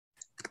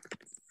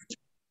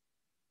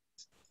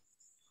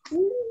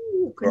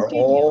We're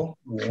all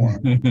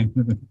warm.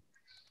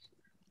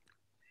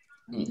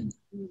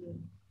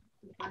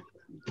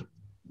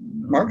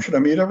 Mark, should I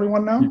mute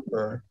everyone now?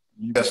 Or?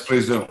 Yes,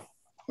 please do.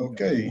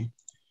 Okay.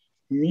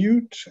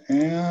 Mute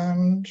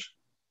and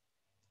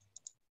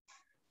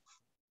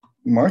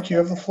Mark, you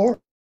have the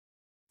floor.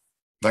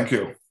 Thank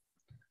you.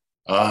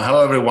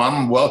 Hello,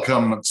 everyone.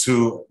 Welcome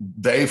to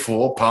day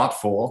 4, part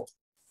 4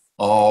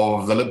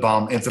 of the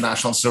Balm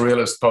International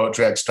Surrealist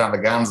Poetry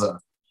Extravaganza.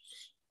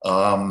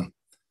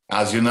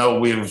 As you know,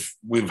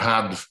 we've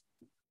had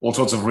all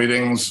sorts of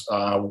readings.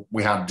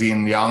 We had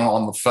Dean Young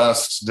on the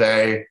first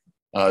day,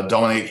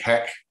 Dominique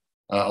Heck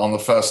on the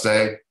first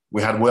day.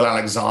 We had Will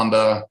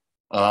Alexander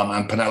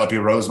and Penelope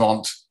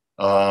Rosemont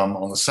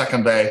on the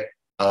second day.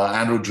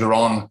 Andrew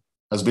Joron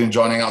has been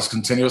joining us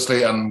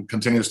continuously and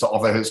continues to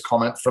offer his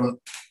comment from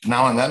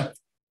now and then.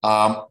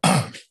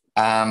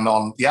 And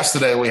on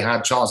yesterday, we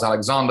had Charles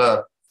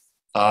Alexander,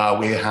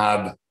 we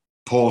had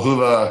Paul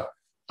Hoover,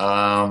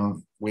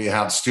 we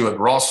had Stuart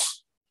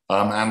Ross,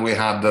 and we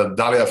had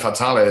Dalia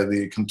Fatale,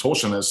 the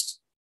contortionist,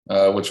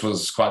 which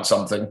was quite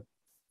something.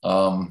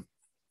 And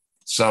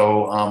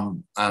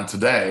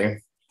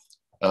today,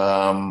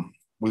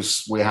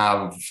 we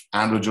have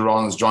Andrew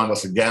Joron has joined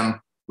us again.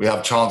 We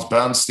have Charles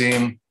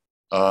Bernstein,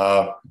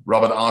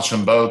 Robert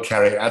Archambeau,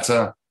 Carrie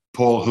Etter,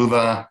 Paul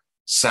Hoover,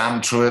 Sam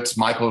Truitt,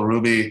 Michael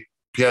Ruby,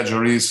 Pierre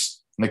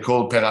Joris,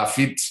 Nicole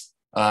Peyrafitte,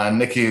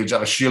 Nikki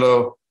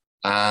Jarashilo,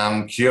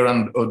 and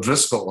Ciaran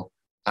O'Driscoll,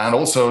 and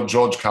also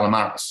George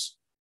Kalamaras.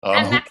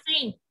 And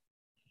Maxine.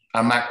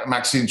 And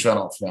Maxine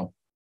Chernoff, yeah.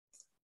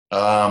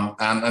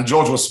 And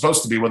George was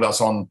supposed to be with us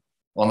on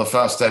the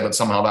first day, but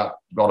somehow that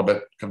got a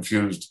bit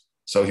confused.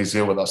 So he's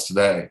here with us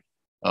today.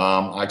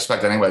 I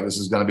expect anyway, this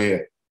is going to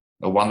be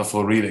a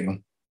wonderful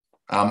reading.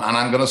 And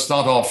I'm going to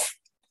start off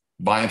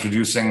by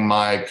introducing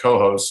my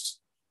co-host,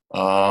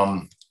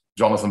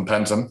 Jonathan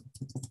Penton,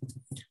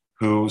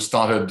 who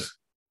started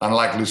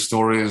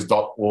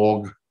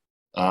unlikelystories.org,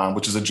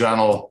 which is a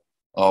journal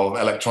of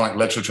electronic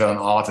literature and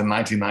art in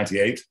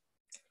 1998.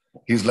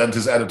 He's lent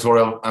his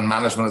editorial and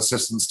management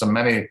assistance to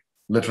many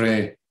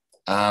literary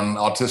and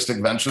artistic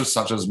ventures,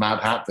 such as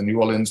Mad Hat, the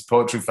New Orleans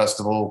Poetry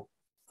Festival,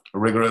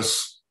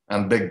 Rigorous,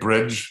 and Big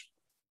Bridge.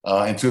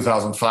 In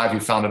 2005, he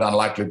founded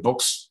Unlikely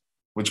Books,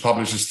 which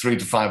publishes 3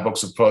 to 5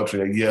 books of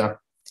poetry a year.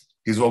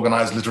 He's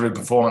organized literary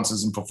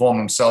performances and performed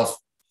himself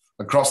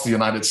across the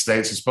United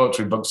States. His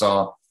poetry books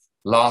are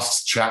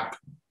Last Chap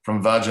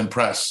from Virgin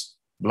Press,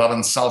 Blood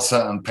and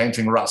Salsa and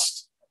Painting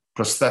Rust,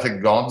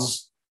 Prosthetic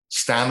Gods,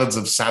 Standards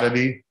of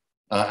Sadity,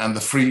 and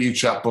the free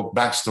e-chap book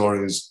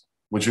Backstories,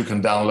 which you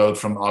can download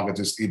from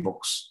Argotist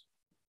eBooks.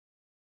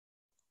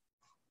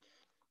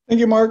 Thank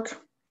you, Mark.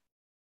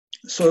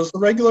 So as the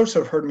regulars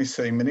have heard me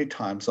say many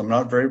times, I'm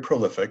not very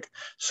prolific.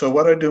 So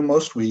what I do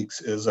most weeks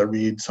is I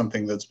read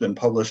something that's been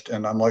published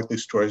in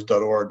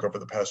unlikelystories.org over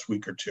the past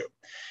week or two.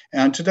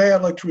 And today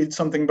I'd like to read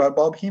something by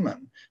Bob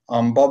Heeman.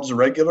 Bob's a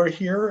regular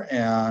here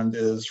and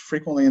is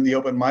frequently in the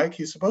open mic.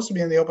 He's supposed to be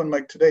in the open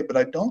mic today, but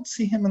I don't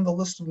see him in the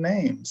list of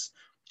names.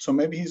 So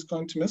maybe he's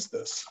going to miss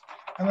this.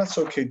 And that's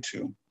okay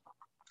too.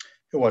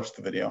 He'll watch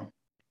the video.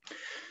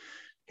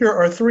 Here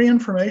are 3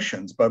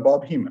 informations by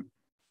Bob Heeman.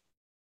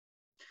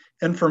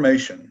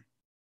 Information.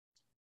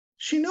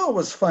 She knew it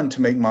was fun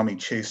to make mommy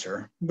chase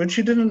her, but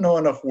she didn't know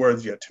enough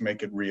words yet to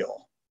make it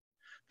real.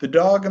 The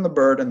dog and the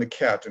bird and the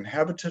cat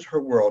inhabited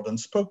her world and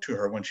spoke to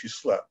her when she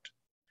slept.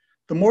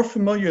 The more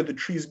familiar the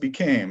trees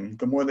became,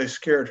 the more they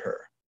scared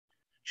her.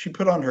 She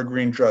put on her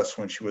green dress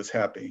when she was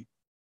happy.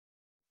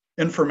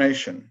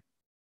 Information.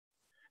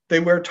 They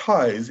wear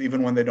ties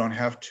even when they don't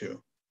have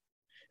to.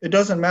 It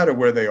doesn't matter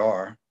where they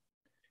are.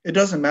 It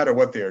doesn't matter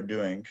what they are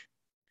doing.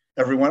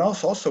 Everyone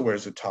else also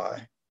wears a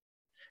tie.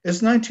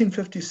 It's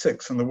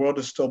 1956 and the world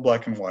is still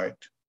black and white.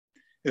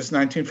 It's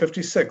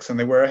 1956 and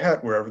they wear a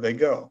hat wherever they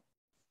go.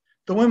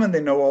 The women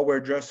they know all wear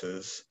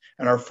dresses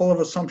and are full of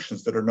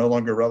assumptions that are no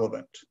longer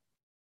relevant.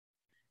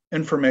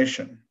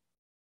 Information.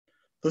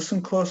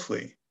 Listen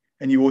closely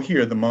and you will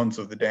hear the moans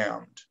of the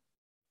damned.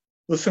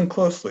 Listen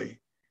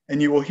closely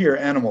and you will hear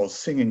animals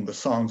singing the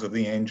songs of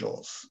the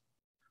angels.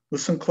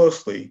 Listen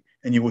closely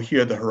and you will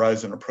hear the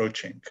horizon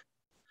approaching.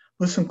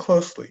 Listen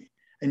closely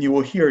and you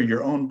will hear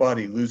your own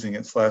body losing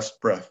its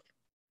last breath.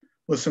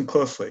 Listen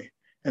closely,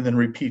 and then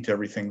repeat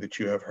everything that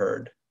you have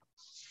heard.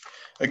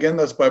 Again,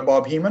 that's by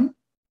Bob Heeman,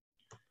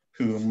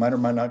 who might or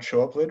might not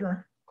show up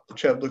later. The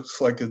chat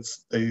looks like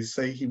they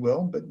say he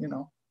will, but you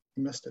know,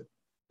 he missed it.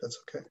 That's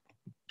okay.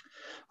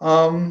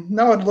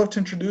 Now I'd love to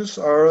introduce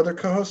our other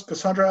co-host,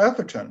 Cassandra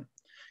Atherton.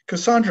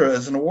 Cassandra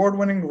is an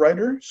award-winning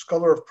writer,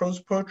 scholar of prose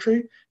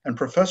poetry, and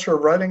professor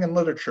of writing and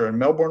literature in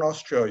Melbourne,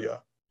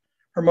 Australia.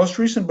 Her most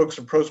recent books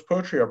of prose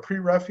poetry are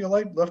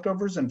Pre-Raphaelite,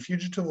 Leftovers, and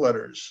Fugitive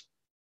Letters.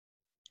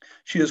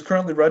 She is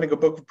currently writing a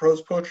book of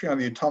prose poetry on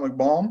the atomic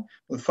bomb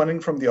with funding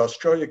from the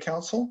Australia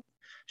Council.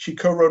 She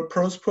co-wrote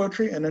Prose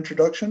Poetry, An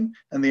Introduction,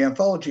 and the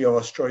Anthology of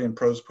Australian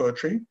Prose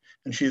Poetry,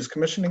 and she is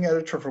commissioning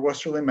editor for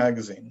Westerly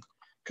Magazine.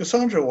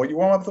 Cassandra, will you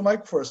warm up the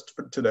mic for us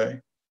for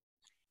today?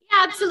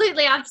 Yeah,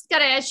 absolutely. I've just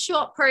got a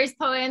short prose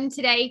poem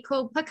today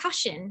called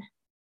Percussion.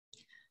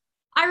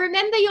 I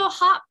remember your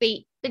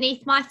heartbeat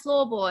beneath my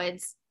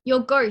floorboards,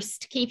 your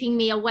ghost keeping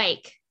me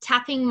awake,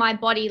 tapping my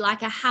body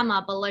like a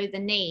hammer below the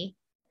knee.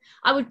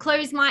 I would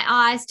close my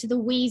eyes to the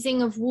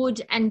wheezing of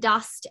wood and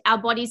dust, our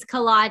bodies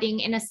colliding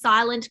in a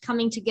silent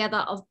coming together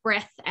of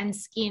breath and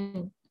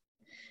skin.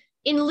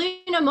 In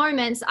lunar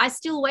moments, I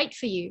still wait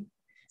for you.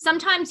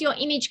 Sometimes your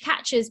image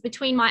catches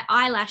between my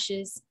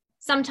eyelashes.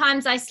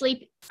 Sometimes I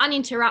sleep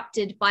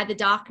uninterrupted by the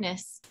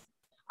darkness.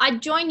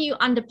 I'd join you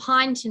under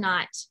pine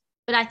tonight,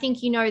 but I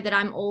think you know that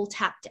I'm all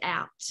tapped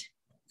out.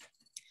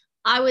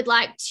 I would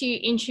like to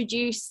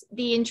introduce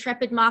the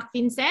intrepid Mark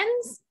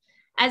Vincennes.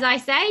 As I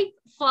say,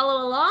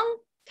 follow along,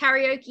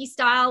 karaoke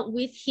style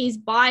with his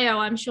bio.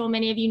 I'm sure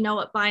many of you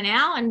know it by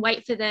now, and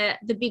wait for the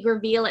big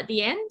reveal at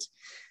the end.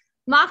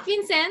 Mark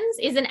Vincennes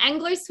is an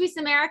Anglo-Swiss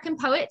American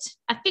poet,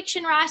 a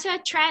fiction writer,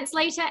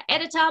 translator,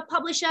 editor,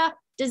 publisher,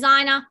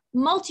 designer,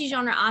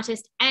 multi-genre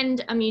artist,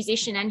 and a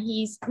musician. And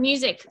his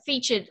music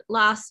featured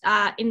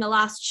in the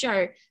last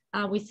show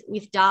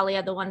with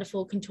Dahlia, the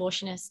wonderful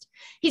contortionist.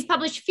 He's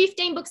published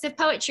 15 books of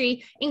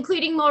poetry,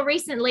 including more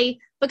recently,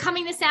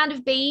 Becoming the Sound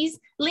of Bees,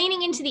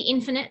 Leaning into the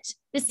Infinite,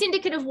 The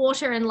Syndicate of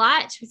Water and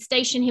Light with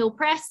Station Hill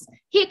Press,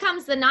 Here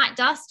Comes the Night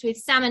Dust with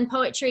Salmon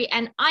Poetry,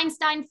 and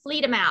Einstein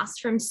Fledermaus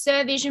from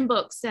Sir Vision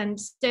Books. And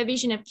Sir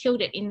Vision have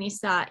killed it in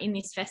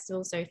this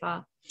festival so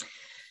far.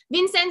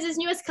 Vincennes'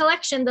 newest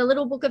collection, The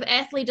Little Book of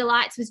Earthly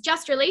Delights, was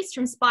just released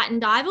from Spite and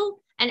Dival.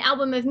 An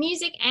album of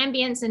music,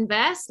 ambience, and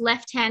verse,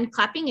 Left Hand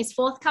Clapping, is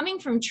forthcoming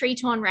from Tree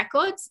Torn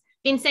Records.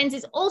 Vincennes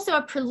is also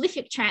a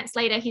prolific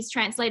translator. He's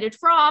translated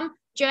from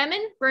German,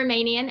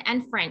 Romanian,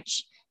 and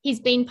French. He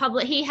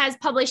has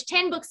published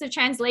 10 books of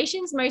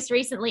translations, most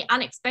recently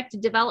Unexpected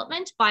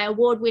Development by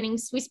award-winning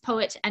Swiss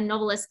poet and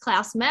novelist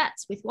Klaus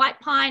Mertz with White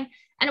Pine,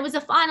 and it was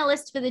a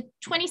finalist for the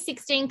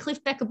 2016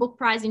 Cliff Becker Book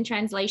Prize in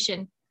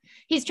Translation.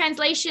 His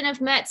translation of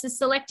Mertz's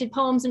selected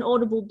poems in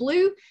Audible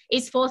Blue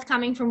is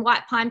forthcoming from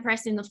White Pine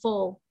Press in the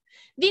fall.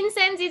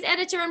 Vincennes is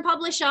editor and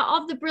publisher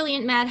of the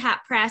brilliant Mad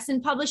Hat Press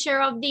and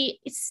publisher of the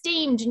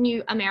esteemed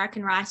New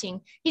American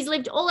Writing. He's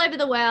lived all over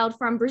the world,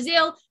 from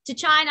Brazil to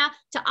China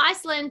to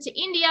Iceland to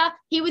India.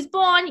 He was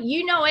born,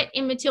 you know it,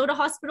 in Matilda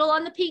Hospital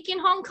on the Peak in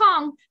Hong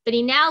Kong, but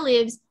he now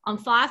lives on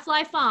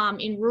Firefly Farm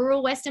in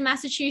rural Western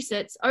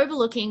Massachusetts,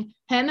 overlooking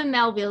Herman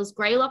Melville's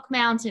Greylock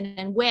Mountain,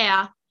 and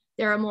where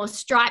there are more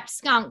striped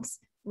skunks,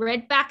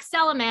 redback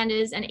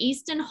salamanders, and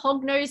eastern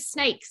hognose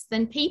snakes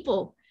than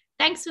people.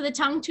 Thanks for the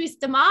tongue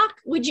twister, Mark.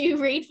 Would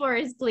you read for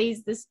us,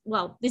 please, this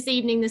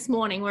evening, this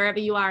morning, wherever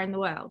you are in the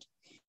world?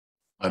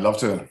 I'd love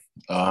to.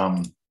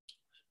 And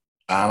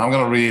I'm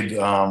going to read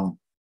a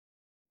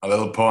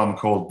little poem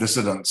called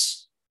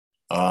Dissidence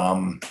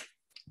from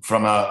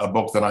a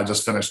book that I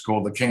just finished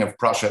called The King of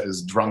Prussia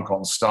is Drunk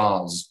on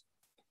Stars.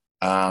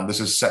 This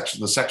is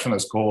the section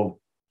is called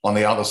On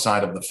the Other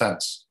Side of the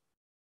Fence.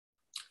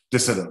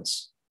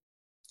 Dissidence.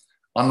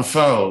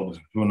 Unfurled,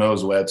 who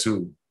knows where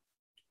to?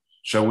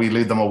 Shall we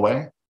lead them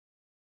away?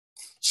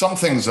 Some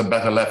things are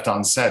better left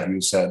unsaid,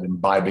 you said,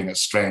 imbibing a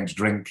strange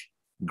drink,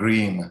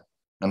 green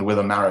and with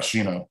a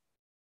maraschino.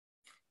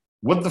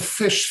 Would the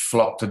fish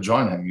flock to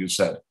join him, you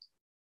said?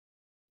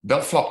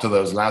 They'll flock to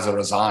those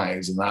Lazarus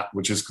eyes and that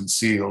which is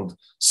concealed,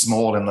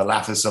 small in the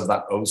lattice of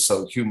that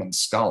oh-so-human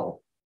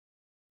skull.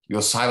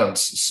 Your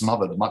silence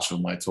smothered much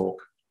of my talk,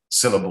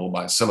 syllable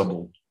by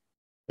syllable.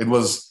 It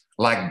was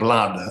like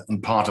blood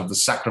and part of the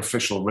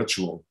sacrificial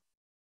ritual.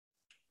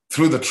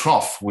 Through the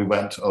trough we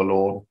went, O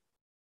Lord.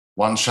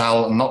 One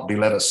shall not be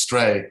led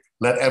astray.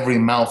 Let every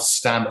mouth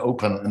stand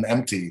open and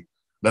empty.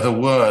 Let a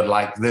word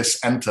like this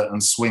enter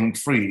and swing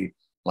free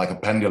like a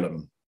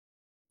pendulum.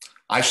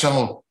 I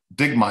shall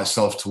dig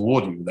myself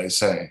toward you, they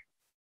say.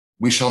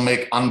 We shall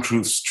make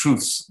untruths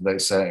truths, they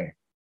say.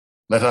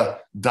 Let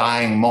a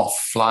dying moth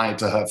fly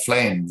to her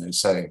flame, they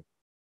say.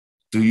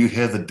 Do you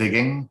hear the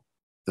digging,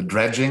 the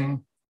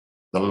dredging,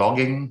 the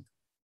logging,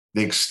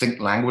 the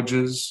extinct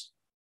languages?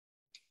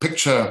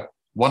 Picture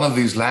one of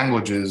these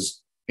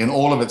languages in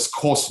all of its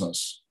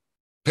coarseness.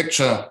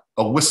 Picture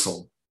a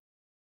whistle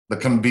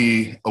that can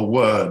be a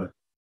word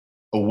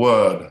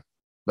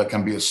that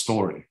can be a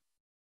story.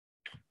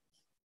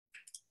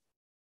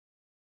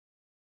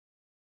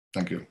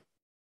 Thank you.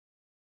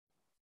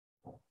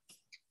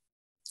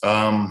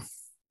 And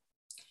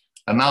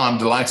now I'm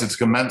delighted to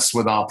commence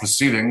with our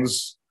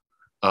proceedings.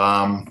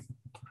 And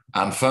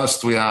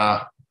first we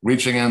are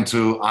reaching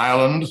into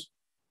Ireland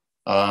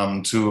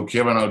to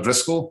Ciaran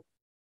O'Driscoll,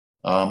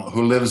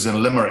 who lives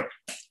in Limerick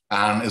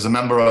and is a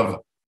member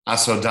of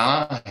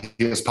Asodana.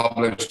 He has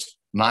published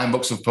 9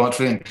 books of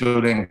poetry,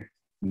 including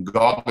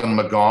Gog and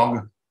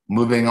Magog,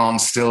 Moving On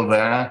Still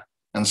There,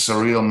 and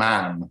Surreal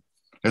Man.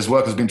 His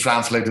work has been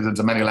translated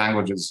into many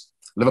languages.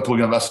 Liverpool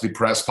University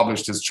Press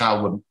published his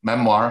childhood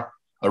memoir,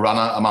 A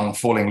Runner Among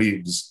Falling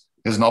Leaves.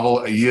 His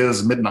novel, A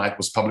Year's Midnight,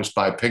 was published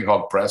by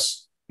Pighog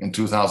Press in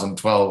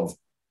 2012.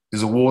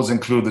 His awards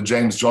include the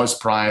James Joyce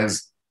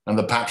Prize and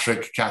the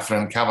Patrick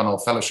Catherine Kavanagh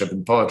Fellowship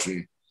in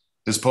Poetry.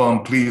 His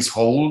poem, Please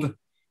Hold,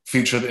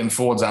 featured in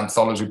Ford's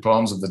anthology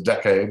Poems of the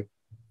Decade,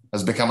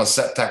 has become a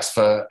set text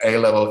for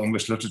A-level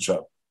English literature.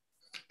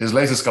 His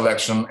latest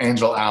collection,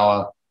 Angel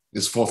Hour,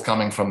 is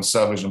forthcoming from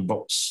Survision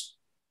Books.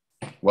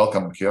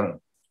 Welcome, Ciaran.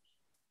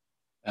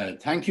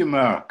 Thank you,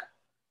 Mark.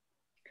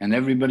 Can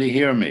everybody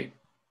hear me?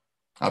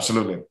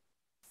 Absolutely.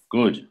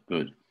 Good,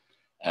 good.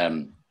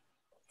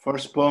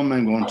 First poem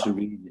I'm going to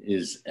read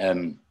is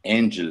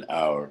Angel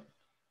Hour,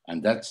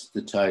 and that's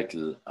the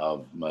title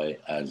of my,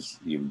 as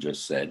you've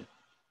just said,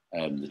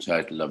 the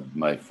title of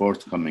my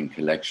forthcoming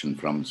collection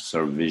from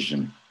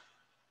Survision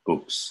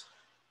Books.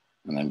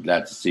 And I'm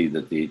glad to see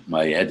that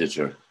my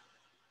editor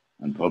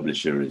and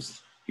publisher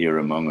is here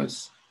among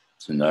us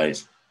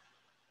tonight.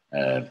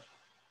 Hi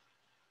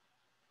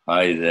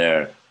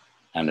there,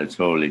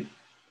 Anatoly.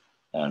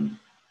 I'm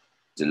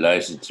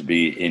delighted to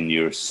be in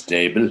your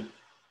stable.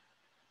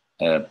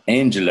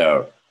 Angel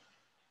Hour.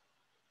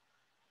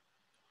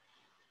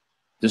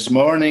 This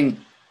morning,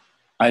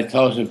 I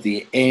thought of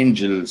the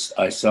angels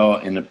I saw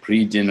in a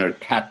pre-dinner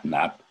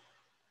catnap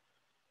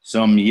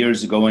some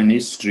years ago in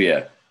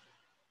Istria,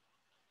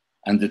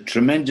 and the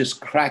tremendous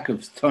crack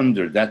of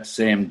thunder that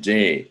same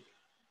day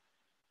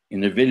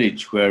in a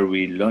village where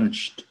we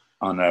lunched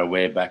on our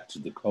way back to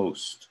the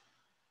coast.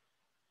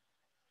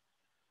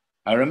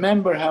 I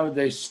remember how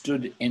they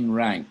stood in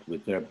rank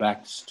with their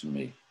backs to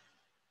me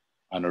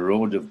on a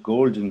road of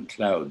golden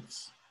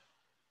clouds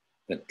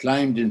that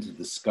climbed into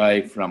the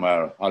sky from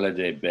our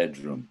holiday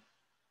bedroom.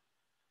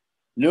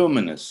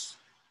 Luminous,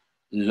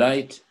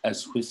 light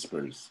as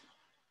whispers.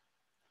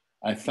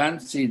 I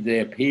fancied they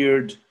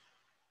appeared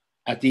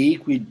at the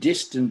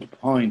equidistant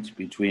point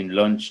between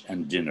lunch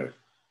and dinner.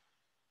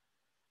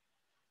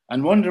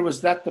 And wonder,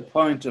 was that the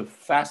point of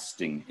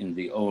fasting in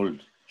the old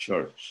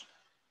church?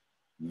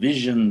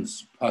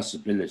 Vision's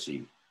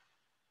possibility,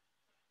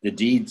 the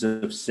deeds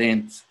of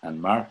saints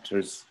and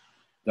martyrs,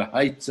 the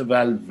heights of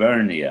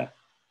Alvernia,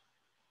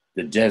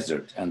 the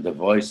desert, and the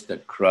voice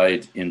that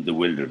cried in the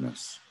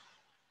wilderness.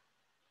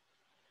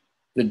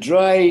 The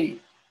dry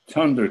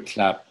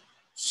thunderclap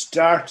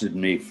started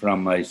me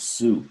from my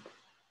soup.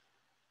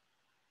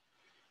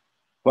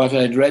 What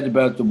I'd read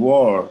about the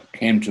war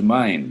came to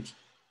mind,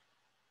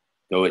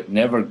 though it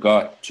never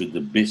got to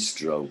the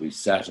bistro we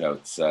sat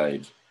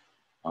outside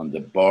on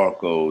the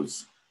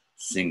Borgo's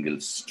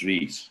single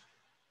street.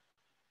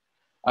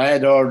 I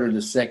had ordered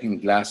a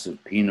second glass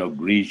of Pinot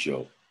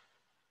Grigio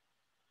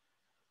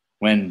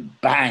when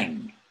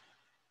bang,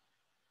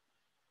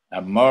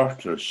 a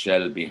mortar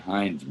shell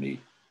behind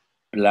me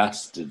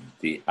blasted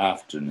the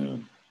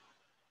afternoon.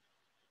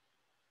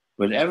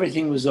 But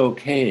everything was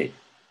okay.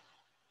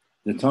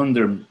 The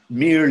thunder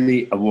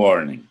merely a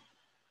warning.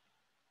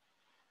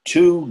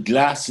 2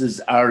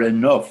 glasses are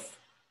enough.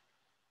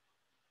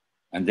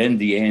 And then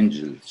the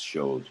angels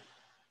showed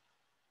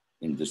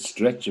in the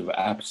stretch of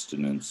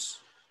abstinence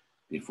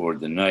before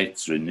the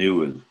night's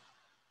renewal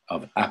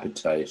of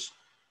appetite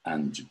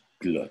and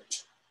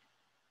glut.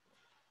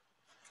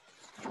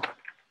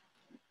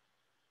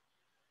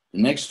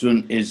 The next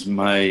one is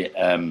my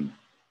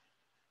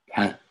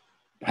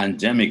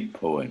pandemic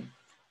poem,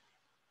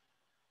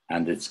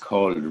 and it's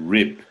called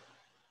RIP.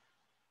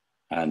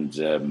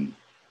 And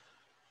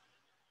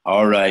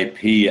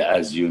RIP,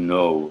 as you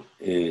know,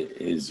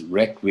 is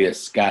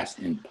Requiescat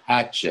in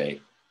Pace,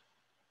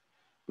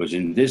 but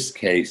in this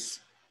case,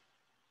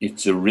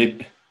 it's a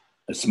rip,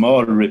 a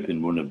small rip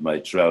in one of my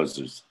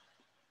trousers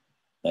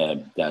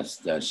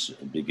that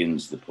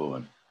begins the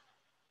poem.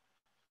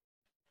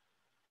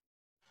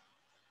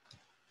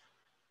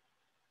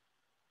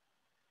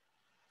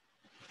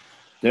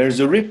 There's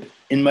a rip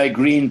in my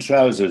green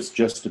trousers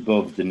just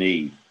above the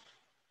knee,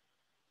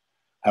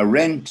 a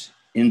rent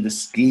in the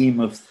scheme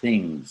of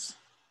things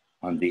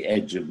on the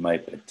edge of my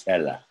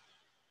patella.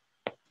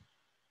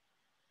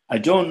 I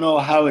don't know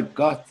how it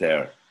got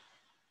there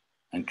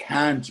and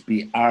can't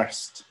be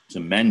arsed to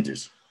mend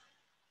it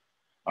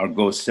or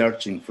go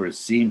searching for a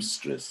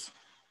seamstress,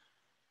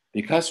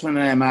 because when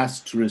I am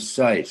asked to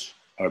recite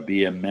or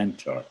be a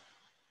mentor,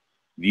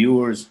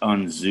 viewers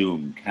on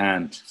Zoom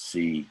can't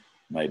see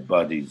my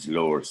body's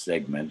lower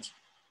segment,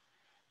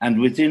 and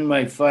within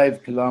my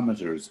 5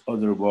 kilometers,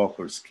 other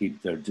walkers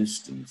keep their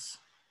distance,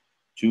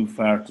 too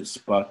far to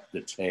spot the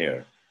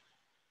tear,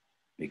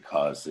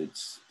 because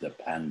it's the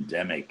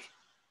pandemic.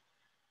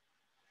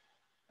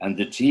 And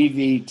the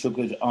TV took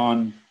it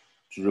on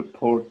to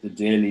report the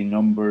daily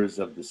numbers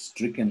of the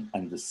stricken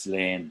and the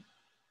slain,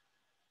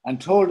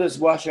 and told us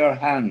wash our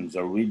hands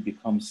or we'd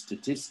become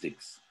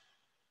statistics.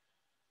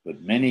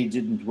 But many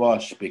didn't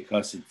wash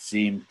because it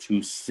seemed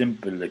too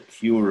simple a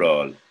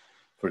cure-all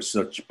for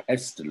such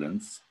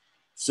pestilence.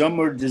 Some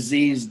were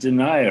disease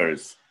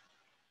deniers,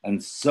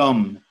 and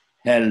some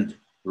held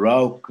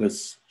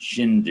raucous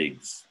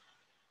shindigs,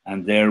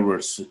 and there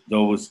were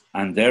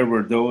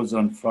those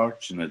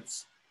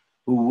unfortunates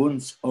who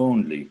once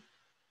only,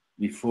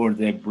 before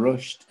they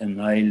brushed an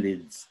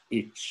eyelid's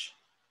itch,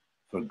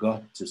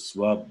 forgot to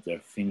swab their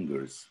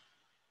fingers,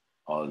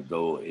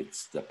 although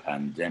it's the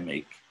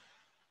pandemic.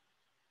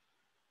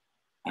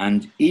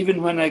 And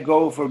even when I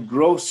go for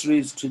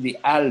groceries to the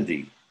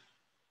Aldi,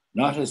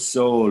 not a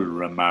soul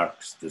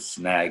remarks the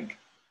snag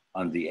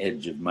on the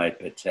edge of my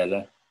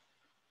patella.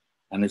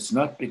 And it's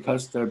not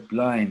because they're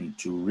blind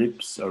to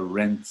rips or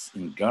rents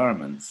in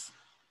garments.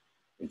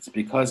 It's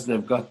because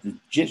they've got the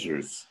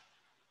jitters,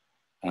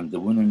 and the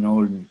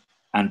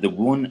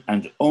one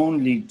and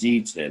only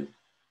detail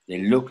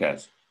they look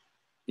at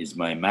is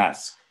my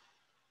mask,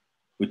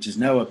 which is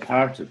now a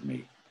part of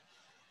me.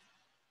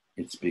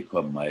 It's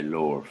become my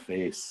lower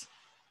face.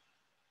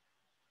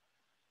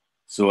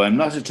 So I'm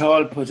not at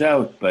all put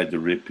out by the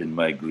rip in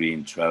my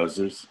green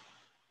trousers.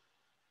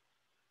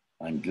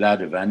 I'm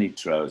glad of any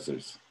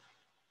trousers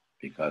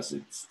because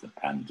it's the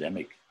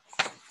pandemic.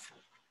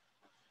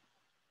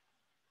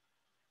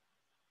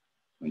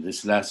 And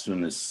this last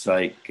one is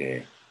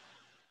Psyche,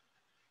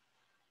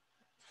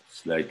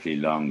 slightly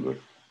longer.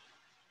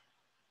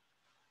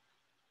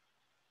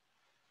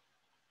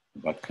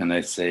 What can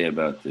I say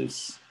about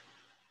this?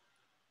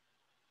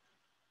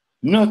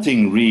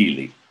 Nothing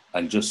really.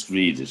 I'll just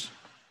read it.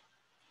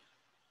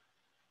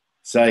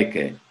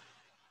 Psyche.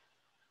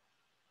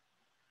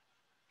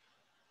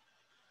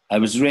 I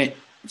have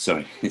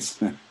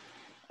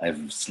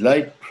a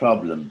slight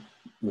problem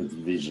with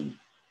vision,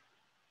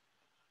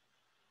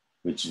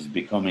 which is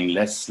becoming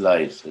less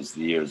slight as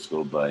the years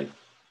go by.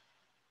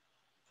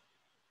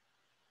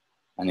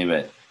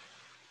 Anyway,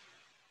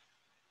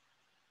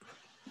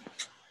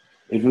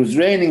 it was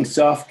raining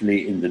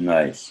softly in the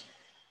night.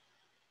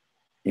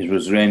 It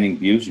was raining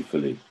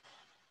beautifully.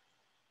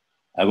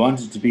 I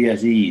wanted to be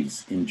at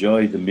ease,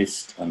 enjoy the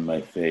mist on my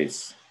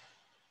face.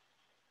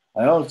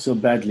 I also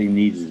badly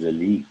needed a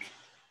leak.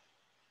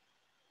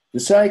 The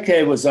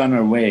Psyche was on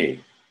her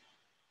way,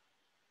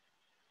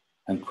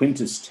 and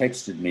Quintus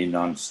texted me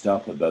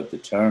non-stop about the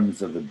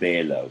terms of a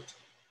bailout.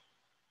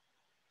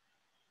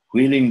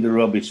 Wheeling the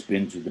rubbish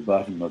bin to the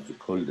bottom of the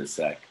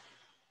cul-de-sac,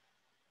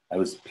 I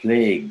was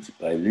plagued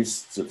by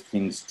lists of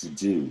things to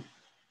do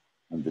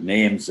and the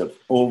names of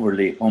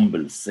overly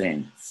humble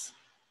saints.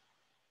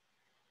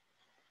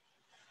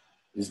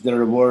 Is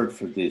there a word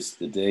for this,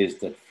 the days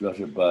that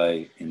flutter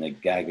by in a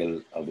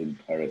gaggle of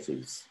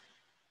imperatives,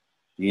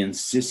 the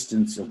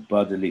insistence of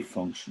bodily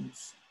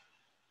functions?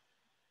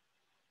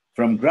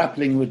 From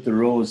grappling with the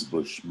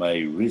rosebush, my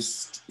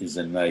wrist is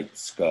a night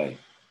sky.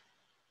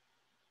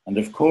 And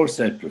of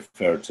course I'd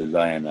prefer to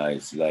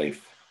lionize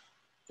life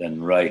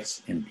than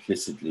write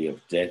implicitly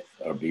of death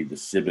or be the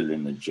sibyl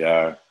in a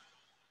jar.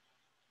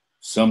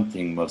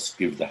 Something must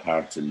give the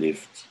heart a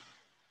lift,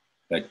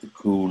 like the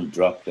cool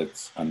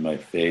droplets on my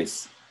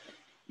face,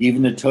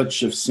 even a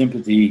touch of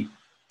sympathy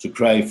to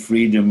cry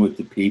freedom with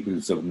the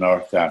peoples of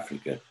North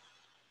Africa,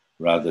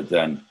 rather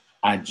than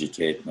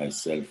agitate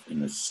myself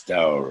in a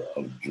stour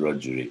of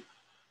drudgery.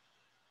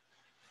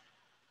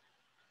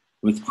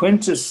 With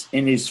Quintus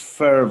in his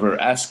fervour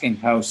asking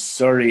how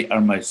Surrey are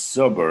my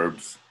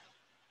suburbs,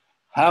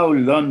 how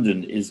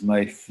London is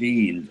my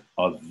field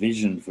of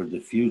vision for the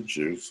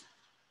futures,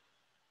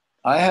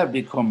 I have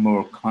become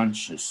more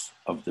conscious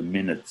of the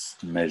minutes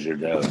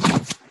measured out.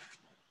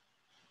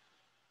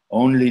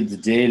 Only the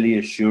daily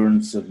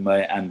assurance of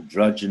my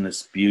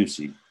androgynous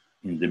beauty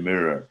in the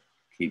mirror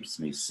keeps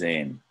me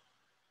sane,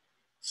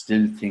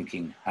 still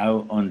thinking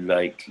how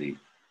unlikely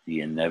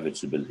the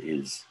inevitable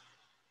is.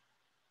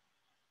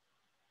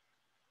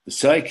 The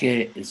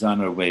Psyche is on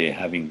her way,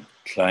 having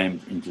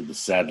climbed into the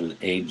saddle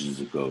ages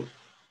ago.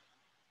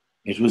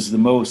 It was the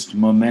most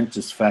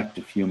momentous fact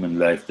of human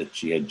life that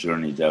she had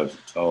journeyed out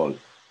at all.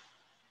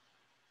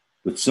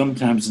 But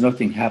sometimes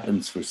nothing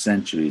happens for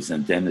centuries,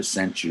 and then a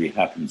century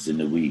happens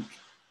in a week.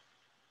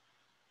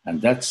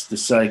 And that's the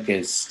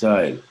Psyche's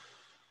style,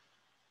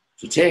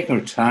 to take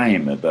her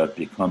time about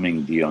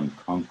becoming the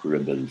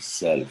unconquerable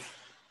self.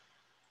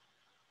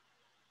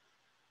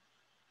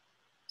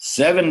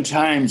 7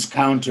 times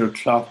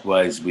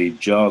counterclockwise we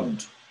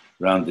jogged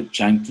round the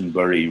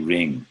Chanctonbury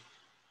Ring,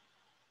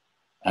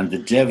 and the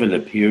devil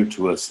appeared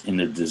to us in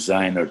a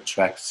designer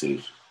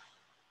tracksuit,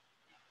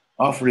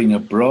 offering a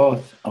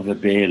broth of a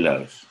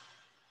bailout,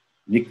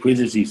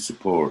 liquidity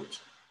support,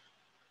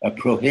 a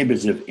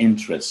prohibitive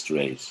interest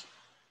rate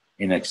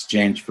in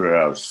exchange for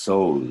our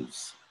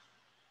souls.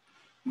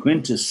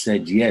 Quintus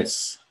said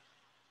yes,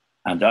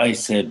 and I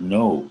said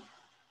no,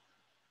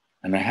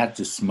 and I had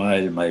to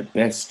smile my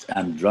best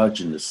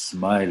androgynous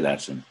smile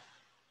at him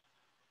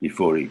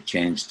before he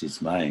changed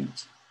his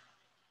mind,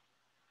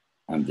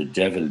 and the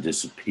devil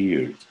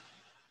disappeared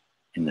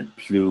in a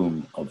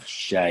plume of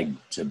shag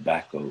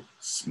tobacco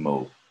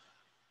smoke.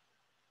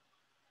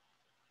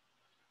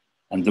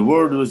 And the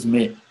word was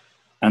made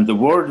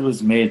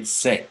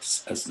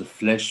sex as the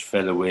flesh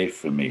fell away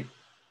from me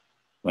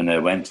when I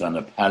went on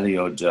a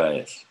paleo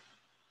diet.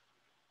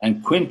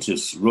 And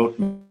Quintus wrote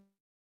me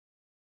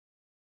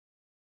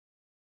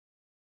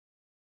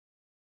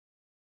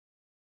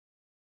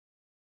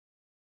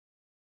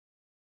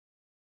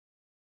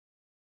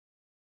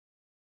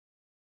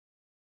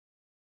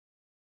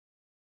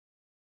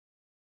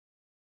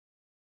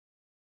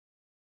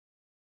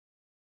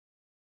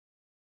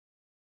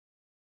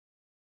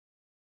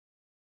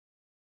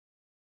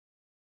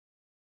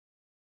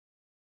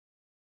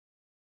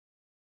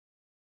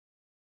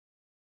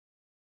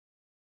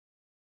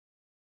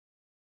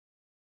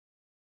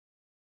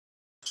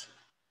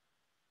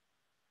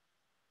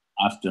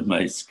after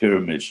my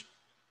skirmish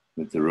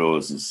with the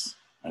roses.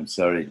 I'm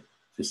sorry,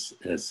 this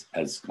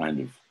has kind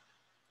of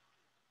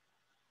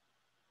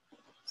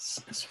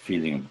a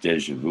feeling of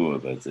deja vu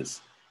about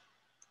this.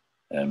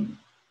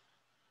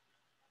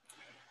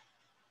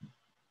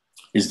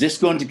 Is this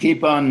going to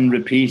keep on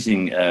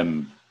repeating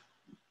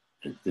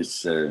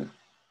this? No,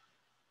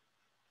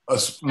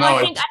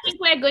 I think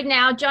we're good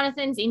now.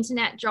 Jonathan's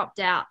internet dropped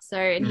out,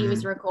 and he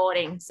was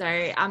recording. So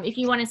if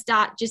you want to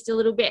start just a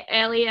little bit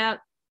earlier,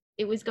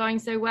 it was going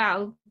so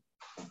well.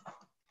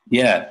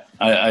 Yeah,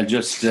 I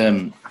just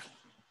as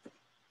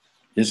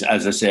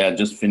I say, I'll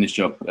just finish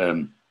up.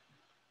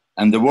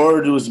 And the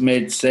word was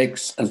made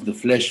sex as the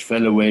flesh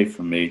fell away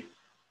from me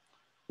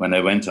when I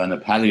went on a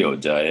paleo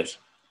diet.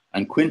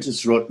 And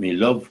Quintus wrote me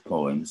love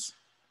poems,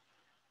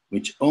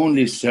 which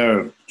only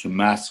served to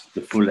mask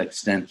the full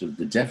extent of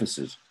the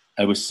deficit.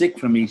 I was sick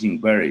from eating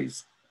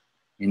berries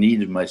in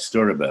need of my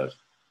stirabout,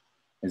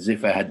 as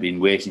if I had been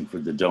waiting for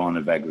the dawn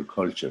of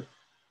agriculture.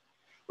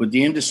 But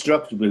the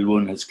indestructible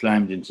one has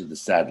climbed into the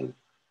saddle.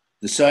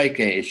 The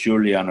psyche is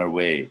surely on her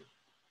way.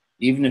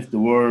 Even if the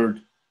world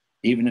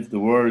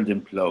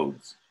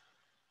implodes,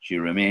 she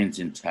remains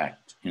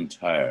intact,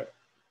 entire,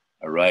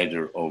 a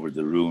rider over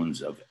the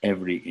ruins of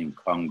every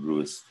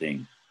incongruous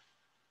thing.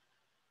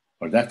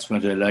 Or that's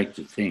what I like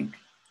to think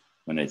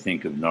when I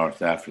think of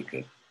North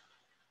Africa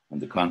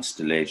and the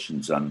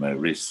constellations on my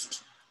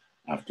wrist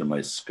after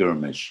my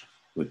skirmish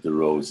with the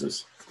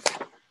roses.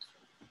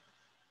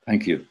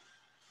 Thank you.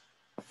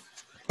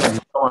 Thank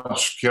you so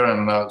much,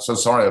 Ciaran. So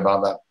sorry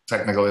about that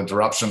technical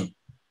interruption,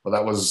 but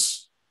that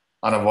was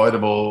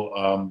unavoidable.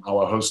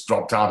 Our host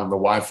dropped out of the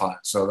Wi-Fi,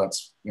 so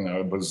that's,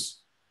 it was,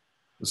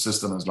 the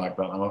system is like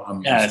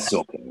that. Yeah, it's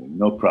okay.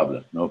 No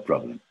problem. No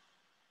problem.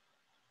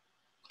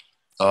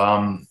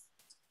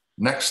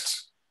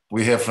 Next,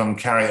 we hear from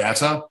Carrie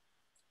Etter,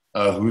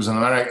 who's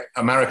an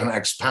American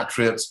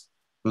expatriate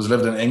who's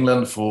lived in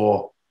England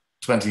for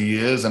 20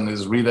 years and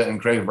is reader in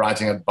creative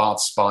writing at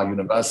Bath Spa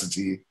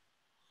University.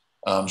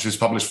 She's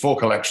published 4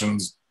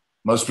 collections,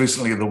 most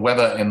recently The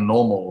Weather in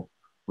Normal,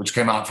 which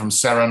came out from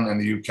Ciaran in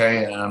the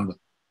UK and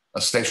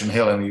Station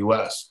Hill in the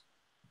US.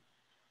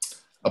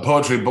 A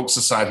Poetry Book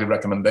Society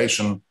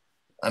recommendation,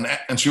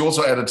 and she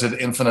also edited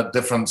Infinite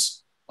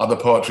Difference, Other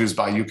Poetries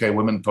by UK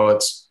Women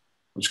Poets,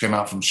 which came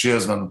out from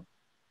Shearsman.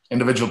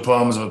 Individual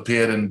poems have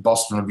appeared in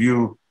Boston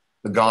Review,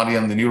 The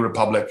Guardian, The New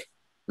Republic,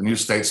 The New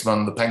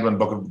Statesman, The Penguin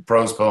Book of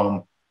Prose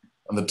Poem,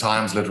 and The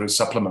Times Literary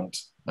Supplement,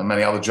 and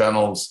many other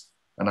journals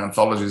and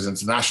anthologies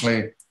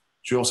internationally.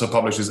 She also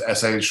publishes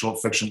essays,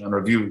 short fiction, and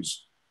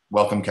reviews.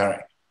 Welcome,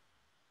 Carrie.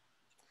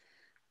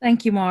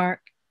 Thank you, Mark.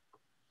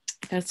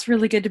 It's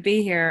really good to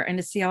be here and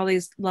to see all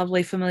these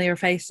lovely familiar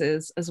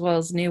faces as well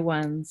as new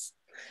ones.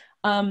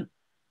 I'm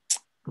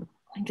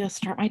going to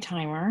start my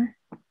timer.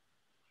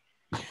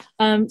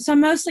 So I'm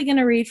mostly going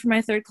to read from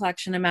my 3rd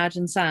collection,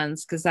 Imagine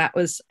Suns, because that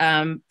was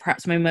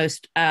perhaps my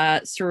most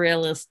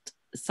surrealist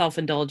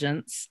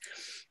self-indulgence.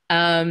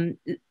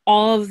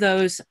 All of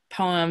those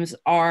poems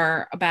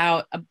are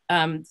about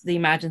the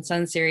Imagine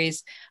Sun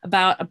series,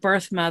 about a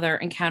birth mother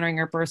encountering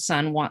her birth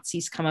son once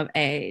he's come of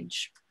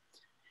age.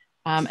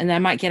 And then I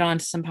might get on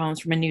to some poems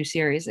from a new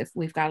series if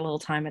we've got a little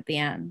time at the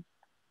end.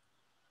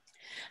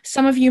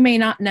 Some of you may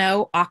not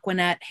know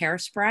Aquanet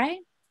hairspray.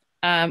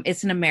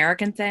 It's an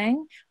American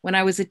thing. When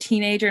I was a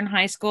teenager in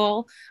high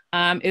school,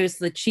 it was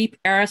the cheap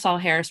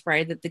aerosol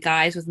hairspray that the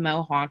guys with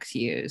mohawks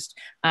used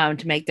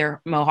to make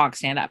their mohawks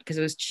stand up, because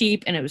it was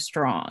cheap and it was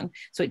strong.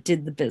 So it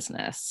did the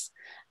business.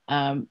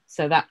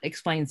 So that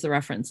explains the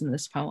reference in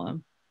this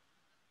poem.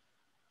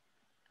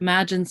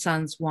 Imagine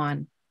Suns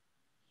 1,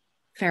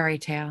 Fairy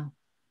Tale.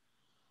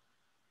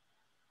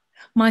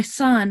 My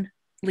son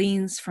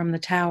leans from the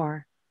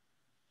tower,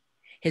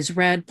 his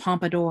red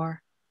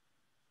pompadour,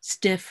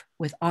 stiff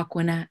with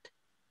aquanet,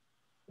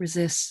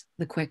 resists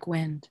the quick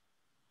wind.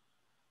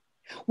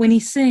 When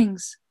he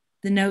sings,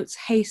 the notes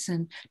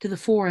hasten to the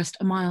forest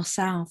a mile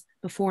south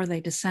before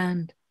they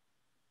descend.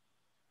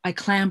 I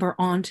clamber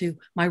onto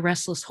my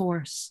restless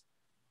horse.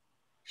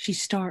 She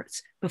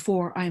starts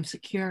before I am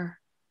secure.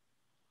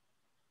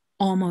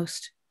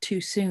 Almost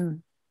too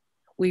soon,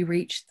 we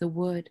reach the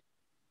wood.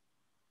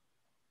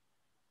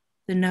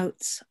 The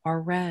notes are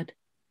red.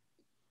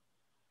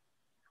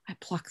 I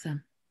pluck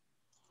them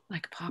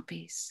like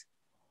poppies.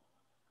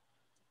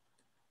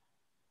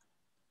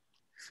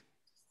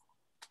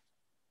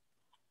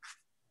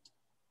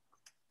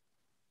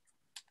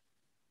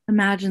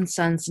 Imagine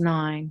Suns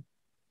 9,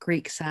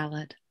 Greek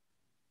salad.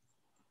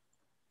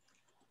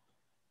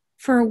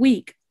 For a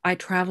week, I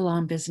travel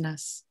on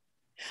business,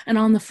 and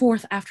on the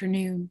 4th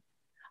afternoon,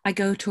 I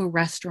go to a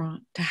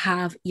restaurant to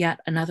have yet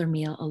another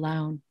meal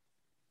alone.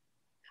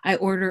 I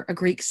order a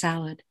Greek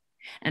salad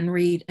and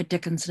read a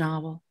Dickens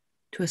novel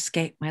to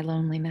escape my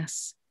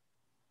loneliness.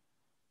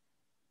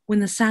 When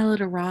the salad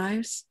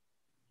arrives,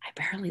 I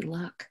barely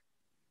look.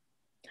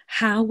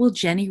 How will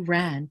Jenny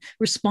Wren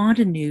respond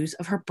to news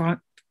of her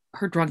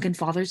drunken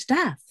father's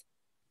death?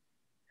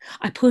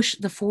 I push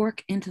the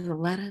fork into the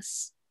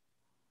lettuce,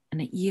 and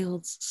it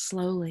yields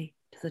slowly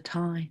to the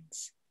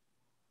tines.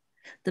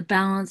 The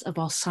balance of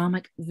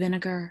balsamic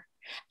vinegar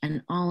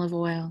and olive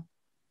oil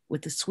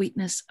with the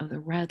sweetness of the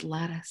red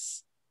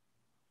lettuce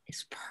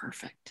is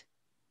perfect.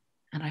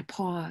 And I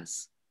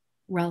pause,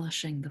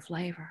 relishing the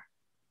flavor.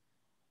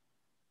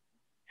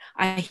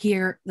 I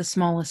hear the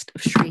smallest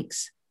of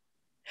shrieks.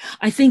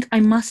 I think I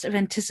must have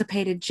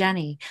anticipated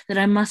Jenny, that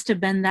I must have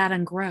been that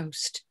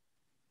engrossed.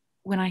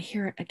 When I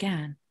hear it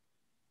again,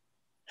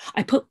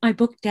 I put my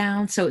book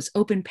down so its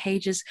open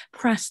pages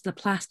press the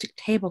plastic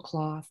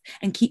tablecloth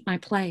and keep my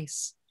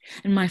place,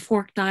 and my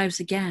fork dives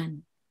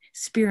again,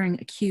 spearing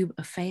a cube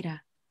of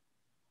feta.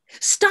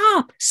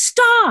 Stop!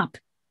 Stop!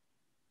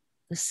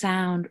 The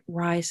sound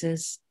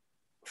rises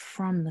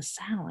from the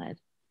salad.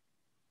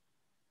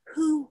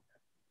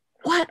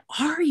 What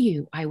are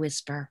you? I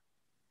whisper.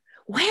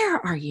 Where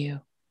are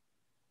you?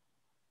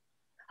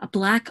 A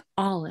black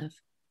olive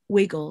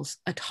wiggles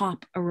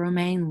atop a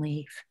romaine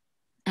leaf,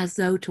 as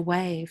though to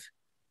wave.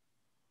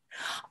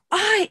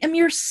 I am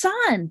your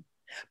son,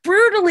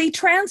 brutally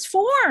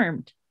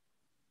transformed.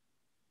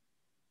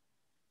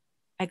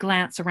 I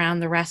glance around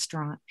the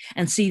restaurant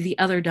and see the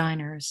other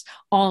diners,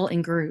 all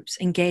in groups,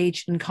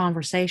 engaged in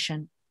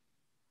conversation.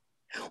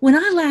 When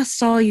I last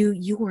saw you,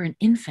 you were an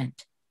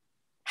infant.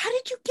 How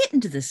did you get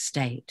into this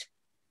state?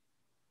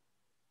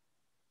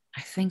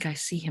 I think I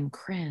see him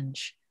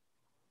cringe.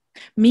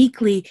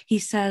 Meekly, he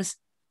says,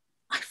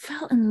 I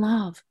fell in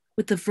love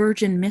with the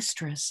virgin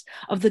mistress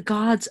of the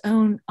god's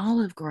own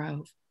olive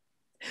grove.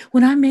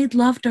 When I made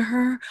love to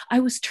her, I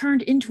was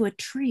turned into a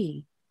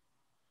tree.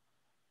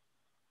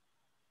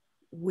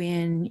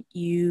 When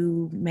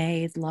you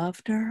made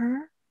love to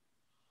her?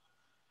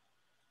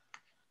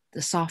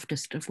 The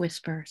softest of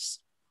whispers.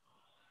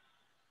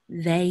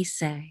 They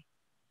say,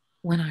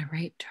 when I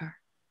raped her.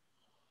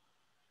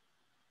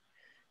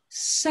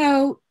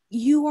 So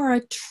you are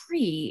a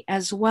tree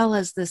as well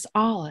as this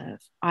olive,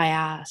 I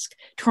ask,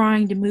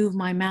 trying to move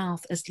my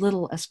mouth as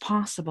little as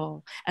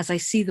possible as I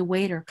see the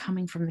waiter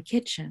coming from the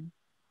kitchen.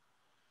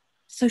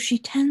 So she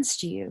tends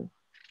to you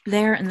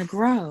there in the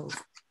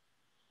grove.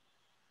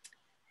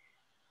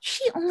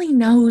 She only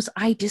knows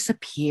I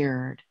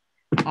disappeared,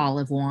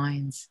 Olive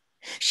whines.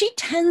 She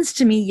tends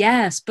to me,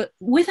 yes, but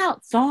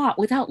without thought,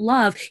 without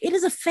love. It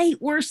is a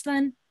fate worse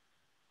than...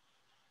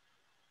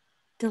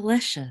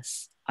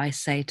 Delicious, I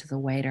say to the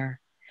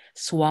waiter,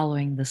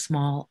 swallowing the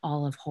small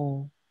olive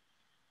whole.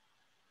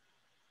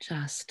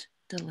 Just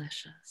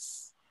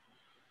delicious.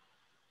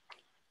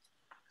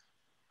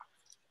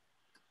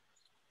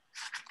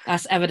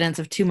 That's evidence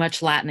of too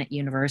much Latin at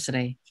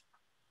university.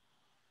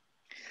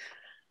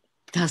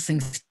 Does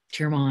things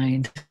to your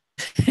mind.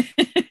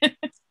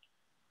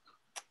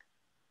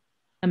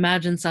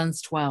 Imagine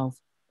sons 12,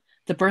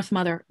 the birth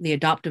mother, the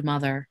adoptive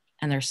mother,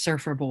 and their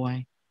surfer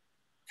boy,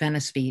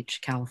 Venice Beach,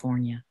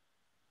 California.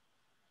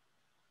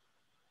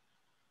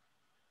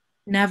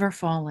 Never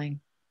falling,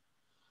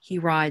 he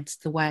rides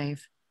the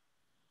wave.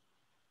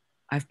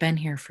 I've been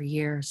here for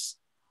years.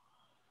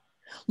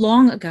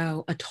 Long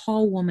ago, a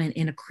tall woman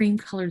in a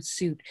cream-colored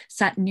suit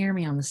sat near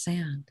me on the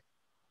sand.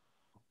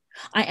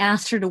 I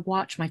asked her to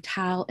watch my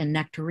towel and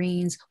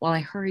nectarines while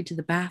I hurried to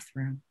the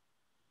bathroom.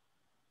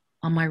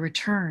 On my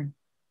return,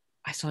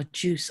 I saw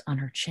juice on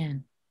her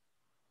chin.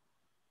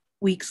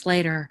 Weeks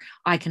later,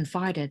 I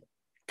confided,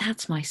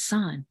 that's my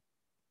son,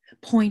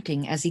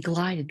 pointing as he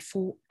glided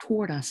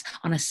toward us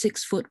on a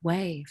 6-foot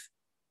wave.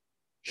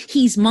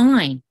 He's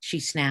mine, she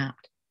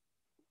snapped.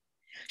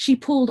 She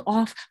pulled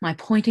off my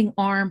pointing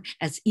arm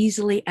as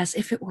easily as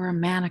if it were a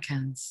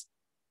mannequin's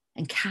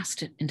and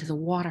cast it into the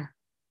water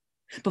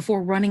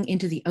before running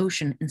into the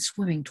ocean and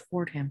swimming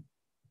toward him.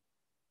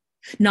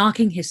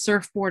 Knocking his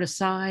surfboard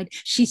aside,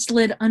 she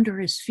slid under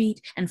his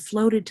feet and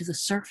floated to the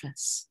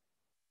surface.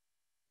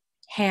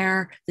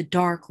 Hair the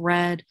dark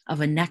red of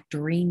a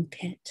nectarine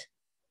pit.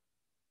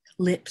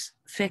 Lips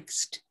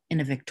fixed in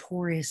a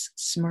victorious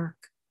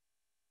smirk.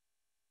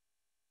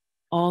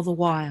 All the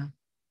while,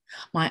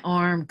 my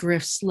arm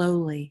drifts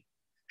slowly,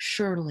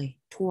 surely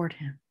toward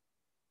him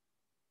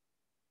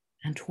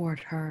and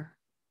toward her.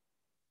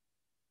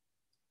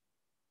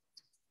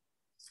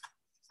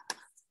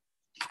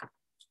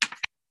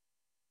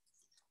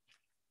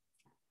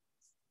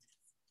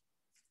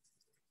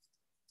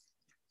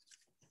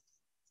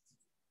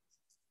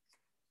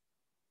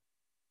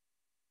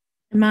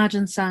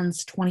 Imagine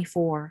Sons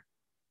 24,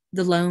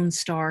 the Lone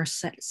Star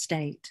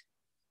State.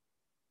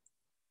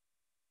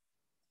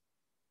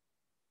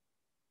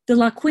 The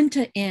La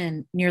Quinta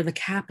Inn near the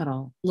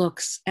Capitol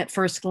looks, at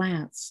first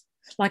glance,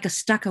 like a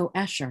stucco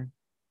Escher,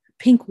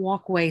 pink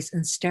walkways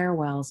and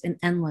stairwells in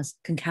endless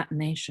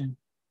concatenation.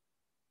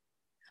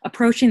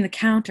 Approaching the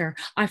counter,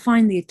 I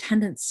find the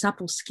attendant's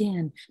supple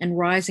skin and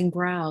rising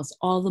brows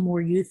all the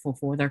more youthful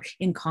for their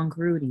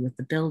incongruity with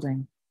the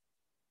building.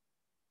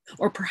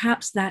 Or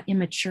perhaps that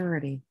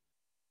immaturity,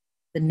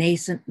 the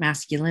nascent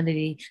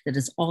masculinity that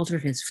has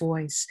altered his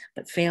voice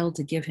but failed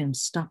to give him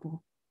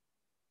stupple,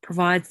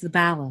 provides the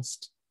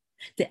ballast,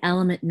 the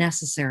element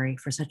necessary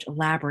for such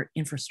elaborate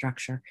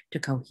infrastructure to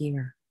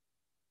cohere.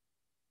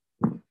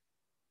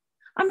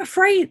 I'm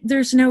afraid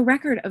there's no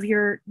record of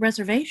your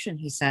reservation,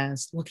 he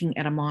says, looking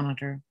at a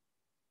monitor.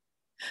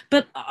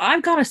 But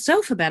I've got a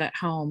sofa bed at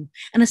home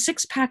and a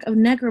 6-pack of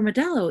Negro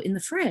Modelo in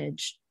the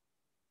fridge.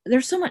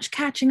 There's so much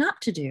catching up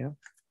to do.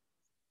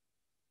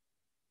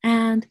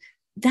 And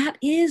that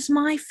is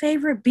my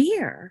favorite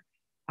beer,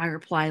 I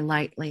reply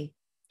lightly,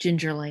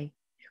 gingerly,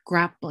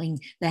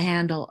 grappling the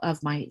handle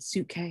of my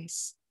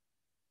suitcase.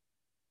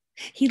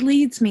 He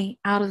leads me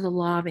out of the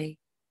lobby,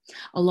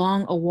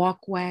 along a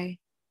walkway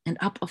and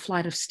up a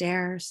flight of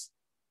stairs,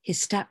 his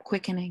step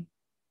quickening.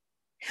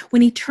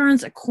 When he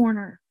turns a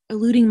corner,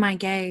 eluding my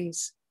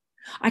gaze,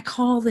 I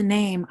call the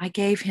name I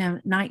gave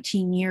him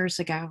 19 years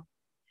ago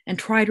and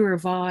try to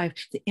revive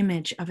the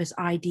image of his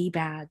ID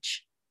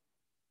badge.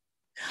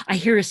 I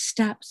hear his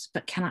steps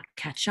but cannot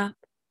catch up,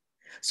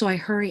 so I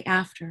hurry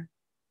after,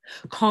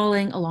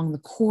 calling along the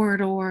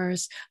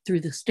corridors,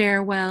 through the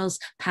stairwells,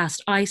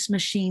 past ice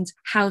machines,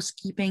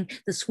 housekeeping,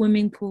 the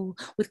swimming pool,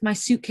 with my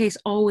suitcase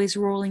always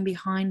rolling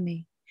behind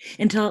me,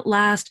 until at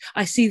last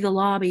I see the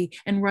lobby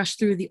and rush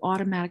through the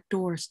automatic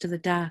doors to the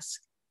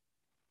desk.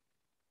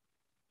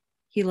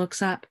 He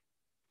looks up,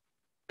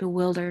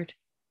 bewildered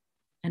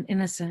and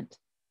innocent.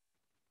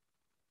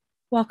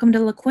 Welcome to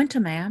La Quinta,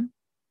 ma'am.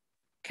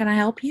 Can I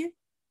help you?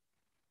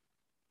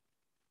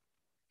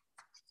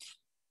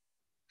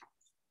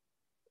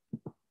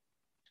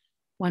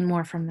 One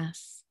more from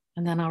this,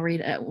 and then I'll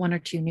read 1 or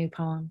 2 new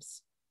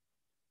poems.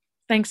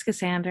 Thanks,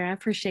 Cassandra. I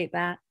appreciate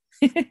that.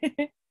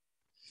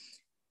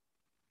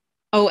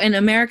 Oh, and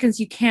Americans,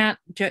 you can't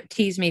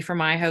tease me for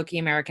my hokey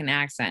American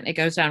accent. It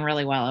goes down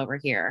really well over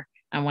here.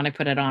 I want to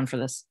put it on for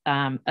this,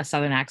 a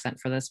Southern accent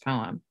for this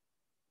poem.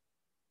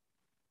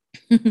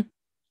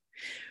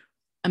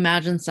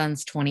 Imagine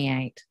Son's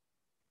 28,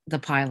 the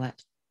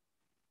pilot.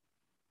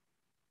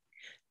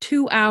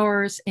 2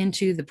 hours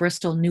into the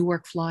Bristol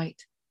Newark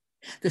flight,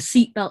 the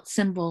seatbelt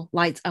symbol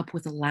lights up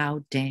with a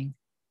loud ding.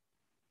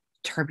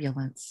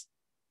 Turbulence.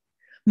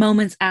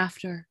 Moments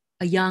after,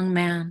 a young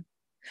man,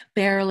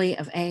 barely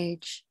of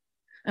age,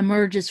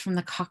 emerges from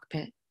the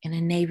cockpit in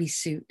a navy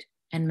suit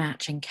and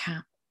matching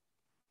cap.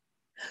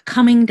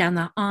 Coming down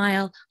the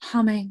aisle,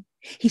 humming,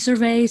 he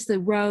surveys the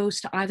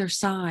rows to either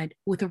side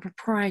with a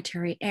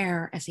proprietary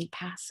air as he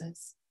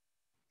passes.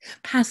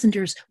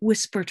 Passengers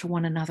whisper to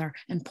one another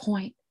and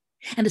point,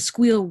 and a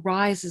squeal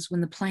rises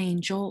when the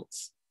plane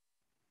jolts.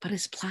 But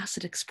his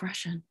placid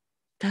expression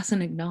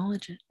doesn't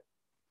acknowledge it.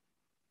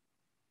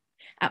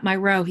 At my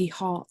row, he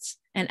halts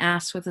and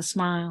asks with a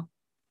smile,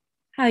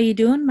 "How you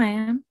doing,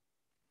 ma'am?"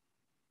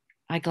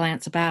 I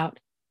glance about,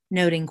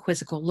 noting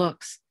quizzical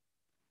looks.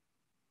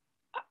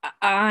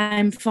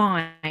 I'm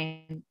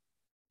fine.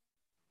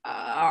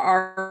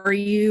 Are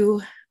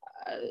you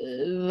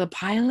the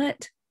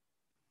pilot?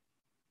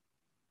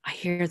 I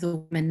hear the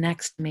woman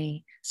next to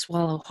me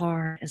swallow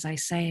hard as I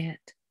say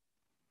it.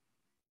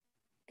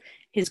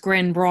 His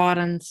grin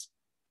broadens.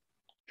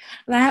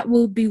 That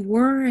would be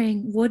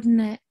worrying,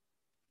 wouldn't it?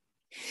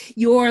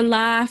 Your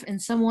life in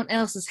someone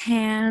else's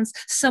hands,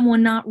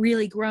 someone not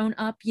really grown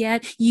up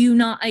yet, you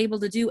not able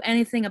to do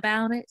anything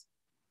about it.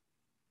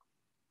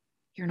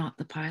 You're not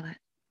the pilot.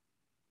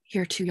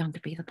 You're too young to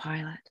be the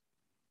pilot.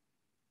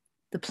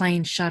 The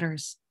plane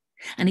shudders,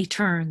 and he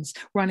turns,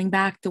 running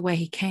back the way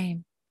he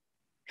came,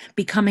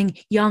 becoming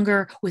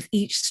younger with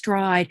each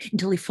stride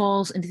until he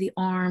falls into the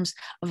arms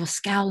of a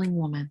scowling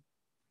woman,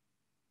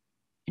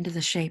 into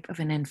the shape of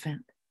an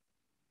infant,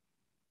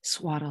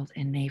 swaddled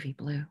in navy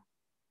blue.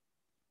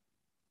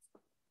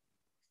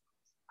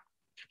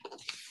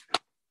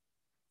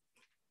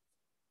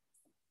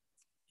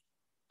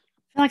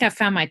 I feel like I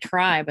found my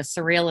tribe, a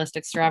surrealist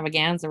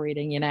extravaganza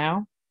reading, you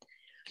know?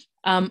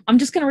 I'm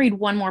just going to read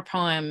one more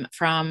poem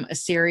from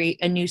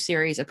a new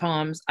series of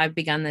poems I've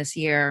begun this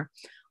year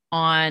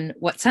on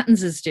what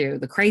sentences do,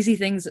 the crazy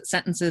things that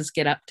sentences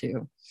get up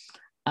to.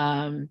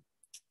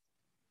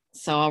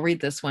 So I'll read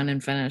this one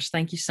and finish.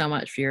 Thank you so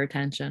much for your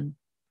attention.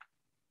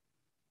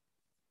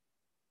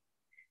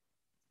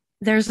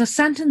 There's a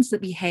sentence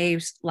that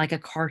behaves like a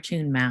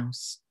cartoon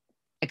mouse,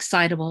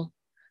 excitable,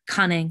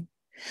 cunning,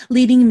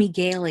 leading me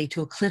gaily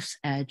to a cliff's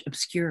edge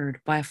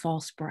obscured by a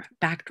false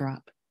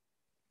backdrop.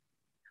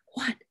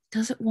 What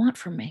does it want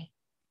from me?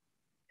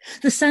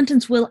 The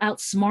sentence will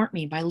outsmart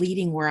me by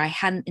leading where I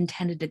hadn't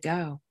intended to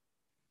go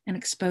and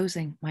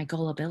exposing my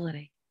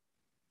gullibility.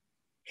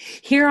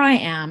 Here I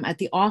am at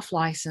the off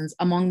license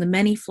among the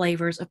many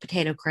flavors of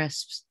potato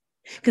crisps,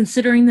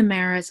 considering the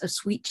merits of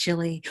sweet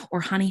chili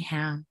or honey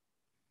ham,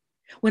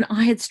 when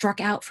I had struck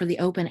out for the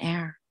open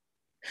air,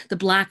 the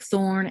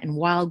blackthorn and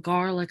wild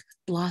garlic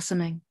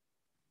blossoming,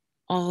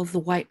 all of the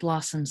white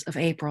blossoms of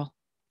April.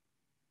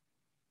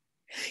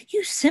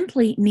 You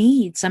simply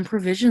need some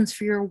provisions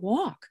for your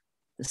walk,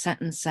 the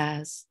sentence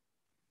says,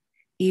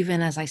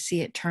 even as I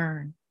see it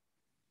turn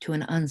to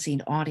an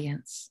unseen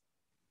audience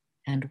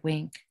and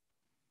wink.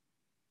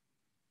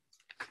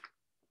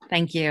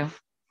 Thank you.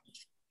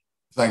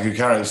 Thank you,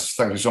 Carrie.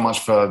 Thank you so much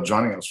for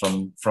joining us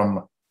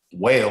from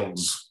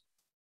Wales.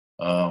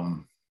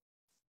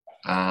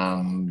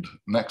 And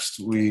next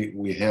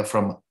we hear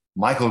from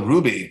Michael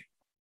Ruby,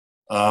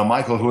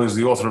 Michael, who is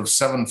the author of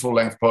 7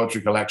 full-length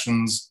poetry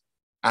collections,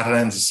 At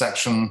an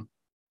Intersection,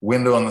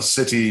 Window on the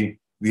City,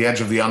 The Edge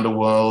of the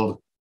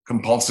Underworld,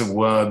 Compulsive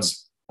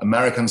Words,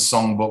 American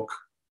Songbook,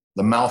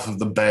 The Mouth of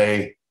the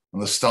Bay,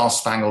 and The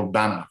Star-Spangled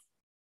Banner.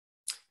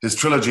 His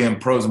trilogy in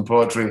prose and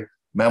poetry,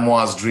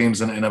 Memoirs,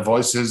 Dreams, and Inner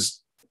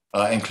Voices,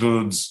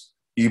 includes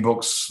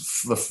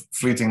ebooks, The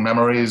Fleeting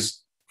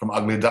Memories from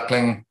Ugly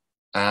Duckling,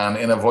 and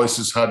Inner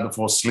Voices Heard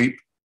Before Sleep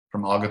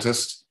from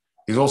Argotist.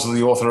 He's also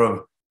the author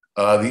of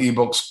the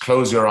ebooks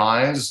Close Your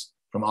Eyes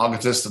from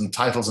Argotist and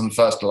Titles and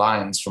First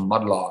Lines from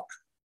Mudlark,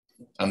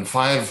 and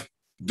 5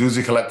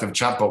 Doozy Collective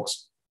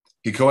chapbooks.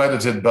 He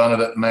co-edited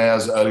Bernadette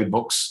Mayer's early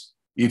books,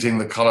 Eating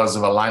the Colors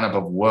of a Lineup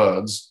of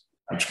Words,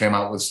 which came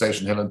out with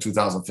Station Hill in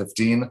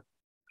 2015,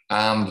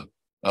 and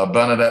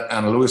Bernadette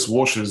and Louis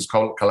Walsh's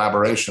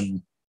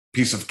collaboration,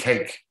 Piece of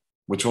Cake,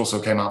 which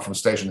also came out from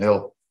Station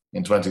Hill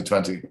in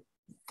 2020.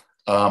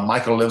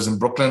 Michael lives in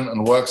Brooklyn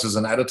and works as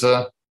an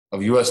editor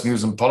of US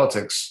News and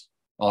Politics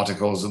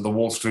articles at the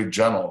Wall Street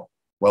Journal.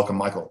 Welcome,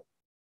 Michael.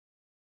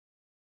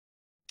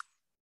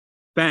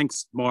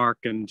 Thanks, Mark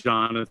and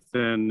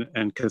Jonathan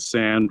and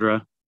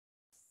Cassandra.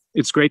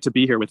 It's great to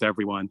be here with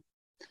everyone.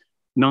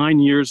 9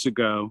 years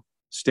ago,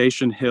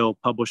 Station Hill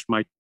published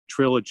my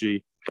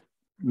trilogy,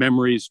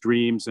 Memories,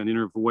 Dreams, and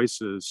Inner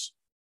Voices,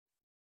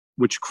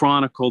 which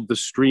chronicled the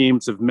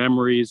streams of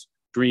memories,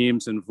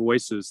 dreams, and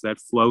voices that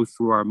flow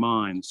through our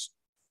minds.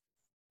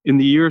 In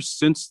the years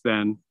since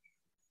then,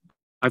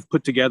 I've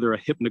put together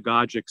a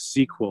hypnagogic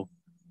sequel,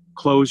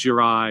 Close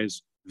Your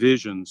Eyes,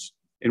 Visions,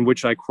 in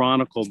which I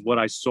chronicled what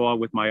I saw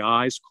with my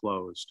eyes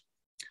closed.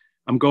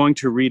 I'm going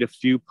to read a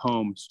few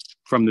poems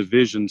from the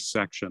Visions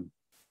section.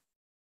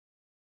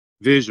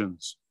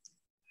 Visions,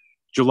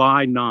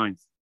 July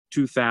 9th,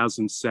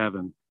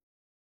 2007.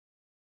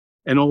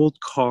 An old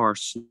car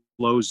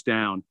slows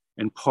down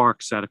and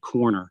parks at a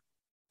corner.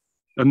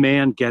 A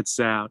man gets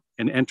out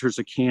and enters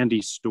a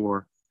candy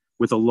store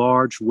with a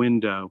large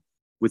window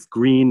with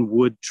green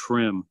wood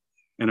trim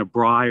and a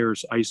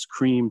Breyer's ice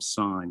cream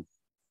sign.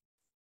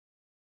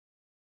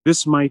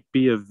 This might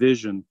be a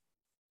vision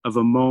of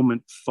a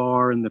moment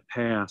far in the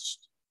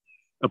past,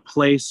 a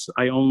place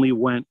I only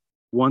went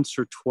once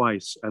or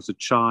twice as a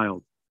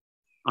child,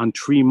 on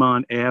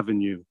Tremont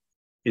Avenue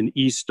in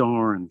East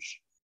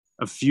Orange,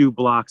 a few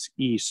blocks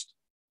east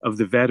of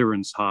the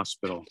Veterans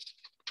Hospital.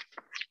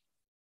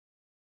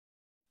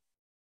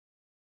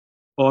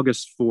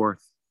 August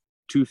 4th,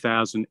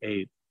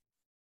 2008.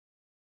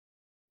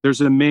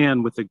 There's a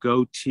man with a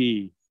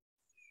goatee,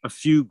 a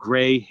few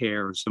gray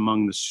hairs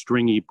among the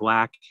stringy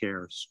black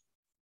hairs.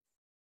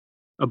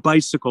 A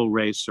bicycle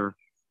racer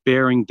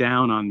bearing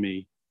down on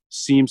me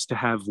seems to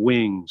have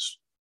wings.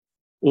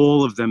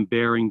 All of them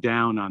bearing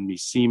down on me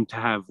seem to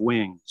have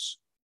wings.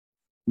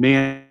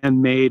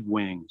 Man-made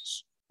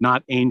wings,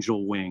 not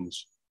angel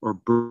wings or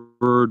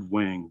bird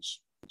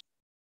wings.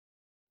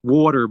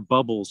 Water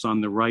bubbles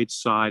on the right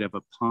side of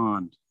a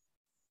pond.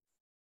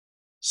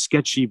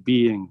 Sketchy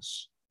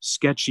beings,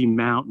 sketchy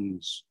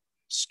mountains,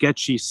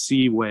 sketchy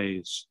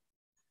seaways.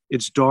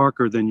 It's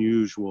darker than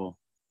usual.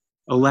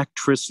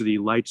 Electricity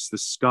lights the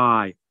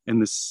sky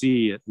and the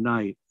sea at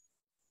night.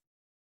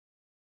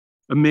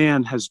 A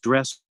man has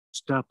dressed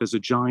up as a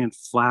giant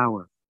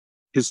flower,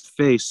 his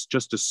face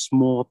just a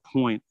small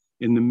point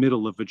in the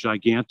middle of a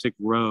gigantic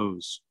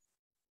rose.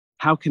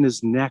 How can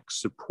his neck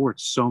support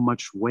so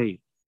much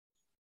weight?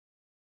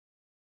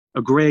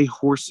 A gray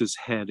horse's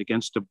head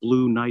against a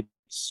blue night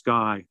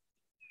sky.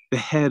 The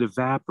head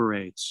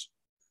evaporates.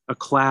 A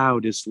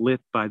cloud is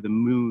lit by the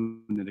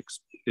moon and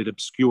it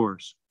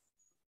obscures.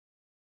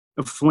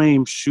 A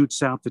flame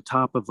shoots out the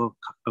top of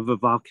a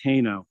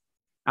volcano,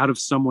 out of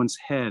someone's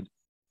head,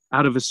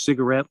 out of a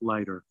cigarette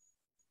lighter.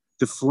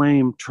 The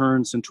flame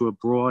turns into a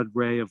broad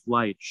ray of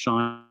light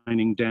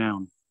shining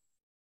down.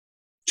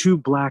 2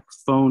 black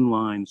phone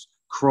lines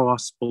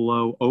cross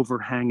below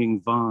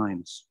overhanging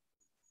vines.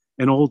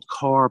 An old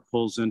car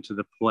pulls into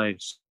the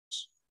place.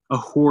 A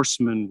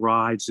horseman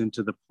rides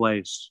into the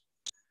place.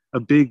 A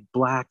big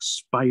black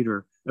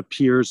spider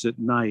appears at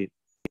night.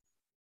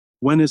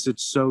 When is it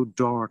so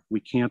dark we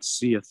can't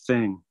see a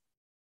thing?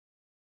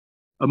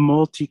 A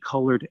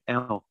multicolored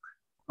elk,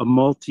 a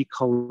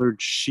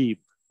multicolored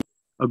sheep,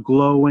 a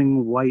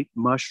glowing white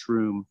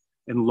mushroom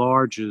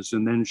enlarges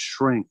and then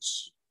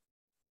shrinks.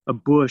 A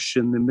bush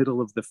in the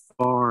middle of the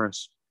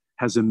forest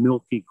has a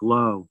milky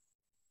glow.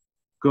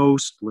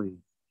 Ghostly.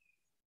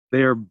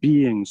 They are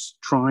beings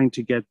trying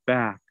to get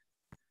back,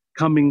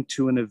 coming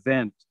to an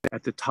event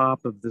at the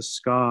top of the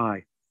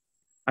sky.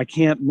 I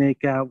can't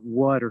make out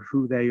what or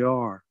who they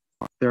are.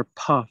 They're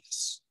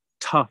puffs,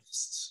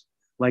 tufts,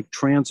 like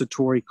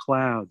transitory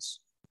clouds.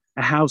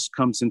 A house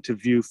comes into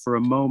view for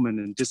a moment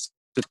and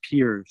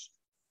disappears.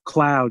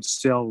 Clouds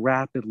sail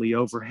rapidly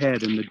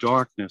overhead in the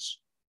darkness.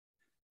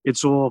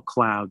 It's all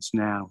clouds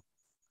now,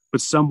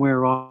 but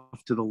somewhere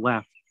off to the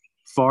left,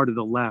 far to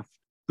the left,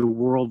 the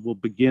world will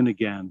begin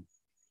again.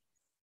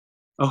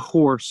 A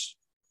horse,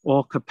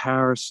 all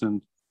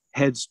caparisoned,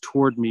 heads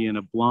toward me in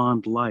a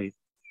blonde light.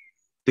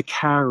 The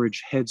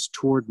carriage heads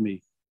toward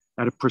me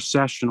at a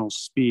processional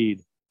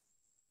speed.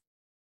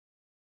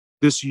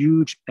 This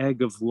huge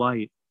egg of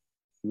light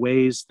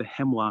weighs the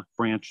hemlock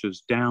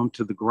branches down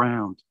to the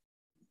ground.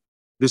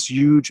 This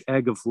huge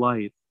egg of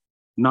light,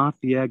 not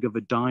the egg of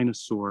a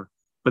dinosaur,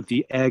 but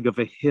the egg of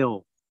a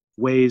hill,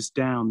 weighs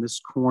down this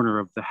corner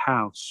of the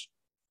house.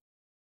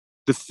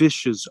 The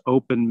fish's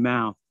open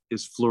mouth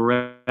is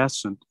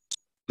fluorescent.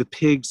 The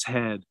pig's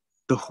head,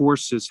 the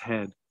horse's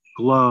head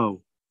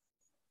glow.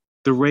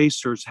 The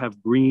racers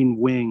have green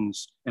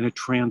wings and a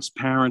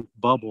transparent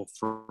bubble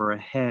for a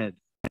head.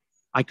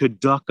 I could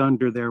duck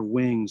under their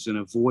wings and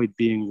avoid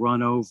being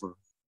run over.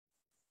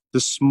 The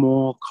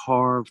small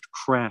carved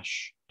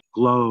creche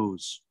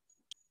glows.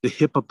 The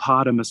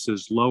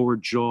hippopotamus's lower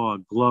jaw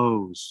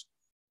glows.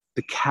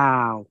 The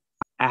cow,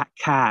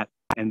 cat,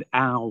 and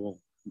owl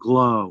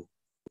glow.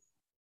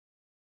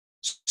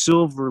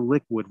 Silver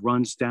liquid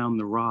runs down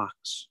the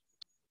rocks.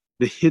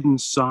 The hidden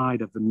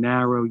side of a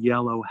narrow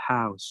yellow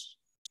house.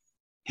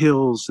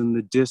 Hills in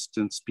the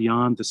distance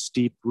beyond the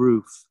steep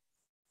roof.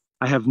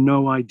 I have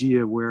no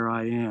idea where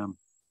I am,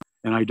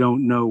 and I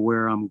don't know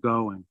where I'm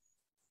going.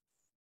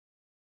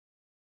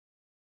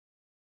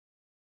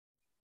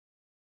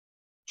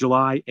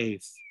 July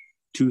 8th,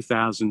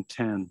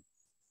 2010.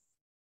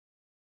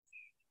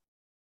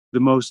 The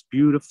most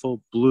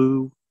beautiful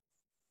blue,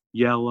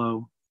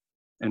 yellow,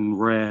 and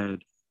red.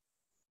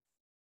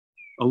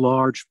 A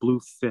large blue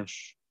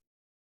fish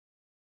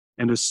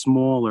and a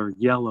smaller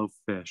yellow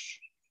fish,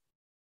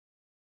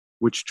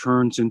 which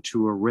turns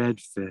into a red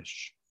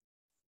fish.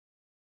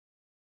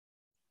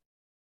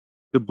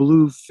 The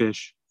blue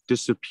fish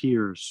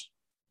disappears,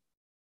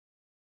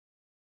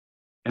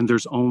 and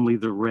there's only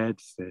the red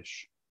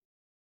fish.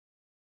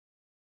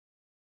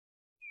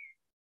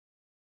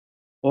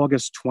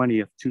 August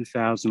 20th,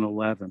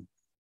 2011.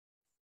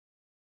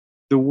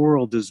 The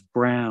world is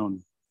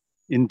brown,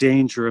 in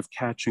danger of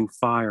catching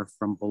fire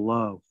from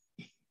below.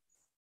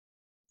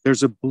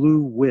 There's a blue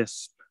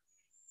wisp,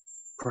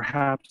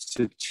 perhaps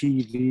a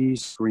TV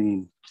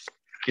screen,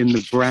 in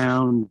the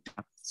brown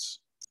depths.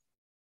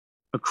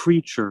 A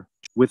creature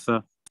with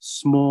a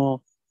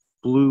small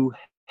blue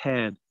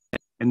head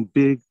and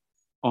big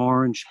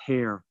orange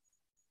hair,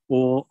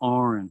 all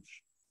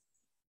orange.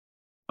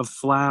 A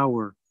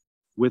flower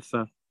with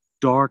a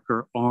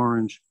darker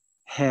orange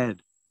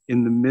head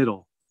in the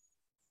middle.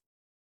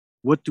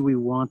 What do we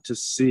want to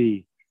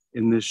see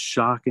in this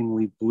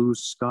shockingly blue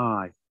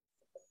sky?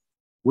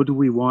 What do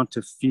we want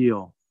to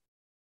feel?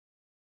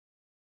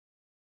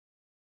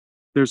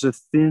 There's a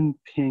thin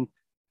pink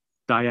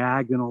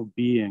diagonal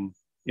being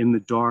in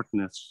the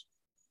darkness,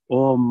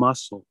 all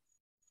muscle,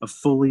 a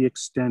fully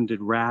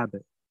extended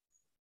rabbit.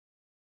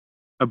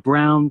 A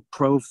brown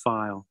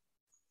profile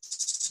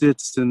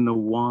sits in the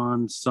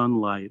wan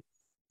sunlight,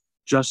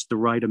 just the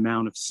right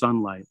amount of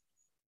sunlight.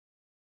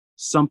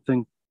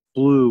 Something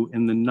blue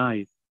in the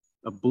night,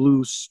 a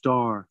blue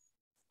star,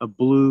 a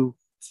blue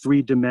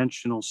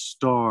three-dimensional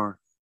star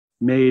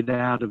made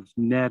out of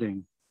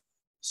netting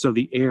so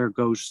the air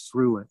goes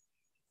through it.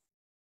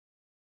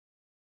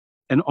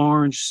 An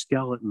orange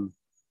skeleton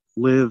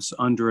lives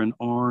under an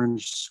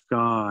orange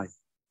sky,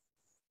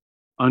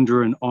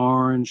 under an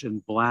orange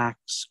and black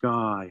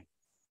sky,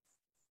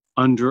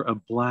 under a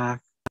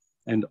black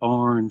and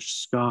orange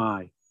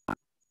sky,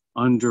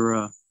 under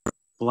a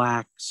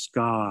black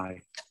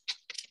sky.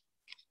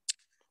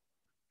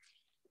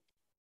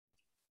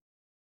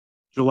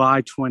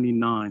 July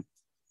 29th,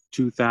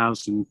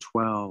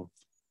 2012.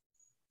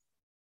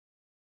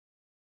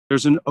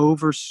 There's an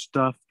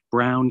overstuffed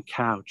brown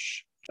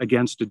couch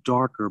against a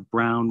darker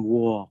brown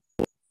wall,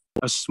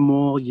 a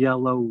small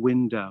yellow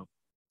window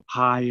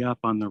high up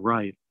on the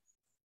right.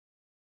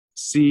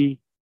 See,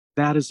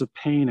 that is a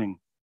painting,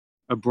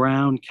 a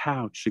brown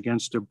couch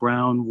against a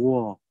brown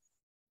wall,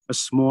 a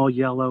small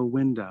yellow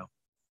window.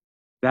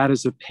 That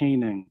is a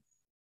painting,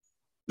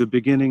 the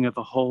beginning of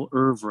a whole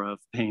oeuvre of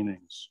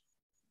paintings.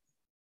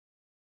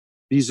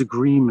 These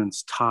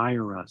agreements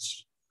tire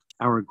us.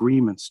 Our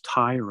agreements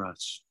tire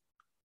us.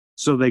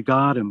 So they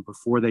got him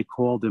before they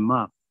called him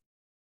up.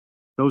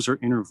 Those are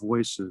inner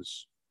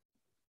voices.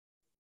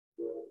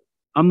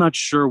 I'm not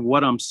sure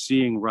what I'm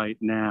seeing right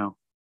now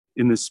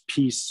in this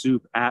pea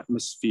soup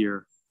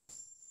atmosphere,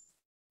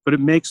 but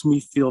it makes me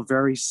feel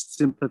very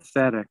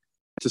sympathetic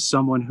to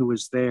someone who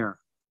is there.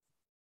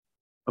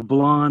 A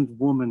blonde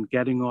woman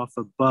getting off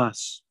a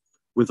bus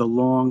with a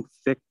long,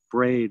 thick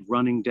braid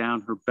running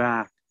down her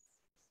back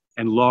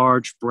and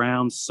large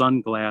brown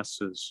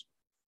sunglasses.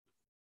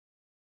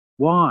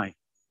 Why?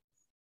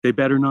 They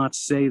better not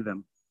say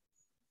them.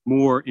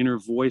 More inner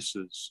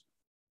voices.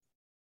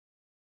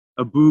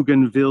 A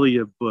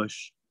bougainvillea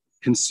bush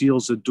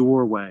conceals a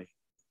doorway.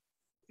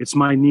 It's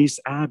my niece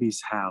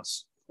Abby's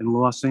house in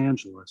Los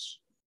Angeles.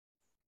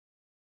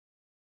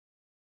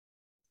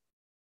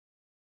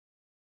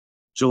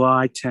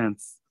 July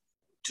 10th,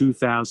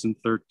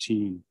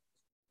 2013.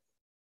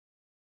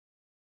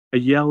 A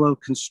yellow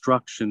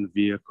construction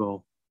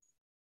vehicle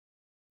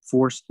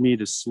forced me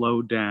to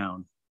slow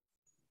down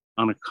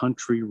on a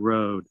country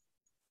road.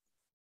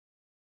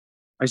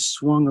 I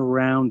swung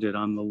around it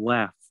on the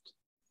left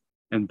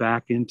and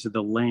back into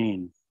the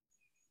lane.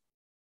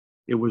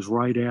 It was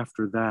right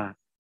after that.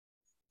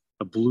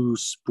 A blue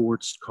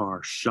sports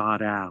car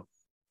shot out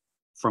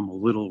from a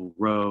little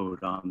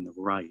road on the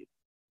right.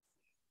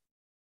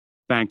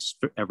 Thanks,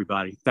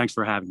 everybody. Thanks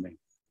for having me.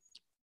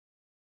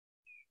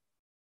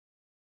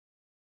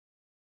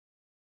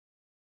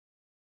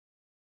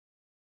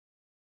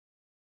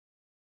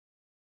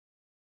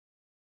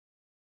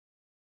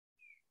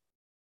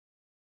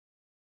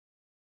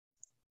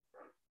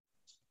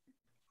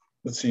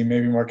 Let's see,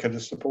 maybe Mark had to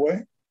step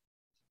away.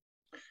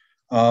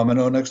 I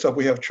know next up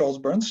we have Charles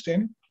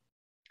Bernstein.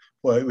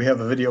 Well, we have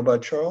a video by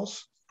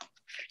Charles.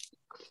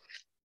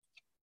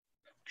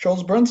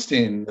 Charles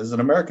Bernstein is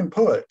an American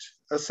poet,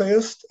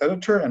 essayist,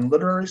 editor, and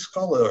literary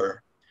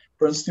scholar.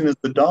 Bernstein is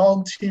the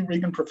Donald T.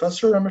 Regan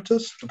Professor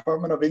Emeritus,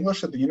 Department of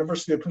English at the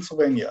University of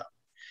Pennsylvania.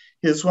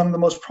 He is one of the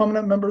most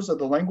prominent members of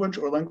the language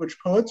or language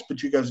poets,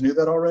 but you guys knew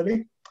that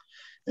already.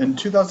 In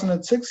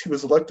 2006, he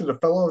was elected a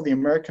Fellow of the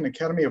American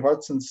Academy of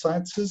Arts and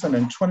Sciences, and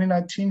in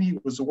 2019, he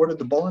was awarded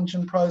the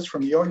Bollingen Prize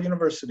from Yale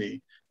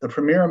University, the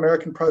premier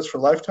American prize for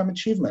lifetime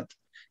achievement,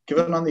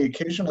 given on the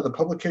occasion of the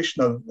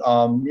publication of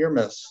Near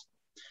Miss.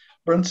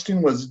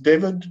 Bernstein was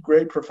David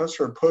Gray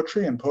Professor of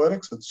Poetry and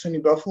Poetics at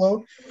SUNY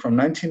Buffalo from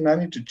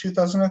 1990 to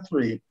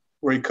 2003,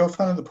 where he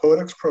co-founded the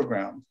Poetics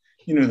program.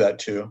 You knew that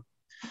too.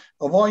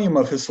 A volume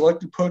of his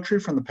selected poetry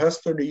from the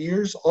past 30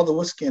 years, All the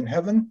Whiskey in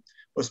Heaven,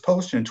 was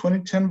published in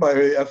 2010 by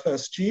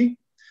FSG.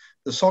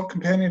 The Salt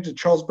Companion to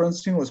Charles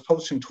Bernstein was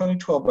published in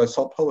 2012 by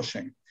Salt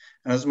Publishing.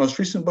 And his most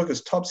recent book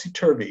is Topsy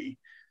Turvy,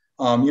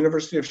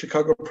 University of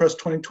Chicago Press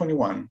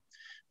 2021.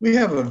 We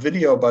have a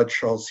video by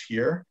Charles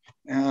here,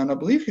 and I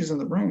believe he's in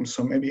the room,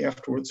 so maybe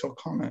afterwards he'll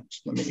comment.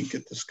 Let me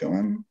get this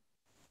going.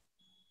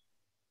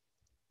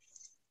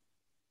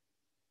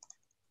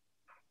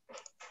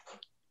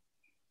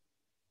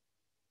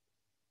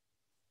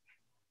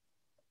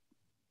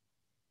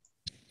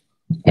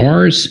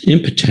 Ars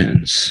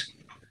impotens.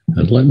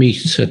 Let me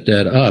set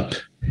that up,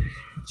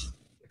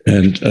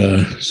 and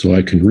so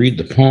I can read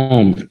the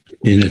poem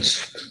in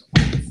its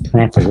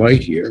proper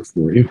light here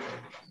for you.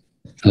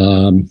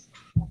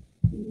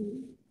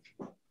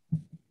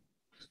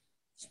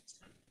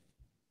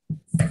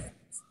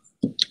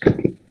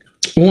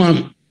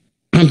 Well,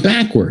 I'm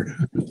backward.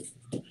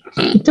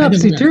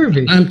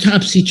 Topsy-turvy. I'm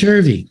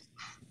topsy-turvy.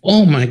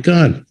 Oh, my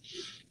God.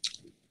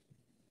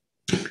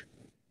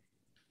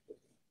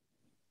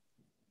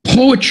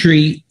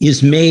 Poetry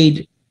is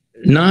made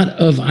not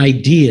of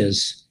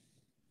ideas,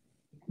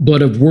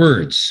 but of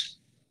words.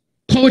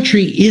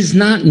 Poetry is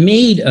not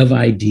made of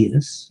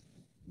ideas,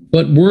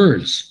 but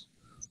words.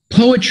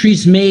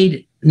 Poetry's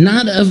made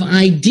not of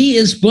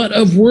ideas, but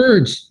of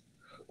words.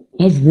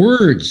 Of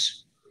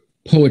words,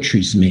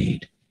 poetry's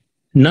made,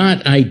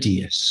 not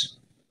ideas.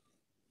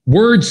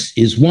 Words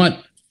is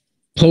what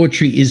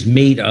poetry is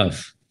made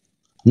of,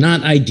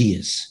 not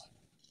ideas.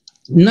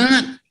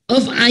 Not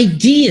of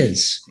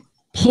ideas.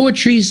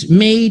 Poetry's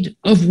made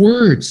of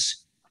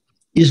words,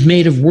 is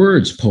made of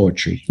words,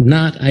 poetry,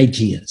 not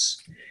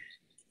ideas.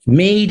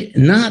 Made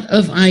not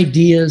of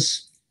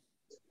ideas,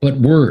 but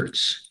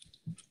words,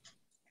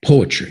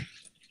 poetry.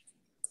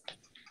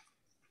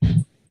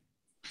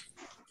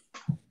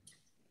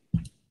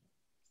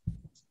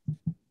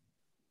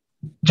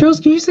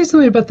 Charles, can you say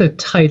something about the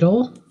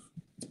title?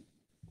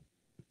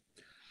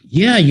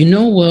 Yeah,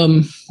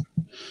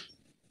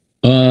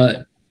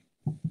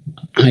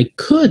 I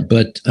could,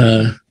 but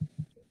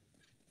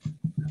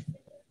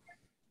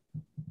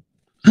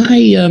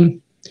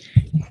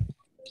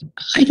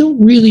I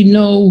don't really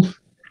know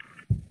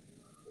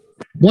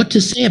what to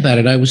say about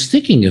it. I was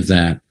thinking of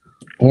that.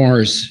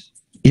 Ars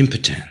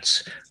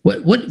impotens.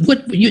 But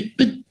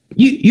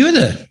you're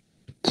the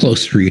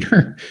close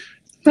reader.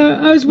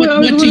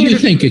 What do you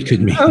think it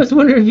could mean? I was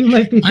wondering if you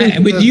might be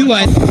thinking with you.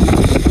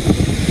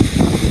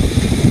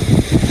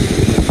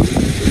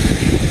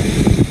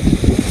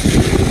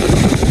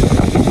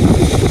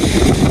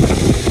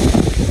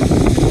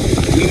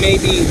 We may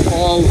be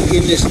all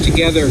in this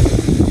together,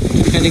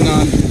 depending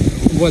on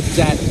what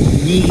that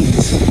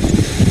means.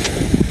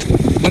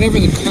 Whatever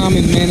the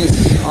common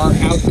menace, our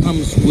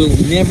outcomes will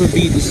never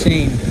be the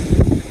same.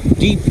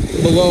 Deep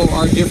below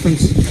our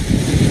difference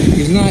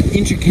is not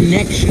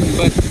interconnection,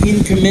 but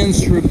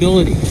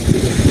incommensurability.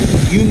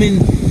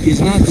 Human is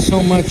not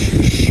so much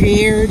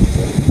shared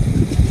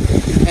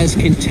as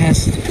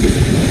contested.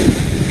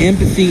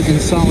 Empathy and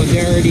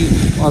solidarity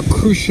are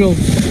crucial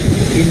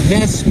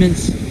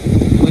investments,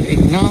 but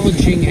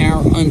acknowledging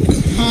our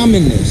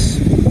uncommonness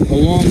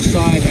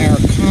alongside our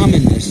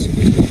commonness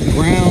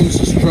grounds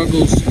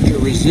struggles to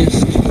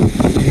resist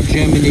the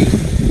hegemony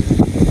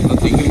of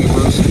the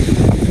universal.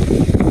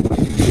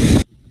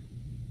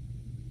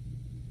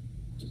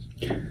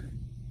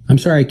 I'm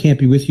sorry I can't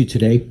be with you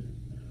today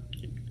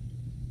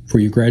for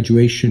your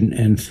graduation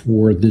and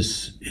for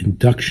this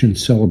induction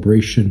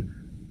celebration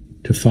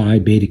to Phi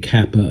Beta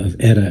Kappa of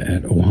Etter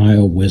at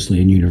Ohio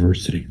Wesleyan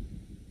University.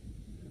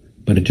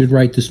 But I did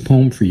write this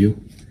poem for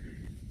you.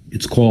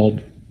 It's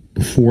called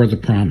before the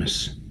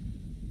promise.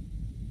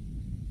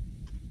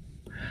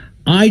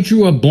 I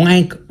drew a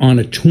blank on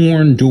a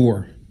torn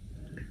door,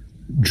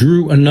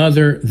 drew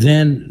another,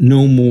 then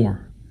no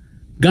more.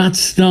 Got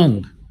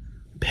stung,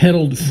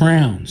 peddled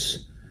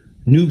frowns,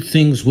 knew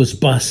things was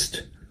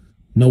bust,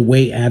 no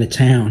way out of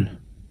town.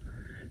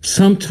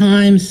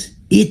 Sometimes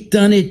it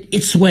done it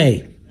its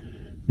way,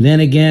 then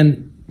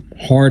again,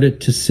 harder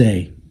to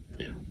say.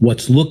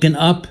 What's looking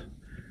up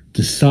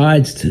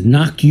decides to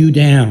knock you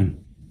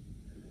down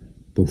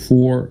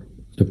before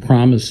the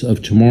promise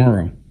of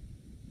tomorrow.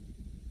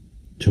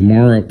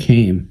 Tomorrow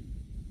came.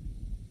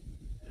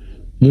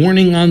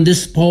 Morning on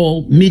this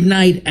pole,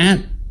 midnight at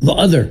the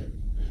other.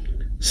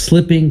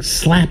 Slipping,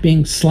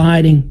 slapping,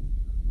 sliding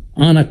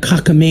on a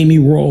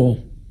cockamamie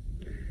roll.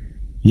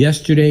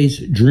 Yesterday's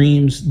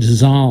dreams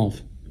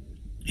dissolve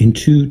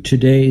into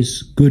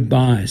today's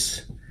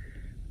goodbyes.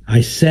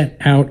 I set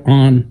out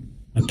on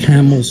a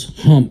camel's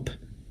hump,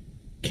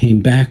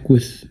 came back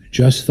with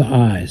just the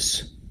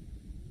eyes.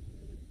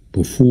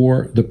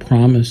 Before the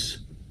promise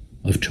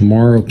of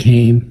tomorrow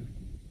came,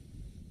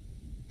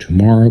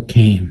 tomorrow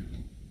came.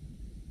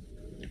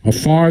 A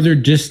farther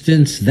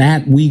distance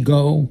that we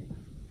go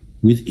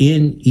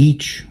within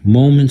each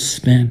moment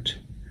spent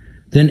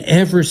than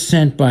ever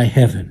sent by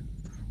heaven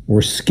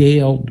or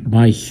scaled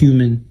by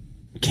human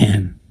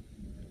ken.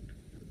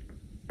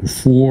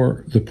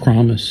 Before the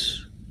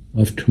promise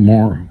of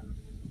tomorrow,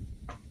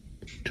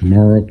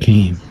 tomorrow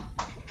came.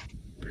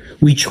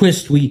 We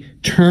twist, we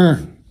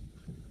turn,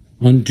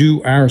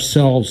 undo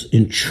ourselves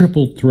in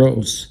triple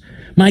throes.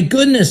 My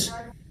goodness,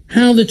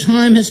 how the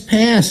time has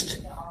passed.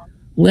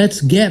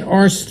 Let's get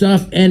our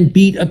stuff and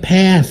beat a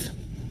path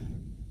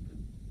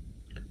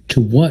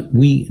to what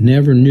we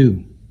never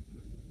knew,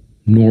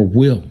 nor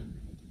will,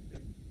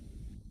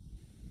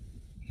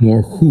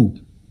 nor who,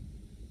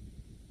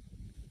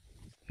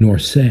 nor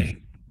say.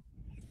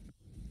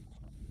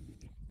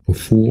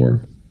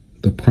 Before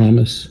the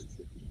promise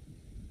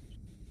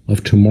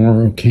of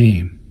tomorrow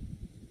came,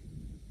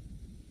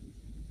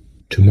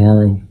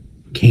 tomorrow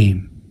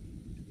came.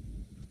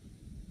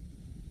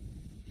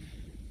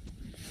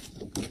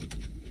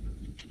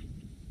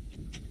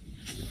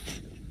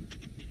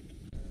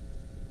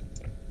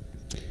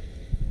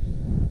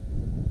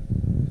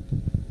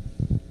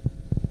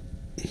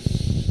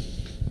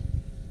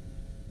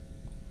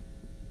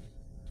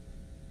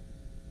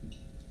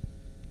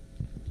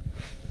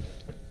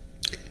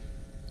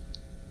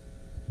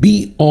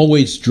 Be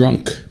always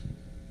drunk.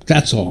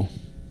 That's all.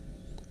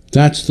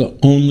 That's the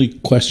only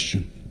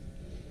question.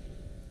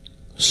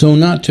 So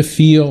not to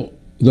feel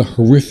the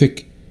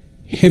horrific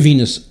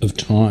heaviness of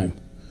time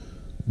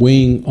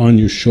weighing on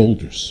your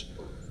shoulders,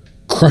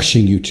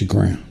 crushing you to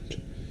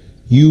ground.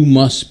 You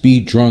must be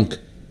drunk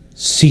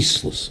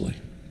ceaselessly.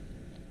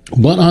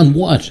 But on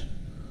what?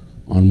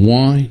 On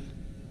wine?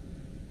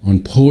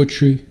 On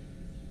poetry?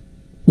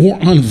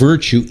 Or on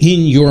virtue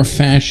in your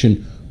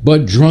fashion,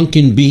 but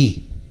drunken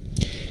be.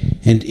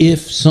 And if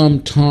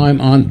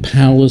sometime on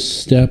palace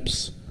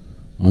steps,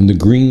 on the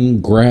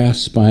green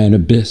grass by an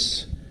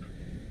abyss,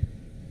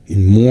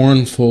 in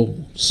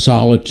mournful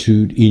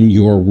solitude in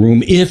your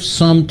room, if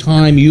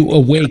sometime you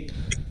awake,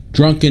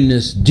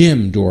 drunkenness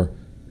dimmed or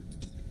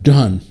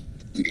done,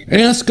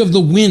 ask of the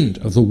wind,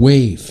 of the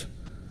wave,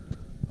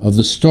 of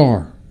the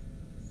star,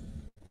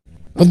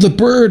 of the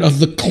bird, of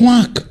the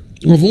clock,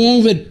 of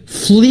all that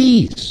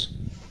flees,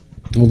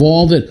 of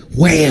all that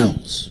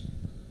wails,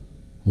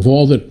 of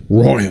all that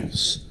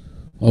roils,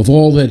 of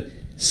all that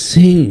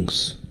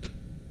sings,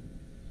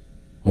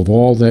 of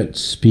all that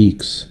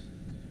speaks.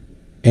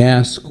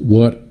 Ask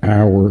what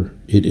hour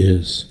it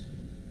is,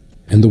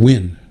 and the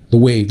wind, the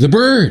wave, the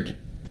bird,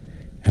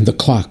 and the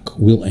clock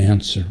will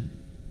answer.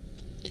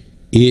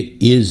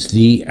 It is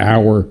the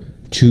hour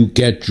to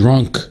get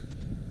drunk,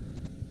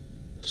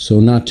 so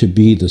not to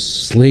be the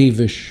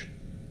slavish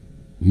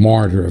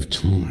martyr of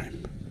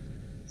time.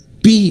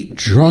 Be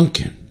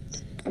drunken.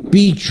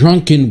 Be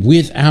drunken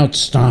without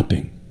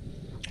stopping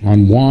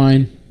on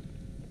wine,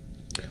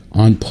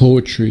 on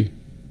poetry,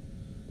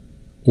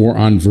 or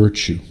on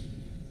virtue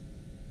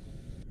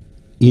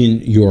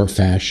in your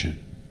fashion.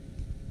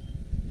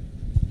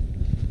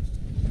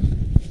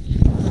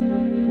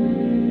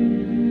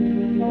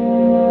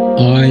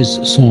 Eyes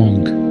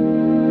Song,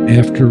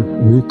 after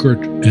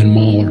Ruckert and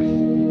Mahler.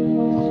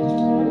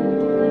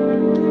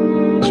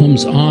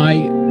 Comes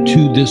I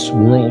to this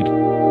world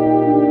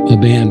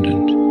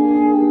abandoned,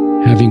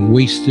 having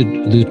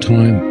wasted the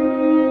time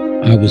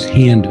I was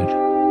handed,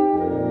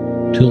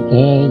 till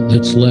all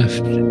that's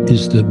left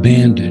is the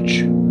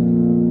bandage.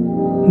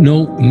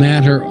 No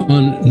matter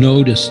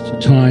unnoticed,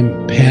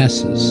 time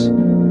passes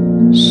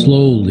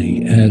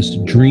slowly as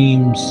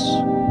dreams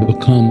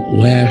become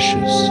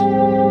lashes,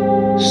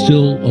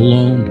 still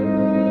alone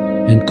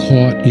and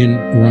caught in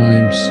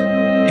rhyme's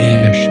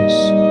ashes.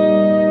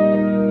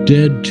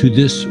 Dead to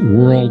this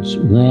world's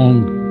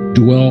wrong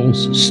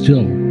dwells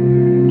still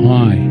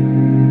I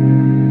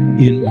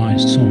in my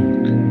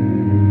song,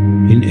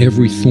 in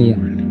every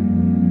thorn,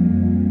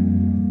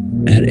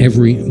 at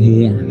every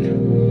morn.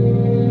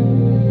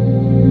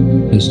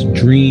 as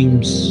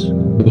dreams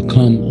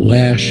become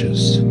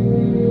lashes,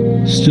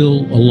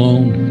 still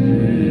alone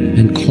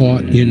and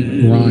caught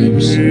in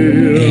rhyme's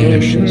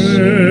ashes.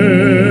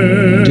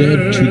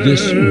 Dead to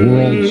this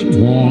world's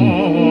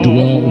wrong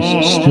dwells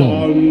still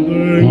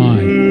I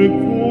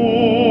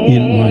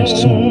in my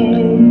song,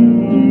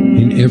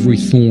 in every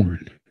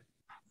thorn,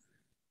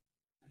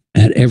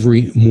 at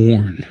every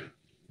morn.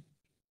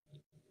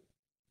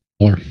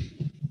 Or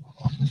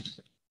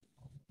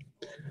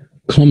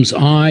comes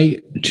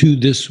I to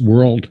this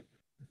world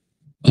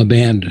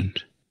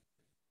abandoned,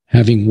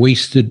 having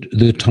wasted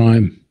the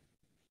time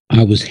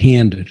I was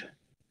handed,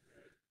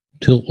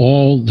 till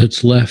all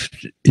that's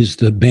left is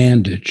the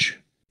bandage.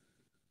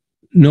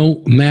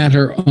 No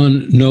matter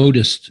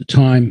unnoticed,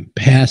 time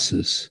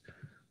passes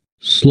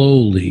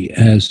slowly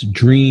as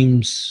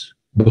dreams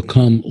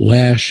become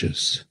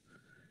lashes,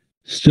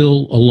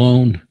 still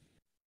alone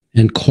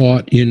and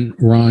caught in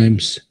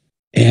rhyme's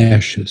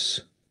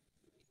ashes.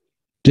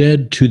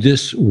 Dead to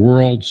this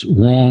world's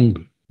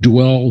wrong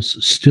dwells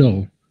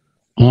still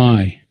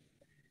I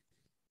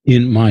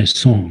in my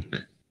song,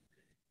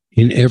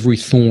 in every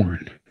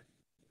thorn,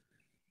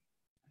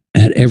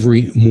 at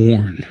every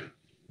morn.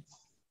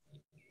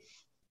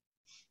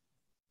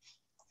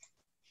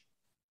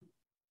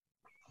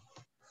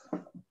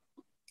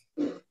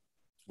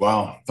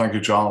 Wow, thank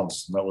you,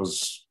 Charles. That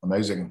was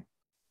amazing.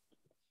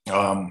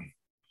 Are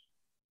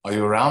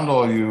you around,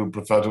 or you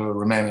prefer to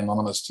remain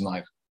anonymous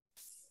tonight?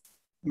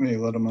 Let me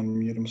let him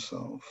unmute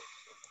himself.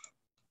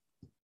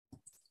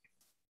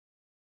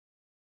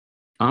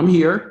 I'm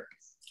here.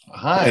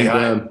 Hi.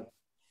 And,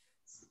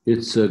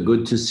 it's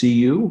good to see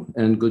you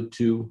and good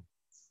to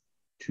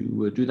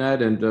do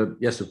that. And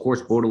yes, of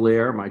course,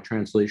 Baudelaire, my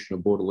translation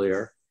of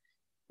Baudelaire.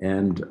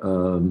 And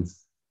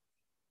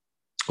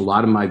a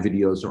lot of my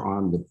videos are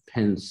on the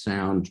Pen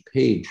Sound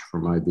page for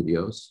my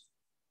videos,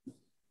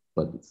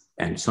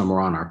 and some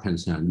are on our Pen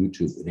Sound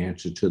YouTube. In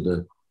answer to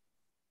the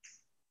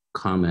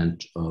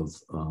comment of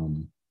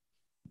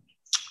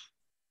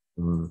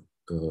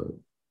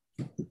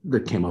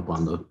that came up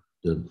on the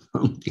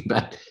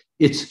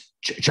it's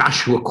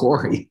Joshua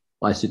Corey.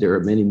 Well, I said there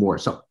are many more.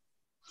 So,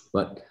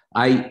 but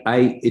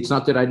it's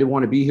not that I didn't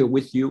want to be here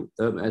with you,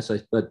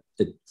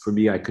 for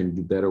me, I can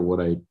do better what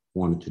I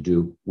wanted to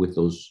do with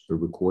those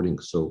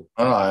recordings. So,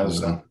 I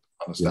understand.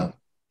 Yeah.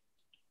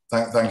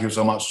 Thank you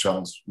so much,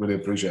 Charles. Really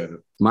appreciate it.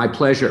 My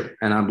pleasure,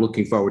 and I'm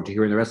looking forward to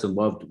hearing the rest and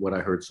loved what I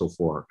heard so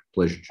far.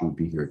 Pleasure to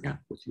be here again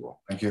with you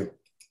all. Thank you.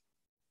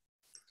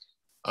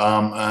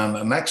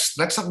 And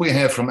next up we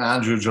hear from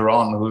Andrew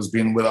Joron, who's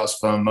been with us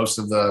for most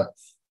of the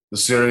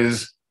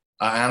series.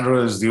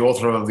 Andrew is the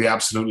author of The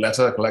Absolute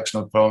Letter, a collection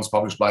of poems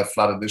published by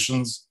Flood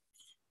Editions.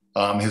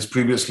 His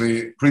previous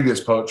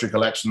poetry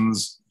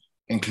collections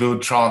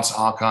include Trance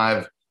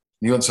Archive,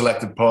 new and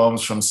selected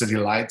poems from City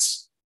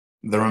Lights,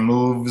 The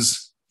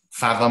Removes,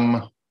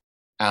 Fathom,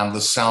 and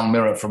The Sound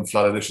Mirror from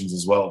Flood Editions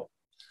as well.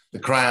 The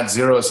Cryad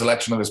Zero, a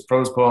selection of his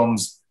prose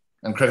poems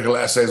and critical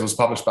essays, was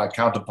published by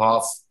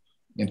Counterpath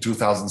in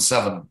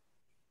 2007.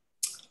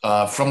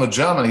 From the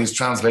German, he's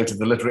translated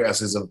the literary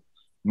essays of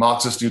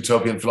Marxist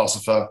utopian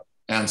philosopher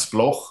Ernst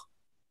Bloch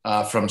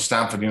from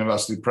Stanford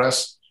University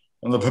Press,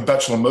 and The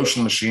Perpetual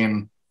Motion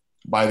Machine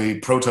by the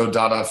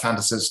proto-Dada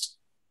fantasist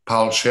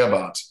Paul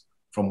Scherbart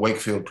from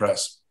Wakefield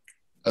Press.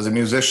 As a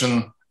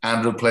musician,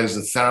 Andrew plays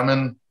the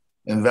theremin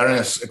in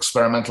various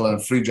experimental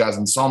and free jazz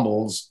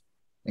ensembles,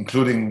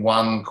 including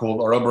one called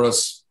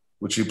Ouroboros,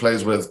 which he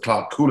plays with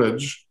Clark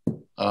Coolidge.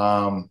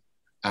 And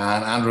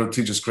Andrew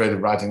teaches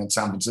creative writing at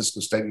San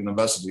Francisco State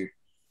University.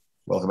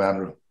 Welcome,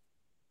 Andrew.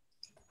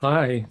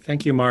 Hi,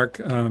 thank you,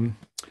 Mark.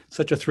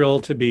 Such a thrill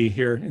to be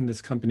here in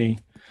this company.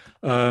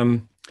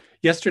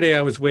 Yesterday,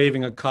 I was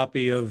waving a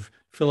copy of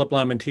Philip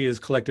Lamantia's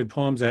collected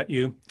poems at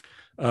you.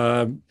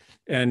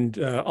 And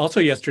also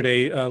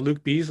yesterday,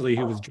 Luke Beasley,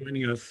 who was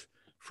joining us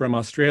from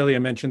Australia,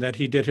 mentioned that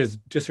he did his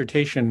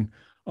dissertation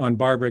on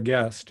Barbara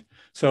Guest.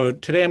 So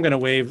today I'm going to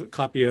wave a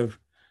copy of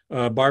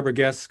Barbara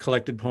Guest's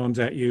collected poems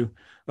at you.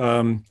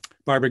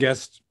 Barbara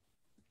Guest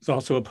is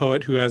also a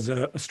poet who has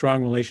a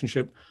strong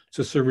relationship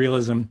to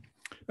surrealism.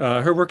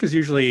 Her work is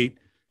usually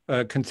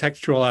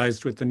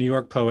contextualized with the New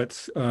York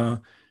poets,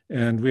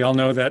 and we all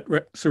know that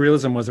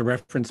surrealism was a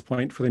reference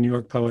point for the New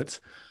York poets.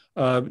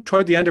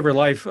 Toward the end of her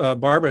life,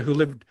 Barbara, who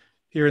lived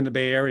here in the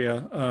Bay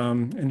Area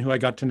and who I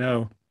got to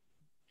know.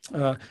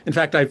 In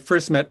fact, I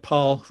first met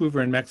Paul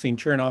Hoover and Maxine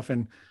Chernoff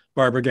in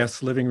Barbara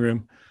Guest's living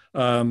room.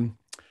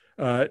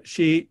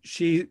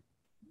 She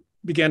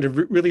began to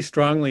really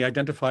strongly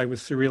identify with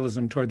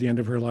surrealism toward the end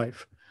of her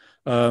life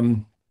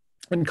and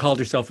called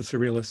herself a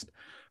surrealist.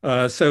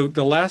 So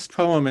the last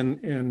poem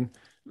in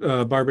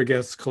Barbara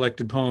Guest's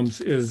collected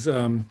poems is,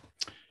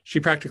 she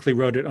practically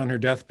wrote it on her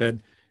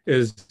deathbed,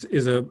 is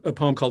a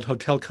poem called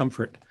Hotel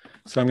Comfort.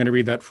 So I'm going to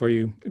read that for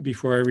you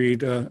before I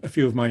read a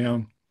few of my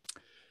own.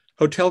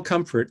 Hotel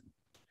Comfort.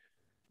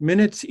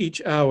 Minutes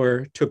each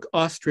hour took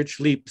ostrich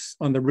leaps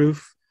on the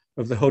roof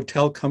of the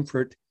Hotel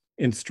Comfort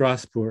in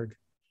Strasbourg.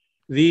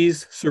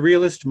 These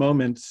surrealist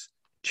moments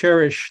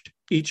cherished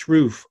each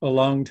roof a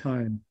long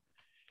time.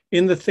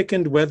 In the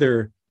thickened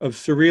weather of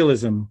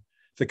surrealism,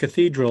 the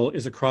cathedral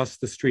is across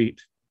the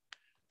street.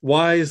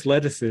 Wise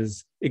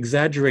lettuces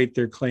exaggerate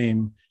their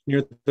claim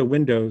near the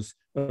windows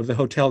of the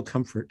Hotel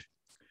Comfort.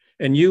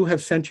 And you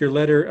have sent your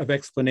letter of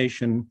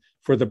explanation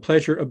for the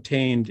pleasure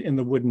obtained in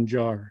the wooden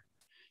jar.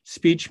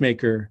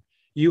 Speechmaker,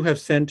 you have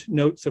sent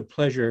notes of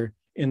pleasure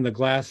in the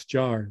glass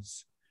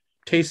jars,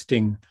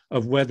 tasting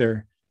of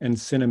weather and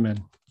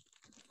cinnamon.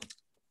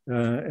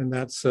 And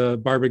that's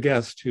Barbara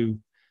Guest, who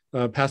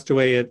passed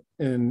away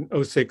in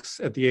 2006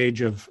 at the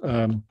age of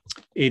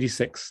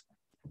 86.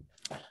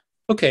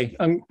 Okay,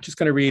 I'm just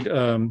going to read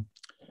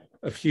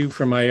a few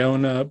from my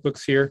own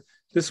books here.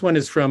 This one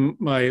is from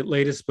my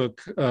latest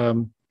book,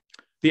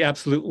 The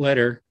Absolute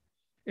Letter,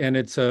 and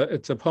it's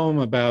a poem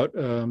about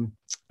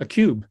a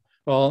cube.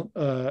 Well,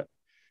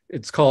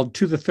 it's called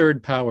To the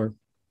Third Power.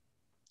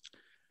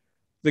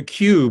 The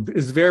cube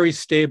is very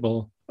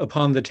stable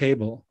upon the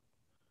table.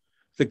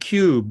 The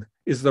cube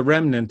is the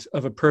remnant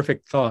of a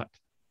perfect thought.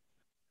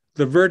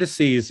 The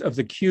vertices of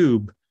the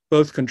cube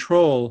both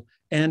control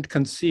and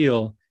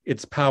conceal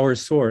its power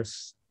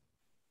source.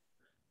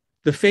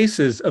 The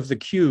faces of the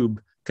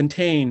cube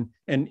contain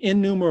an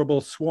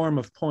innumerable swarm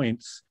of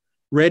points,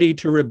 ready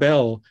to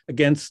rebel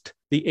against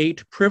the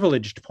 8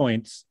 privileged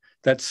points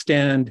that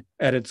stand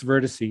at its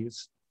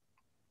vertices.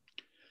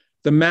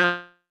 The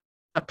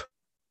map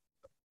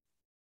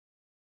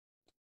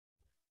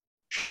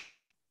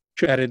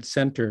at its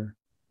center.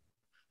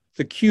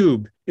 The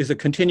cube is a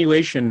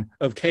continuation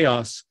of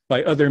chaos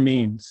by other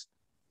means.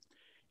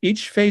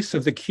 Each face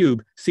of the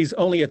cube sees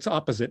only its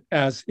opposite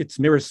as its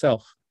mirror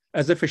self.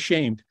 As if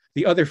ashamed,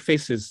 the other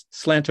faces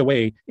slant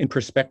away in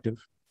perspective.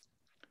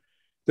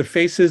 The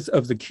faces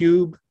of the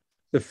cube,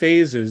 the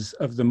phases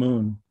of the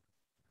moon.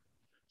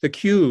 The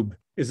cube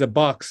is a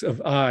box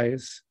of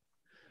eyes.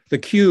 The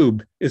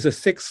cube is a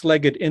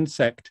 6-legged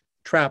insect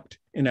trapped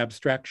in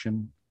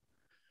abstraction.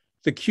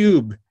 The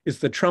cube is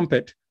the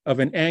trumpet of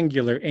an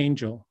angular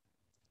angel.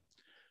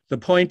 The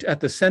point at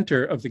the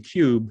center of the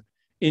cube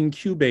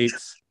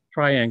incubates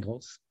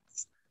triangles.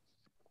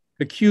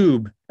 The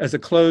cube, as a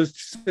closed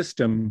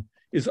system,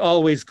 is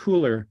always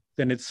cooler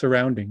than its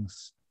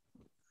surroundings.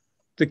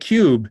 The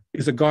cube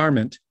is a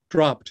garment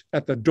dropped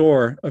at the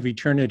door of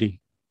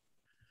eternity.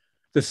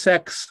 The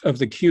sex of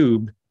the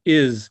cube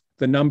is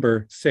the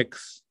number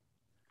 6.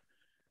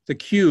 The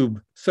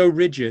cube, so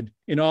rigid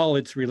in all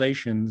its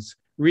relations,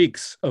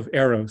 reeks of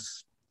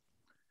eros.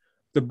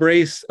 The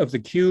brace of the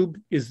cube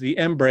is the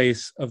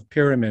embrace of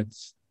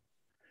pyramids.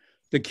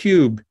 The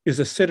cube is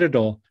a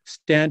citadel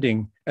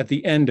standing at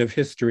the end of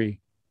history.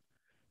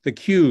 The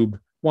cube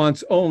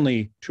wants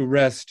only to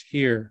rest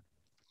here.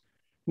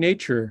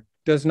 Nature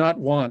does not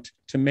want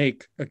to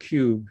make a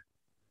cube.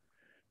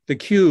 The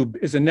cube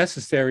is a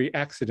necessary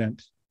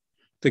accident.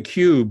 The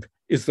cube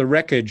is the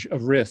wreckage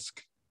of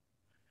risk.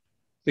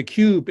 The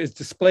cube is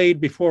displayed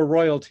before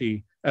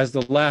royalty as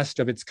the last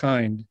of its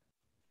kind.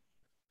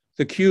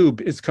 The cube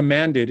is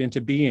commanded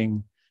into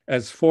being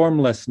as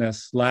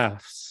formlessness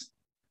laughs.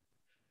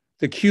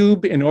 The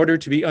cube, in order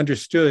to be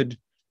understood,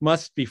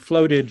 must be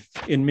floated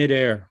in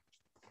midair.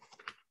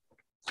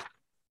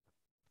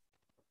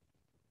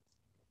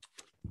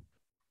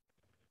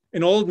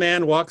 An old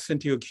man walks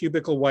into a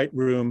cubical white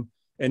room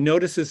and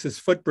notices his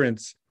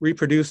footprints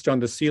reproduced on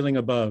the ceiling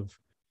above.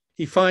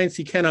 He finds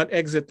he cannot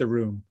exit the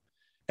room.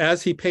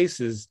 As he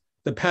paces,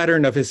 the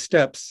pattern of his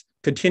steps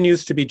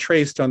continues to be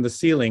traced on the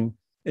ceiling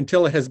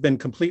until it has been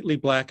completely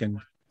blackened.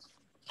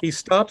 He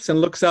stops and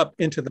looks up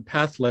into the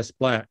pathless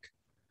black.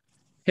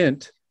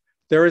 Hint,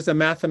 there is a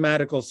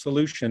mathematical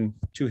solution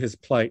to his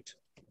plight.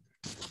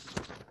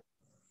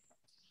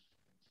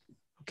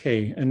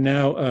 Okay, and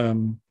now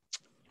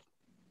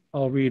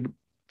I'll read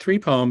 3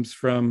 poems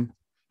from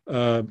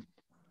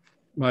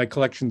my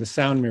collection, The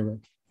Sound Mirror.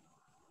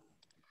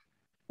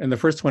 And the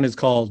first one is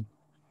called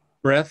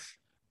Breath,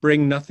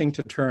 Bring Nothing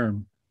to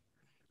Term.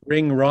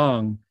 Ring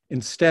wrong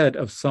instead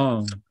of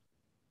song.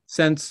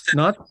 Sense,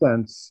 not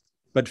sense,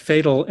 but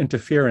fatal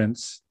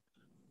interference.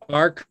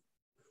 Arc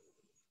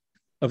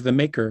of the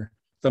maker,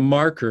 the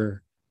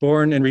marker,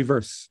 born in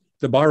reverse,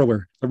 the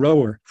borrower, the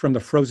rower from the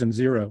frozen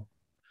zero.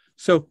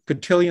 So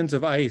cotillions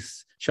of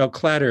ice shall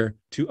clatter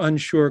to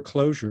unsure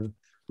closure,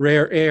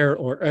 rare air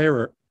or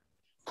error,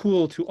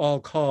 cool to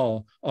all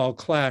call, all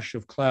clash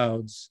of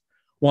clouds,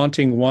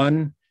 wanting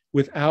one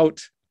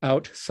without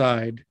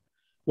outside,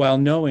 while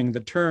knowing the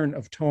turn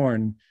of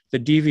torn, the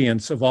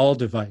deviance of all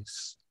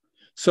device.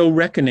 So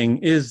reckoning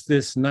is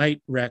this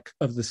night wreck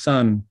of the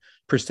sun,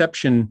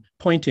 perception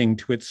pointing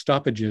to its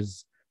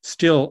stoppages,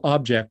 still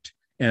object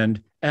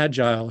and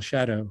agile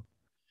shadow,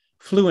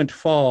 fluent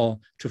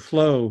fall to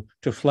flow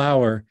to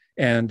flower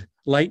and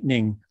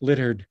lightning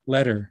littered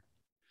letter.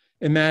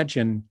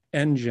 Imagine,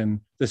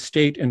 engine, the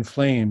state in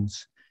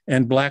flames,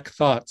 and black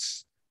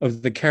thoughts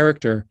of the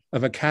character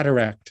of a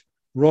cataract,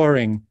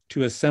 roaring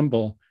to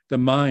assemble the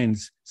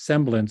mind's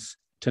semblance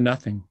to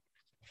nothing.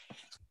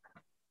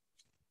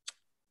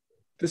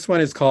 This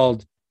one is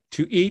called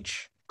To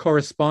Each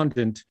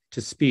Correspondent to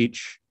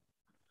Speech.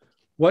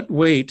 What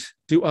wait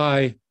do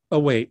I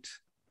await?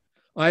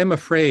 I am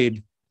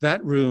afraid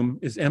that room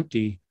is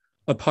empty,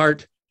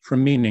 apart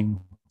from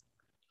meaning.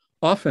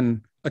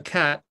 Often a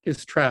cat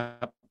is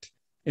trapped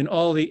in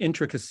all the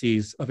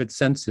intricacies of its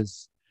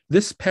senses.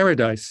 This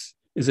paradise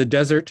is a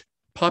desert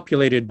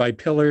populated by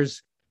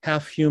pillars,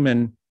 half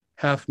human,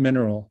 half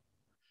mineral.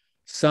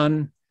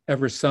 Sun,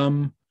 ever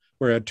some,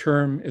 where a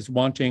term is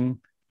wanting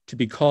to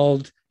be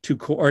called to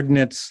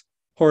coordinates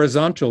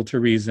horizontal to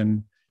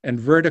reason and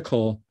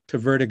vertical to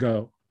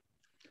vertigo.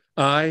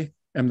 I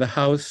am the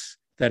house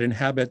that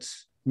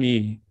inhabits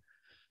me.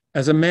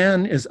 As a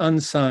man is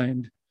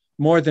unsigned,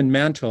 more than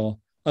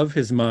mantle of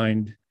his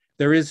mind,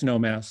 there is no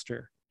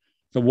master.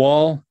 The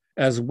wall,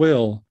 as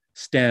will,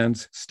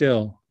 stands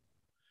still.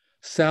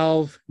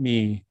 Salve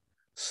me,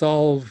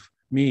 solve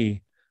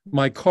me,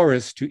 my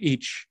chorus to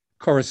each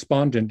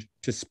correspondent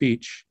to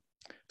speech.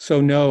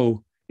 So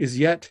no is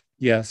yet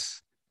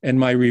yes, and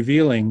my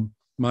revealing,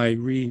 my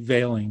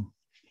reveiling.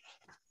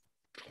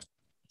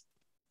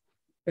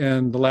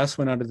 And the last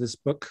one out of this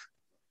book,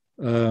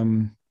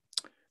 No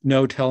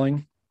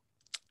Telling.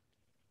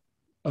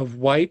 Of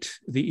white,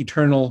 the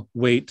eternal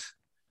weight,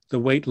 the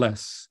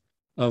weightless,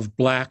 of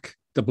black,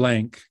 the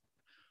blank.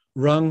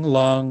 Rung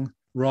long,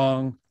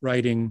 wrong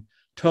writing,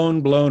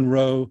 tone blown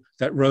row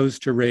that rose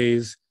to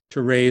raise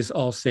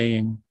all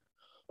saying.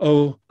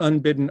 Oh,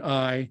 unbidden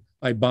I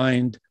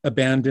bind,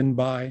 abandoned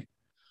by.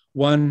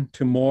 One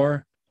to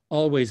more,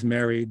 always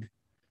married.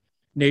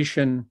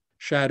 Nation,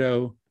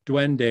 shadow,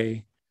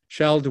 duende,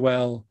 shall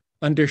dwell,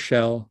 under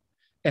shell,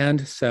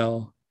 and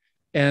cell,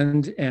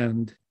 and,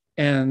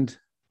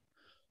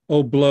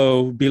 oh,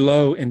 blow,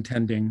 below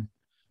intending,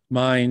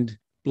 mind,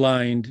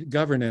 blind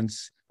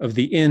governance of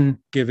the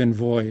in-given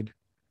void,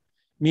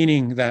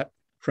 meaning that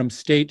from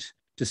state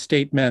to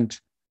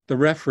statement, the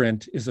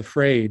referent is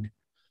afraid.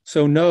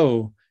 So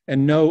no,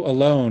 and no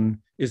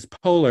alone, is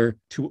polar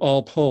to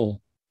all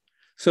pull.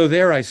 So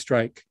there I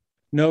strike,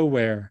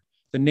 nowhere,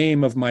 the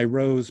name of my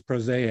rose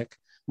prosaic,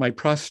 my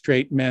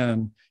prostrate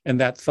man, and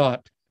that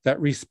thought that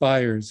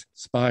respires,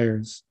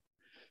 spires.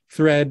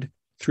 Thread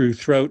through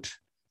throat,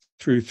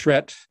 through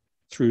threat,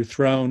 through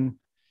throne.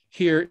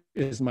 Here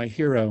is my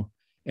hero,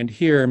 and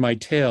here my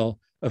tale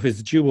of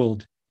his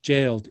jeweled,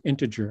 jailed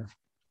integer.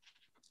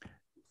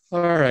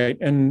 All right,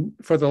 and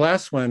for the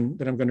last one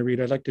that I'm going to read,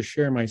 I'd like to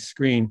share my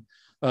screen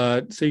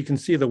so you can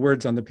see the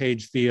words on the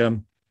page.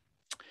 The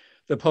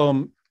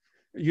poem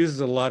uses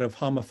a lot of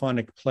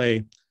homophonic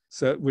play,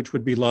 so which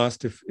would be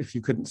lost if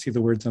you couldn't see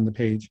the words on the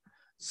page.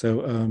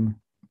 So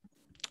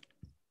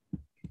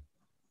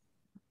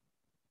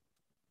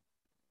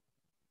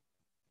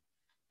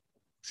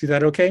see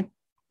that okay?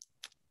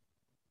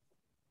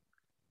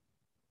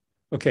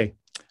 Okay,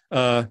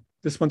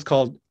 this one's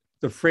called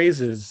The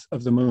Phrases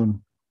of the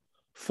Moon.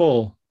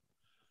 Full,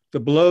 the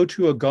blow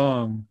to a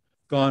gong,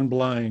 gone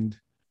blind,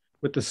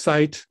 with the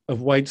sight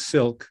of white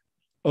silk,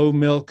 O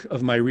milk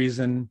of my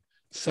reason,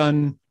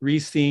 sun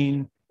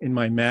re-seen in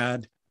my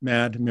mad,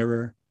 mad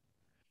mirror.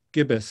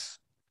 Gibbous,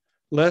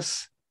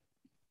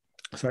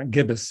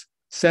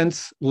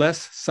 sense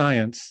less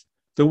science,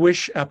 the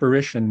wish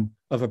apparition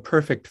of a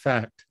perfect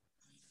fact,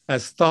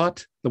 as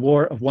thought the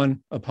war of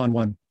one upon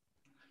one.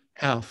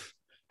 Half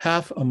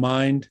a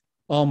mind,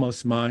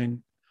 almost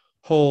mine,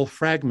 whole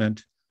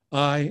fragment,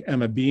 I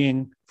am a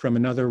being from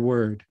another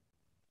word.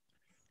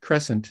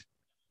 Crescent,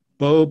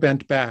 bow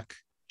bent back,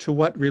 to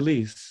what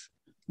release?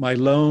 My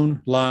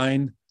lone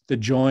line, the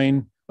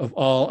join of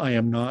all I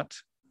am not.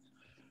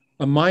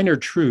 A minor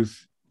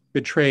truth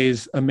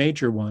betrays a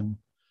major one,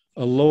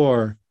 a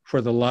lore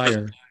for the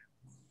liar.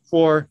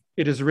 For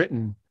it is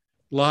written,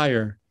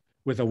 liar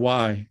with a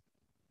Y.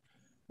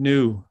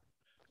 New,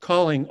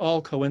 calling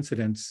all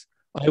coincidence,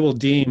 I will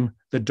deem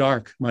the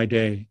dark my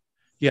day.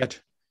 Yet,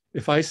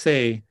 if I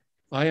say,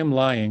 I am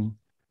lying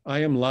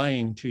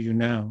to you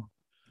now.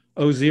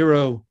 O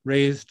zero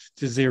raised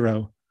to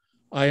zero,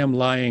 I am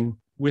lying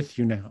with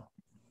you now.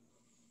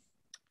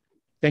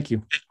 Thank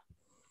you.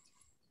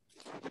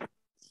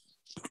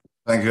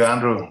 Thank you,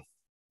 Andrew.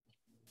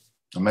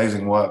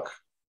 Amazing work.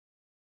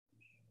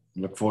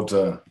 Look forward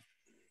to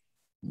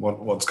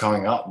what's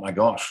coming up, my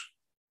gosh.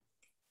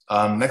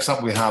 Next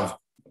up, we have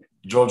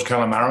George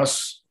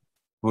Kalamaras,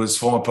 who is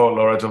former Poet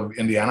Laureate of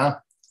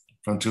Indiana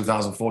from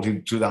 2014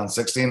 to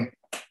 2016,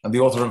 and the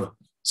author of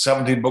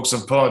 17 books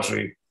of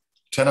poetry,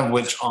 10 of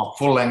which are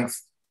full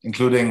length,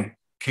 including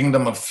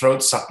Kingdom of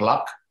Throat Suck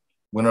Luck,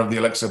 winner of the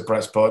Elixir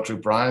Press Poetry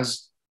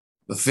Prize,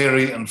 The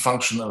Theory and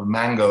Function of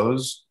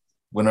Mangoes,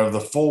 winner of the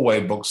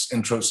Four-Way Books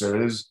intro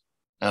series,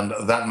 and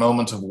That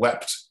Moment of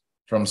Wept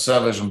from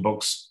Survision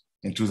Books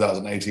in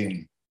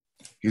 2018.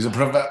 He's a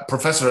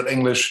professor at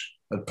English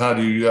at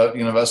Purdue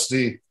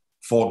University,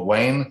 Fort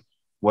Wayne,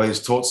 where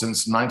he's taught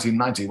since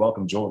 1990.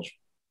 Welcome, George.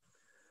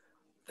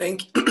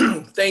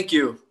 Thank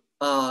you.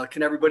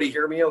 Can everybody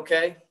hear me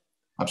okay?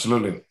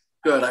 Absolutely.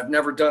 Good. I've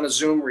never done a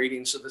Zoom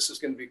reading, so this is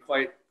going to be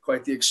quite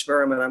the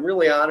experiment. I'm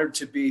really honored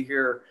to be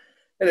here,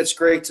 and it's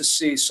great to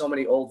see so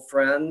many old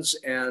friends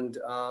and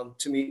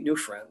to meet new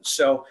friends.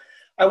 So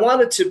I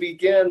wanted to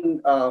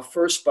begin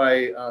first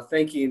by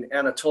thanking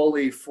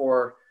Anatoly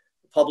for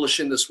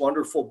publishing this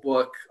wonderful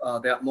book,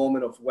 That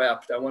Moment of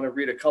Wept. I want to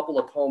read a couple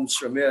of poems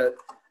from it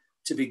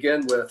to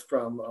begin with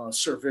from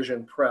Sir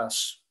Vision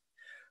Press.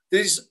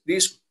 These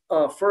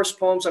first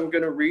poems I'm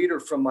going to read are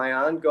from my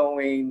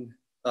ongoing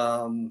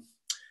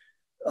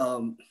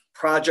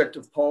project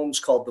of poems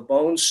called the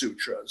Bone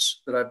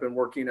Sutras that I've been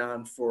working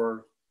on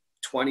for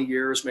 20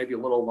 years, maybe a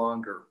little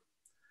longer.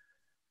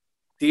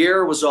 The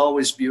air was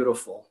always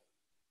beautiful.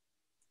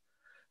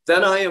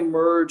 Then I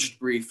emerged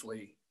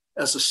briefly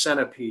as a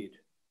centipede.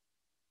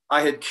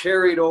 I had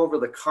carried over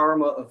the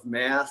karma of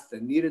math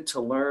and needed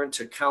to learn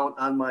to count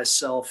on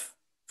myself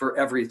for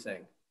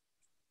everything.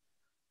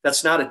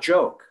 That's not a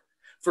joke.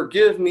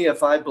 Forgive me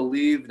if I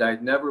believed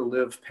I'd never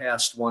live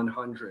past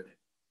 100.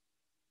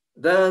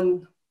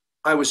 Then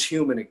I was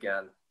human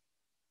again,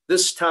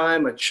 this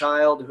time a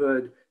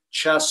childhood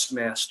chess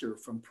master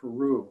from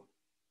Peru.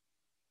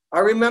 I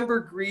remember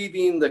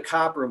grieving the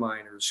copper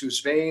miners whose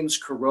veins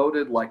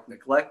corroded like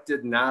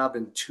neglected knob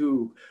and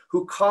tube,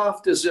 who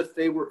coughed as if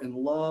they were in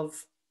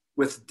love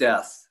with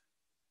death.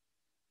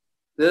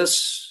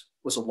 This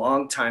was a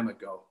long time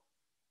ago.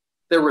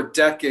 There were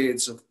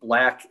decades of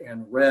black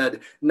and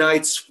red,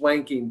 knights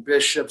flanking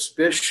bishops,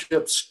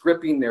 bishops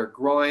gripping their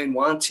groin,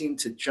 wanting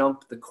to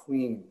jump the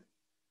queen.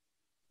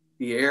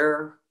 The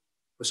air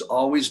was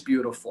always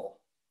beautiful.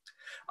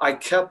 I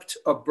kept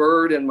a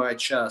bird in my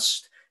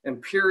chest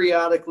and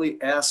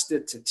periodically asked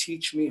it to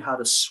teach me how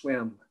to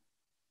swim.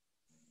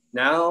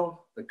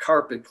 Now the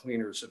carpet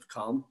cleaners have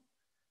come,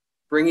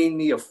 bringing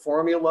me a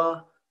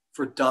formula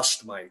for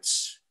dust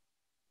mites.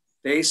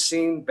 They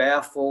seem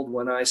baffled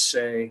when I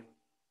say,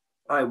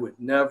 I would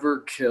never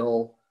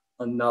kill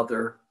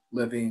another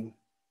living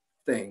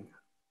thing.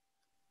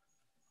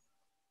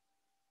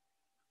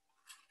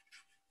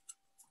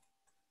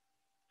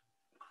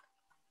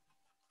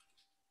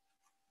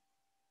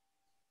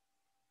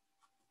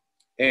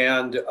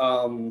 And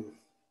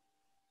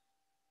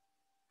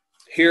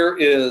here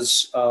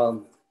is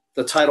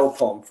the title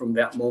poem from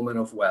That Moment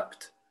of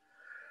Wept.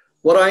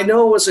 What I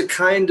know is a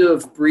kind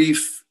of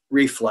brief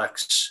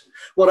reflex.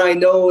 What I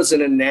know is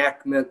an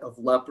enactment of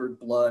leopard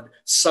blood,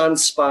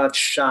 sunspots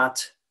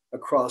shot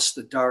across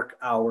the dark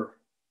hour.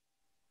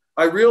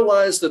 I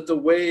realize that the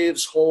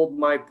waves hold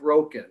my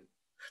broken,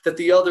 that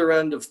the other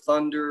end of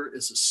thunder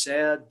is a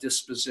sad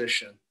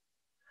disposition,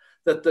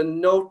 that the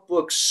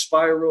notebook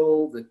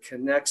spiral that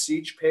connects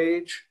each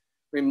page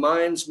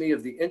reminds me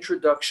of the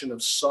introduction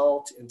of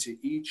salt into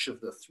each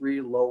of the 3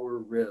 lower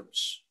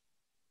ribs.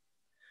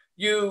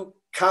 You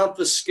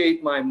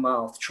confiscate my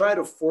mouth, try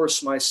to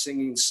force my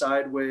singing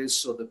sideways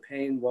so the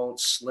pain won't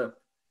slip.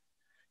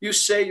 You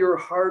say your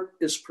heart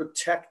is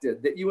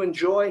protected, that you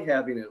enjoy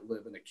having it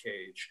live in a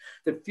cage,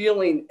 that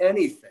feeling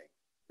anything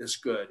is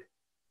good,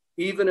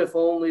 even if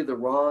only the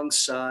wrong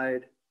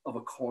side of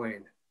a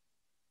coin.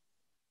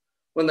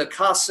 When the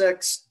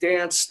Cossacks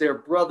danced their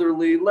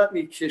brotherly, let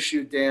me kiss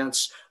you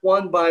dance,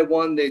 one by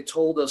one they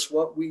told us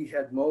what we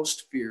had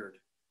most feared.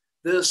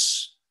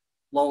 This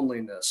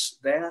loneliness,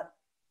 that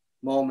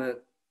moment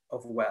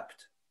of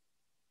wept.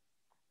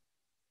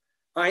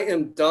 I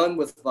am done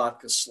with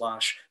vodka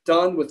slosh,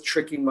 done with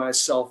tricking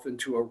myself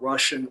into a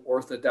Russian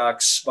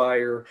Orthodox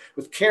spire,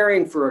 with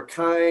caring for a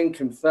kind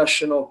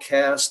confessional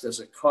cast as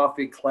a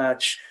coffee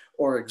clutch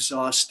or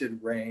exhausted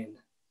rain.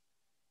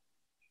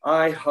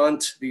 I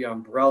hunt the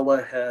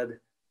umbrella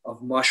head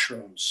of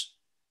mushrooms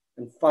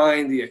and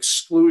find the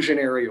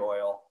exclusionary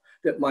oil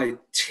that might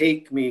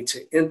take me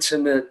to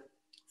intimate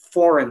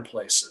foreign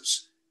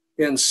places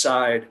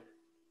inside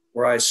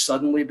where I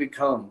suddenly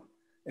become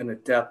an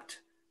adept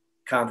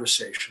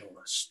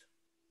conversationalist.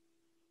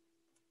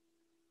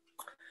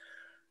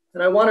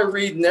 And I want to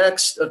read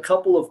next a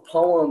couple of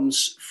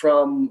poems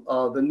from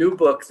the new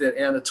book that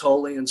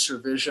Anatoly and Sir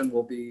Vision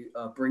will be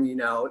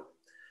bringing out.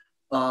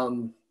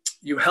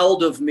 You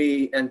held of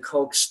me and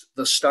coaxed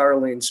the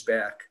starlings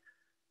back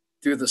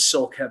through the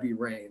silk-heavy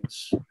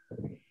rains.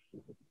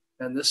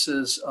 And this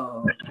is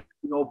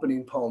an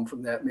opening poem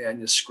from that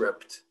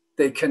manuscript.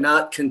 They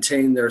cannot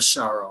contain their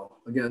sorrow.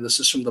 Again, this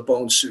is from the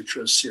Bone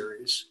Sutras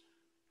series.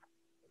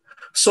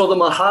 So the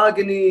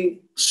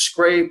mahogany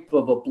scrape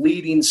of a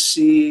bleeding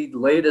seed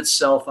laid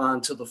itself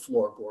onto the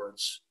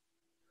floorboards.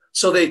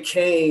 So they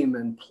came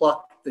and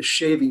plucked the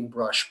shaving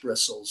brush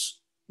bristles,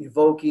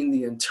 evoking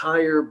the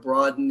entire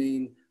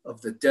broadening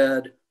of the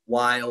dead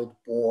wild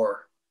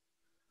boar.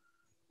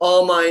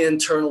 All my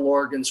internal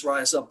organs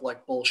rise up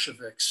like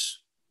Bolsheviks.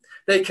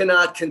 They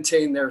cannot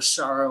contain their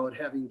sorrow at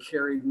having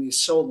carried me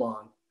so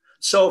long,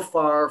 so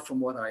far from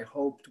what I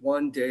hoped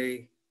one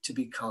day to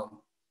become.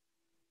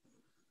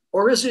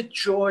 Or is it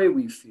joy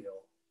we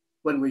feel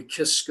when we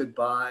kiss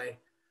goodbye,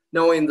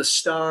 knowing the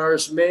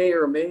stars may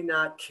or may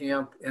not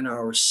camp in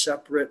our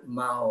separate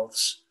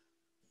mouths?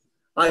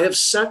 I have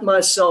sent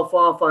myself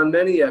off on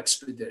many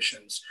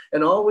expeditions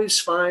and always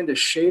find a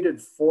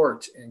shaded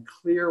fort and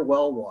clear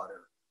well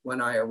water when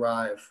I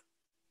arrive.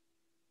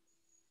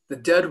 The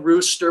dead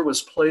rooster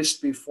was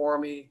placed before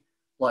me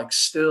like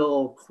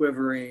still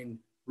quivering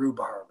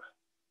rhubarb.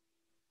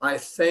 I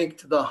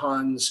thanked the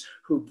Huns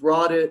who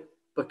brought it,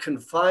 but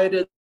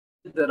confided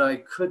that I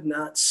could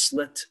not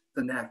slit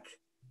the neck.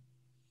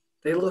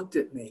 They looked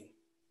at me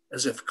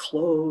as if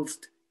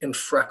clothed in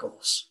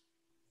freckles.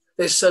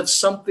 They said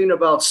something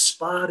about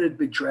spotted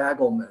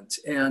bedragglement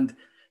and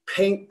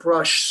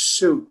paintbrush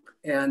soup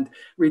and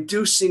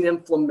reducing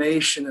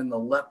inflammation in the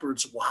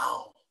leopard's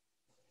wow,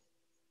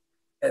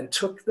 and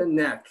took the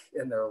neck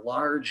in their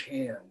large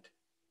hand,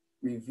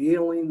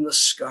 revealing the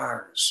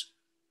scars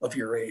of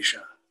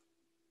Eurasia.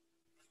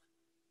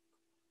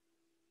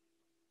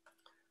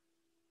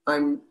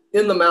 I'm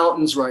in the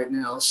mountains right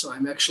now, so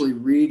I'm actually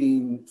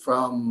reading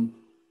from,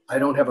 I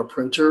don't have a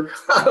printer,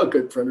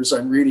 good printers.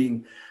 I'm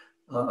reading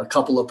a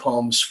couple of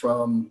poems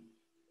from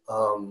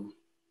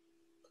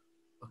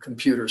a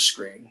computer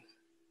screen.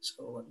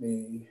 So let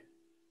me,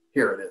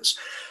 here it is.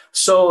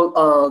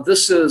 So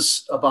this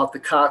is about the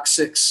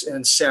coccyx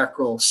and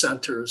sacral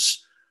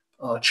centers,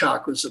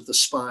 chakras of the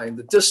spine,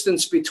 the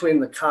distance between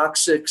the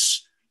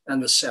coccyx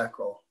and the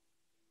sacral.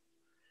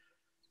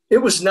 It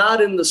was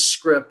not in the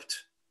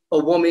script, a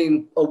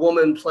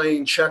woman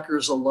playing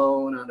checkers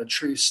alone on a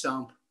tree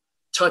stump,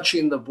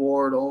 touching the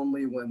board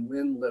only when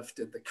wind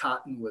lifted the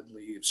cottonwood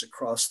leaves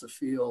across the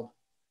field.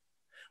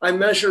 I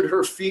measured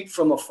her feet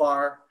from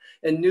afar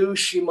and knew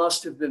she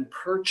must have been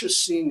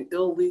purchasing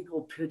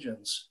illegal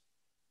pigeons.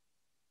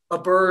 A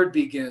bird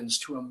begins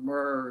to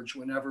emerge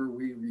whenever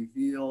we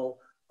reveal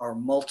our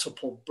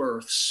multiple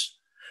births.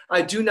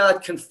 I do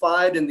not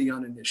confide in the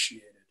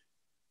uninitiated.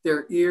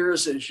 Their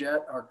ears as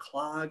yet are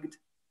clogged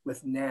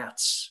with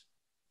gnats.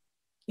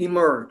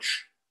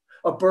 Emerge.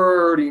 A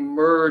bird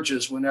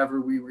emerges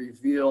whenever we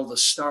reveal the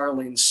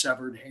starling's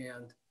severed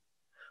hand.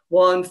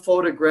 One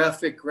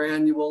photographic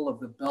granule of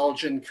the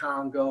Belgian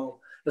Congo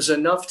is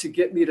enough to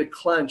get me to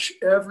clench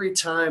every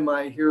time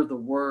I hear the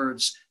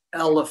words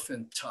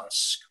elephant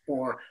tusk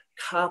or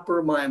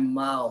copper my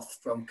mouth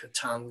from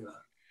Katanga.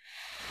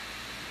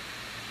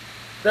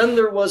 Then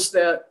there was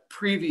that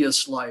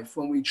previous life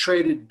when we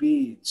traded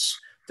beads,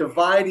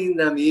 dividing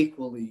them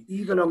equally,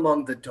 even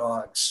among the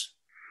dogs.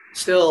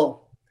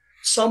 Still,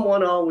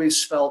 someone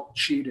always felt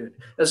cheated,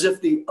 as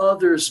if the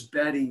other's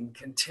bedding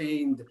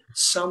contained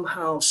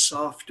somehow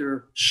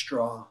softer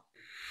straw.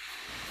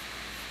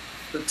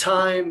 The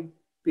time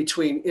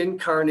between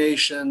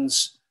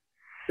incarnations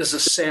is a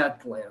sad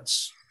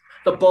glance.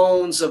 The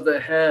bones of the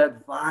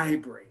head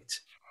vibrate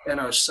and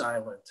are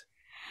silent.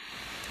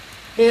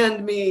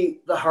 Hand me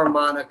the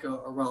harmonica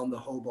around the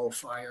hobo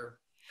fire.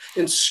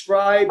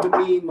 Inscribe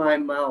me my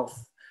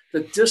mouth.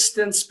 The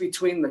distance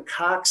between the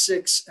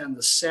coccyx and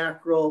the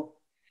sacral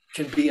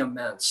can be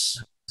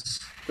immense.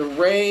 The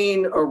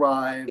rain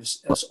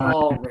arrives as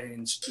all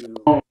rains do,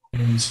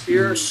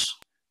 fierce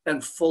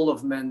and full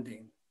of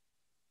mending.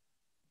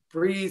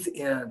 Breathe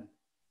in,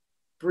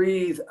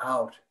 breathe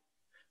out,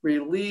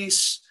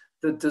 release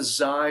the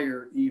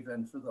desire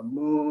even for the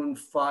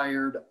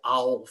moon-fired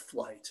owl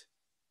flight.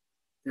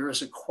 There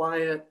is a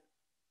quiet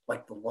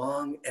like the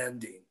long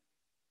ending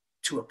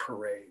to a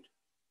parade.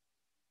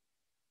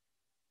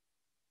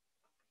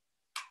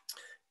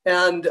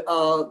 And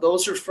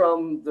those are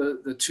from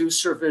the two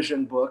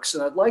Survision books.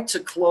 And I'd like to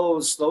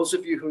close, those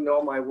of you who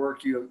know my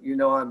work, you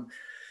know I'm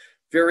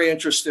very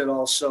interested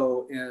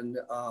also in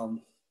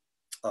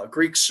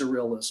Greek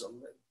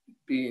Surrealism,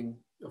 being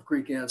of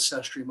Greek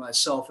ancestry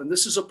myself. And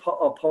this is a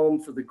poem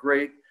for the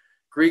great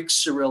Greek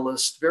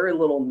Surrealist, very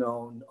little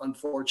known,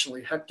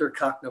 unfortunately, Hector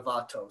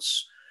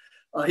Kaknavatos.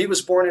 He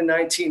was born in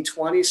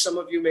 1920. Some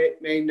of you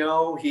may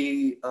know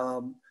he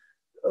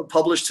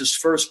published his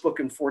first book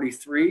in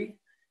 1943.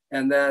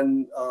 And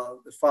then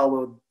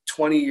followed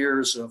 20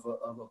 years of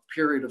a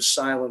period of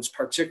silence,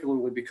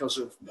 particularly because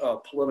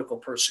of political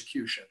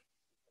persecution.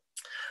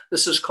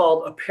 This is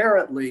called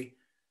Apparently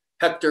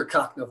Hector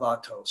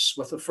Kaknavatos,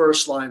 with the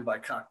first line by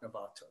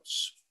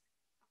Kaknavatos.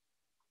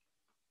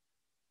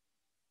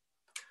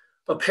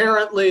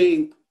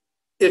 Apparently,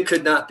 it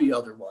could not be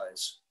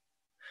otherwise.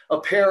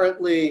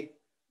 Apparently,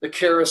 the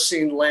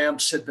kerosene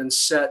lamps had been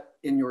set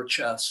in your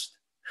chest.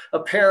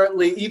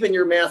 Apparently, even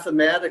your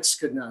mathematics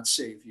could not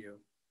save you.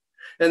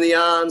 And the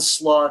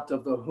onslaught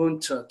of the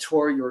junta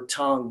tore your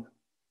tongue.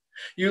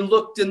 You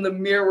looked in the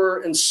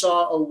mirror and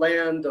saw a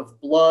land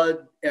of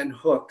blood and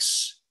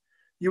hooks.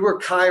 You were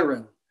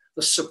Ciaran,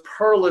 the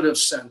superlative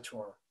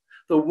centaur,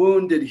 the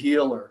wounded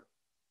healer.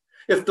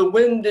 If the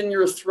wind in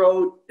your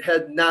throat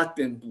had not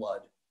been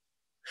blood,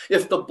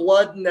 if the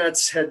blood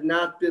nets had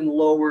not been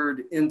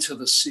lowered into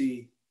the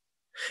sea,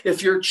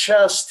 if your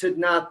chest had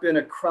not been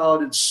a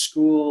crowded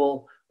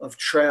school of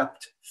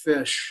trapped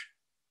fish.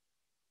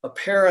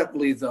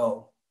 Apparently,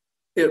 though,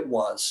 it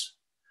was.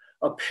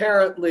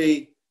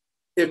 Apparently,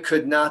 it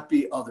could not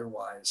be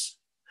otherwise.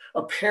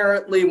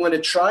 Apparently, when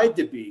it tried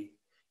to be,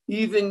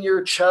 even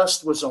your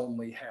chest was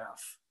only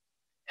half.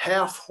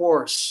 Half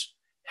horse,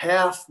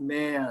 half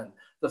man,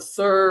 the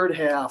third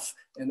half,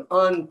 an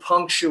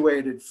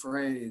unpunctuated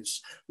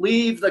phrase.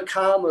 Leave the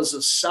commas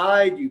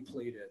aside, you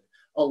pleaded.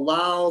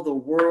 Allow the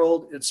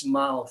world its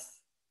mouth.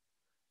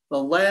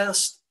 The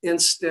last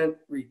instant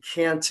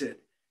recanted,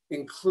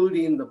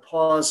 including the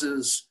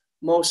pauses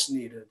most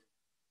needed.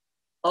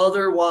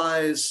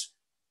 Otherwise,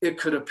 it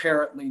could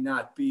apparently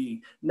not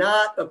be.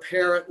 Not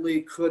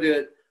apparently could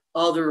it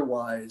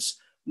otherwise.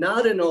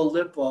 Not in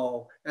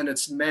Oulipo and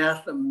its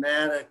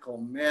mathematical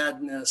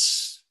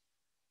madness.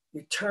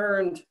 You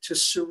turned to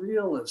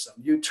surrealism.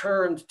 You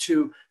turned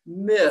to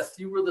myth.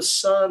 You were the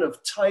son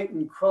of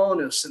Titan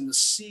Cronus and the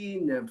sea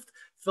nymph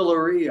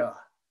Philaria.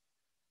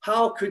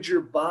 How could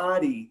your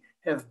body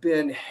have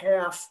been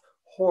half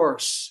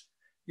horse?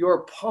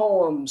 Your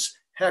poems,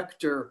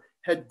 Hector,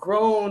 had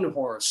grown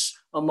horse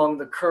among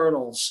the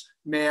colonel's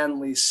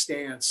manly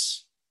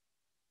stance.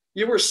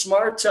 You were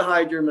smart to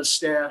hide your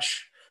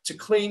mustache, to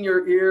clean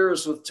your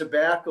ears with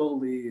tobacco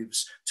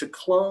leaves, to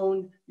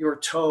clone your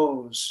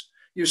toes.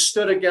 You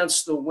stood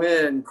against the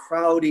wind,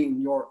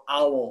 crowding your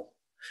owl,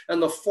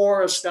 and the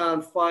forest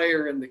on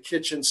fire in the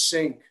kitchen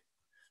sink.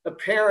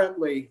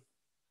 Apparently,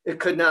 it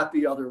could not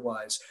be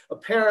otherwise.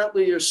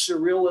 Apparently, your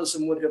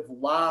surrealism would have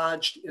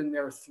lodged in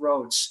their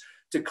throats,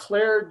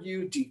 declared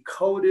you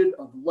decoded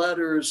of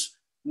letters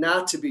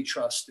not to be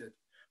trusted,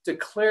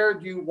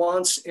 declared you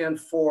once and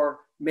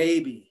for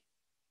maybe.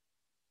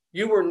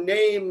 You were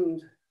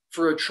named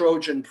for a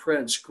Trojan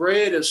prince,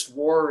 greatest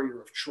warrior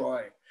of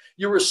Troy.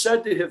 You were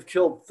said to have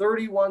killed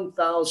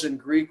 31,000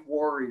 Greek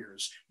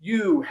warriors.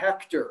 You,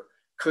 Hector,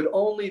 could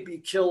only be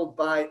killed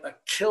by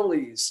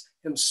Achilles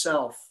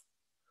himself.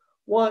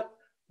 What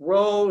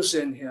rose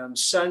in him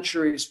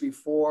centuries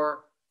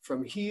before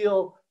from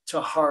heel to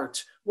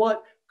heart?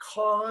 What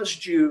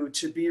caused you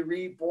to be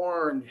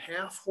reborn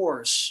half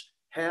horse,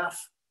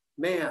 half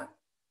man?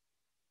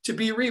 To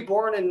be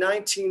reborn in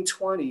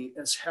 1920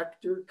 as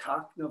Hector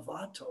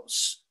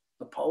Kaknavatos,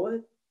 the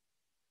poet?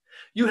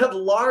 You have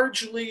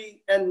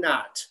largely and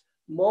not,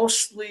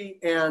 mostly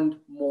and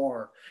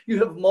more. You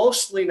have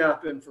mostly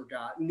not been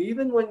forgotten,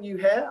 even when you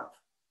have.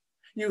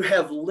 You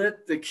have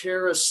lit the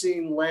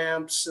kerosene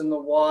lamps in the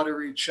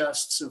watery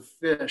chests of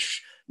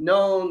fish,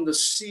 known the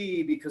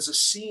sea because a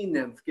sea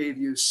nymph gave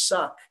you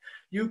suck.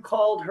 You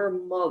called her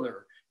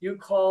mother. You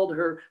called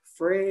her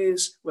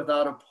phrase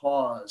without a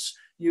pause.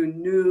 You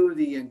knew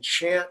the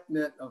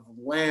enchantment of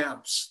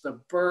lamps, the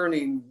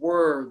burning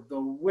word,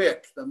 the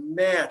wick, the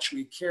match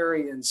we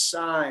carry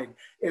inside.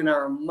 In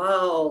our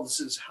mouths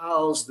is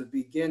housed the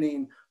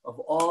beginning of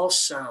all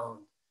sound,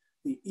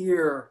 the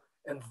ear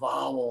and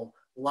vowel,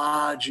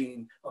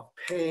 lodging of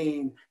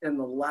pain and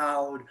the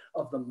loud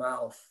of the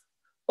mouth.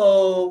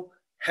 Oh,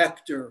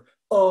 Hector,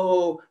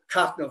 oh,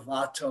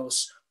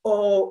 Kaknavatos,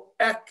 oh,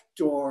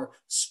 Ector,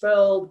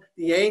 spelled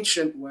the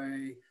ancient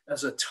way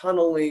as a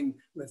tunneling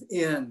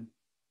within.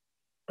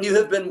 You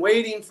have been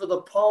waiting for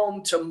the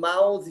poem to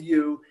mouth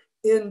you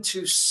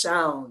into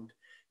sound.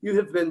 You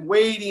have been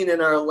waiting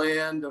in our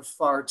land of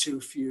far too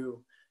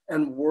few,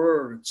 and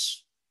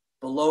words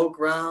below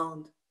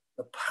ground,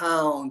 the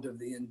pound of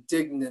the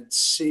indignant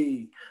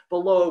sea,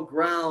 below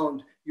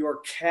ground,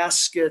 your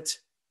casket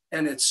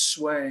and its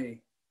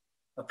sway.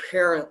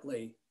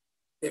 Apparently,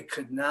 it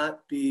could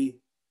not be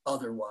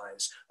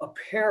otherwise.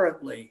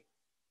 Apparently,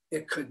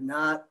 it could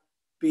not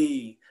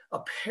be.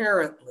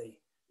 Apparently,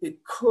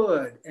 it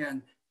could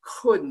and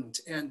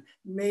couldn't and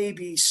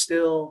maybe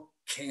still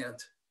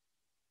can't.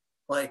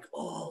 Like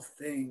all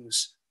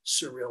things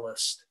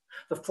surrealist,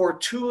 the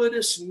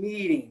fortuitous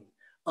meeting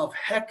of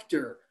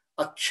Hector,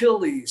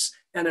 Achilles,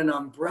 and an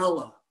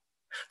umbrella,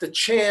 the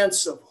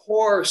chance of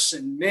horse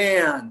and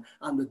man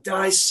on the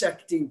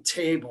dissecting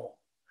table,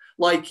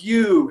 like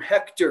you,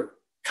 Hector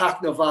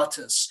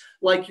Kaknavatos,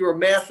 like your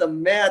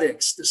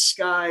mathematics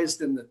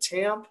disguised in the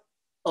tamp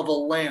of a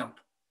lamp,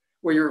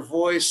 where your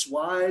voice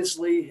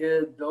wisely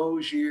hid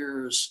those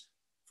years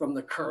from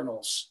the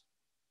colonels,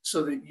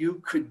 so that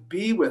you could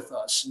be with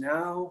us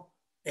now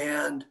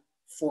and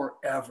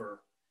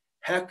forever.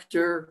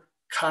 Hector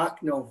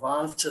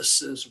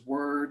Kaknavatos'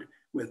 word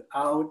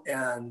without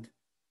end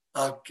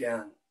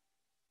again.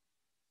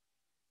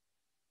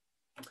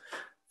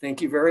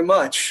 Thank you very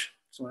much.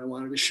 That's what I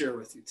wanted to share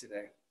with you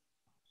today.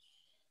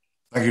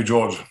 Thank you,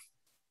 George.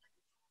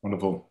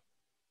 Wonderful.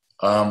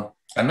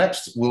 And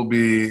next, we'll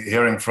be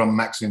hearing from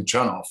Maxine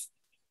Chernoff.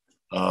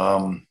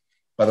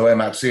 By the way,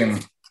 Maxine,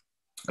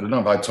 I don't know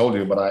if I told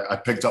you, but I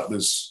picked up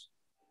this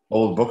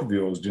old book of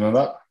yours. Do you know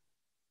that?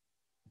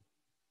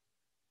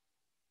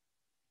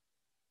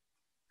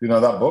 Do you know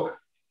that book?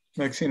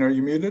 Maxine, are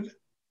you muted?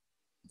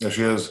 There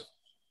she is.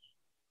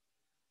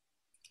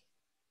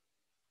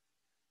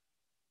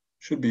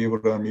 Should be able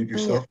to unmute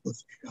yourself.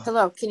 Yeah.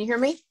 Hello, can you hear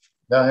me?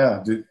 Yeah,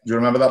 yeah. Do you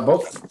remember that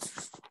book?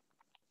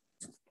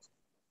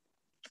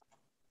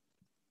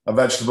 A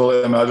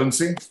Vegetable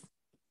Emergency?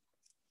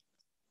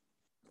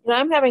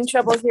 I'm having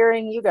trouble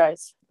hearing you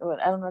guys.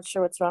 I'm not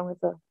sure what's wrong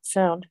with the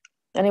sound.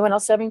 Anyone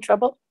else having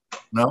trouble?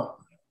 No.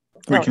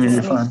 We can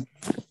hear you fine.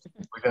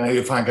 We can hear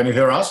you fine. Can you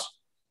hear us?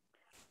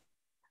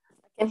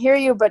 I can hear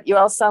you, but you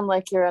all sound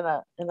like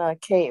you're in a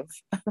cave.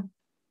 You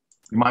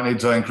might need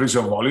to increase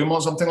your volume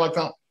or something like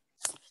that.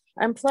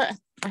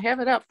 I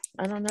have it up.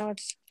 I don't know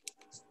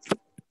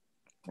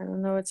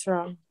what's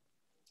wrong.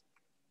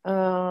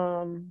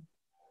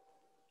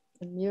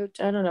 Mute.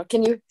 I don't know.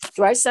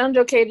 Do I sound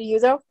okay to you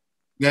though?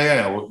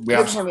 Yeah. You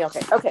can hear me okay.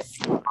 Okay.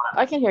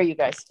 I can hear you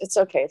guys. It's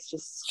okay. It's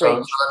just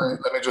So strange.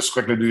 let me just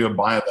quickly do your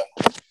bio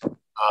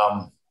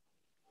then.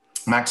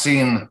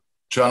 Maxine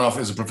Chernoff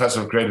is a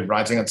professor of creative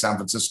writing at San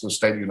Francisco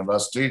State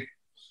University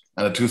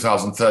and a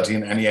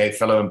 2013 NEA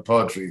Fellow in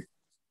Poetry.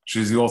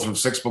 She's the author of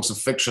 6 books of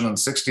fiction and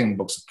 16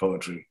 books of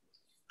poetry,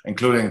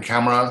 including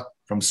Camera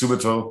from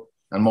Subito,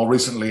 and more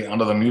recently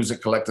Under the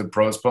Music collected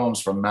prose poems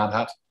from Mad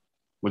Hat,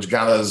 which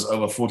gathers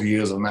over 40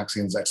 years of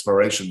Maxine's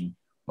exploration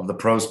of the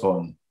prose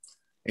poem.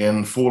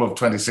 In fall of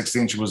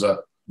 2016, she was a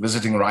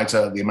visiting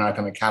writer at the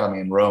American Academy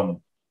in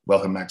Rome.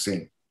 Welcome,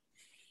 Maxine.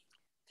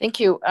 Thank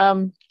you.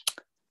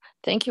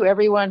 Thank you,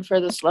 everyone, for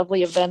this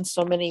lovely event.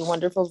 So many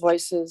wonderful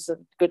voices,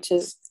 and good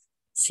to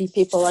see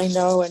people I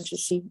know and to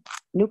see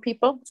new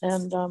people.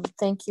 And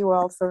thank you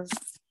all for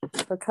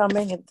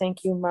coming, and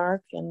thank you,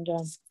 Mark and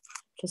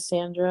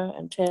Cassandra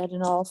and Ted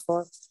and all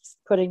for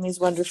putting these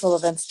wonderful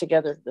events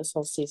together this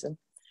whole season.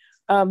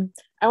 I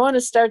want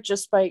to start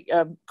just by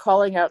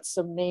calling out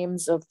some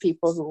names of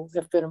people who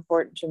have been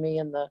important to me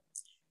in the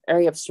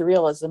area of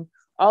surrealism.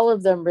 All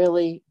of them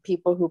really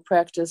people who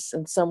practice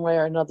in some way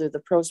or another the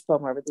prose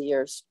poem over the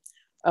years.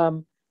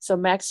 So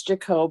Max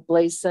Jacob,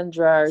 Blaise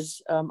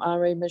Cendrars,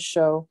 Henri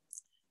Michaud,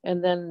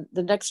 and then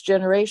the next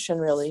generation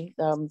really,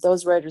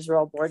 those writers were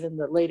all born in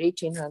the late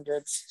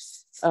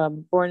 1800s,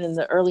 born in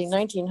the early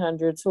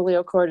 1900s,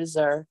 Julio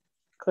Cortázar,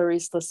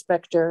 Clarice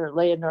Lispector,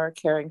 Leonora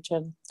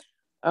Carrington,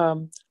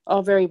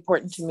 all very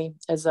important to me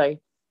as I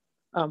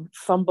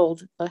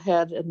fumbled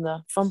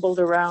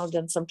around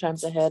and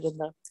sometimes ahead in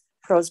the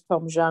prose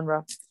poem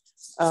genre.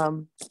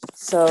 And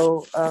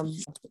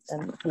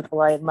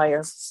people I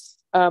admire.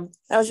 I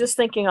was just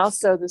thinking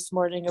also this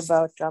morning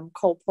about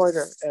Cole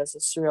Porter as a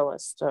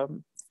surrealist.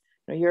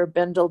 You're a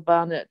Bendel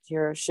Bonnet,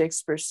 you're a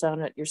Shakespeare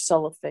sonnet, you're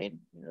cellophane.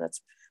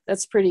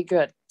 That's pretty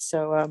good.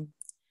 So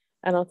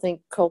I don't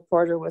think Cole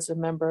Porter was a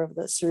member of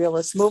the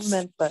surrealist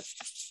movement, but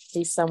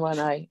he's someone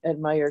I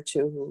admire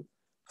too, who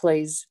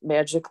plays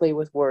magically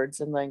with words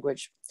and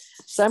language.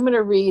 So I'm going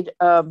to read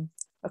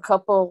a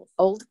couple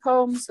old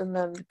poems, and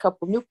then a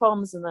couple new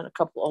poems, and then a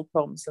couple old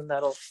poems, and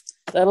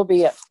that'll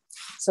be it.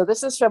 So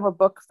this is from a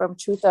book from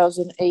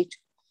 2008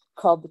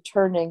 called The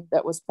Turning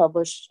that was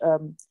published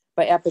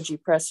by Apogee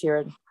Press here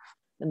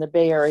in the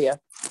Bay Area.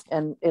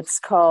 And it's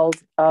called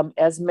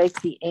As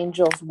Make the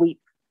Angels Weep.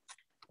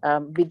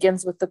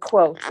 Begins with the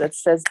quote that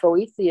says,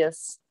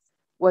 Boethius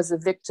was a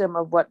victim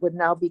of what would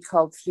now be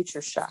called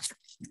future shock.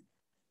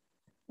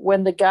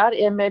 When the God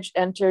image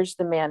enters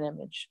the man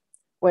image,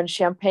 when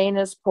champagne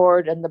is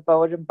poured and the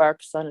boat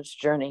embarks on its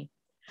journey,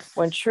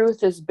 when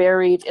truth is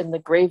buried in the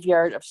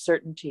graveyard of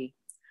certainty,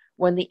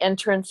 when the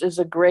entrance is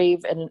a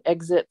grave and an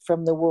exit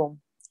from the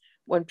womb,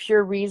 when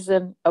pure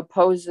reason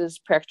opposes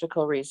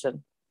practical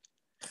reason,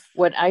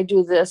 when I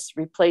do this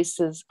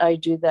replaces I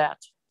do that,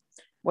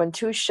 when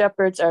two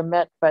shepherds are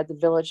met by the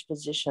village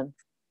physician,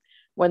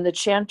 when the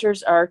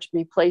chanter's art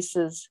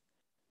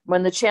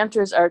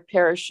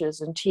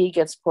perishes and tea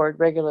gets poured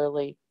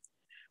regularly,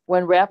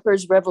 when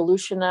rappers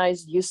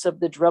revolutionize use of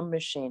the drum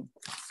machine,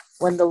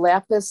 when the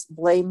lapis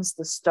blames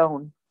the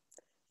stone,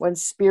 when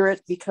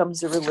spirit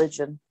becomes a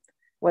religion,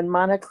 when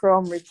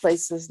monochrome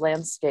replaces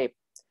landscape,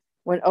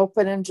 when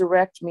open and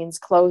direct means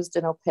closed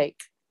and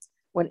opaque,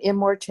 when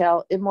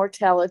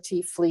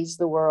immortality flees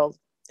the world,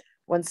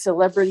 when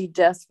celebrity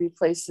death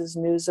replaces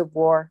news of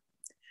war,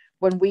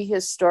 when we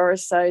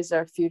historicize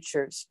our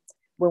futures,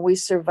 when we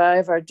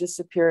survive our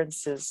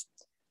disappearances,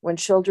 when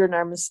children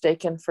are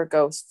mistaken for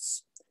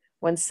ghosts,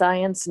 when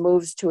science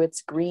moves to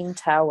its green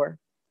tower,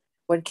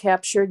 when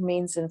captured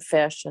means in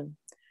fashion,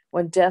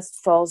 when death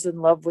falls in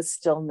love with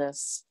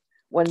stillness,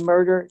 when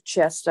murder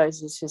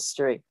chastises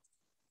history.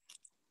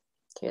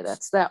 Okay,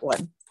 that's that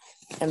one.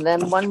 And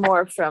then one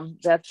more from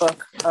that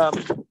book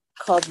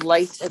called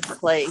Light and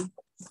Clay.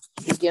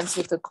 Begins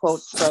with a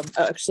quote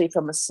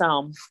from a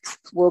psalm.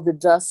 Will the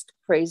dusk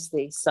praise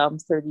thee? Psalm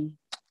 30,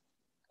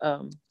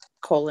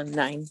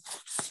 :9.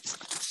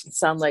 It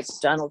sounds like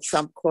Donald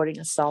Trump quoting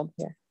a psalm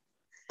here.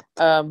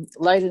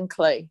 Light and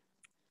Clay.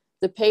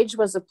 The page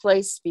was a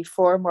place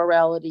before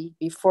morality,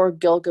 before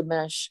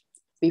Gilgamesh,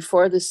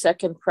 before the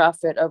second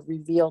prophet of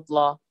revealed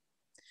law.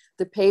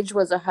 The page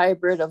was a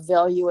hybrid of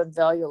value and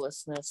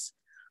valuelessness,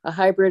 a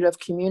hybrid of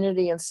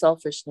community and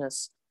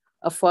selfishness,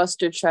 a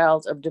foster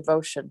child of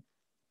devotion.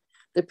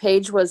 The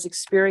page was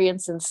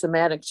experience in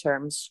somatic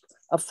terms,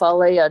 a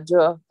folie à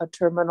deux, a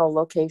terminal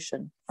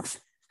location.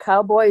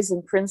 Cowboys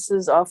and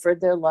princes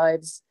offered their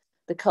lives.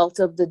 The cult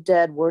of the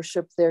dead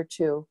worshiped there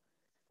too.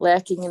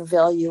 Lacking in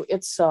value,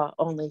 it saw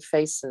only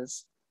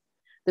faces.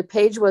 The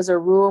page was a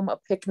room, a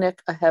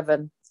picnic, a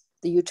heaven,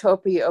 the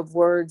utopia of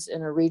words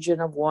in a region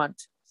of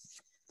want.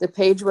 The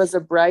page was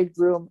a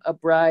bridegroom, a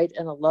bride,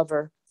 and a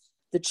lover,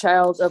 the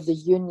child of the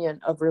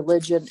union of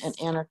religion and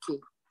anarchy.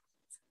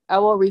 I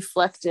will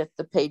reflect it,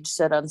 the page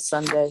said on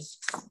Sunday.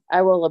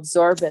 I will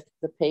absorb it,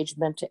 the page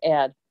meant to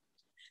add.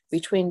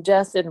 Between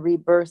death and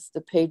rebirth,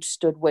 the page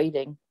stood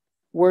waiting.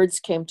 Words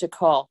came to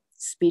call,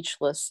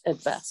 speechless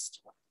at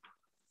best.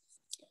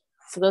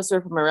 So those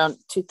are from around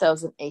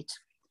 2008.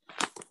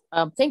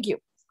 Thank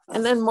you.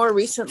 And then more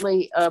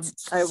recently,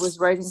 I was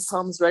writing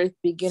poems right at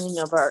the beginning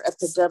of our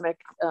epidemic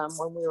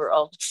when we were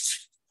all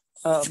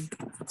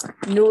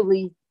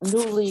newly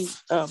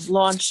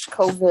launched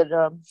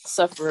COVID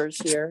sufferers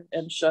here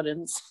and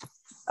shut-ins.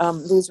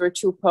 These were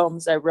two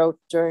poems I wrote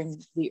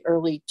during the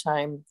early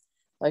time,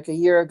 like a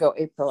year ago,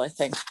 April, I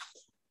think.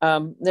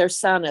 They're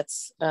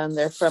sonnets, and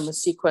they're from a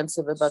sequence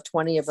of about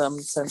 20 of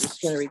them. So I'm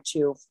just going to read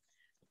you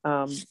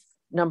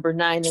number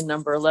 9 and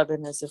number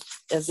 11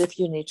 as if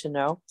you need to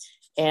know.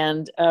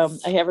 And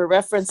I have a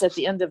reference at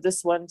the end of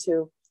this one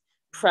to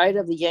Pride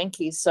of the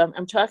Yankees. So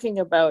I'm talking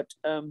about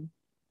Lou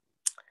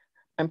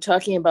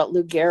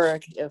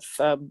Gehrig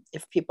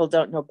if people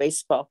don't know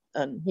baseball.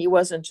 And he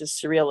wasn't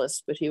just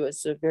surrealist, but he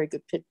was a very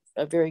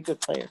good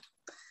player.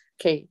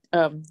 Okay,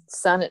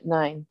 sonnet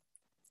 9.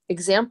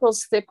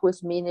 Examples thick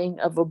with meaning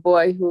of a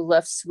boy who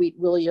left sweet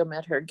William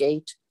at her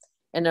gate,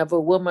 and of a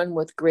woman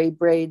with gray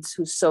braids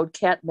who sewed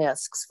cat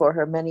masks for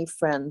her many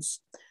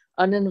friends.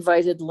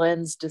 Uninvited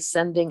lens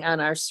descending on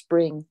our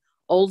spring,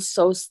 old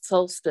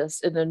solstice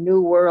in a new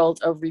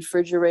world of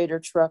refrigerator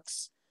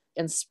trucks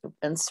and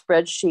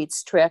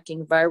spreadsheets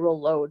tracking viral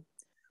load,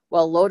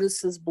 while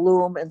lotuses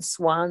bloom and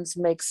swans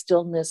make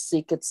stillness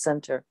seek its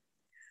center.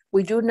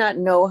 We do not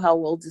know how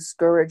we'll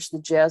discourage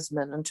the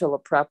jasmine until a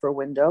proper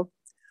window,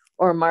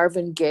 or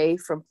Marvin Gaye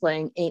from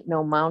playing Ain't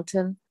No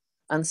Mountain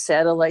on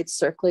satellites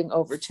circling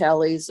over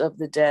tallies of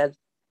the dead.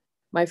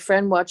 My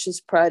friend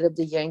watches Pride of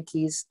the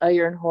Yankees,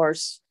 Iron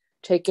Horse,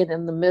 taken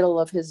in the middle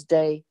of his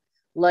day,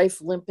 life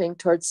limping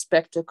towards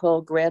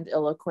spectacle,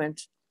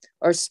 grandiloquent,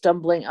 or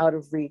stumbling out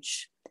of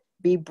reach.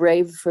 Be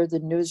brave for the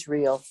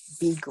newsreel,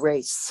 be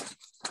grace.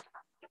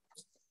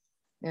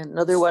 And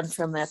another one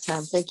from that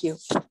time, thank you.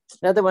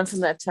 Another one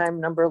from that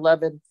time, number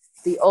 11.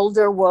 The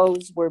older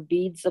woes were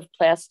beads of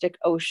plastic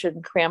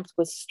ocean cramped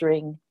with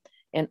string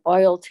and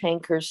oil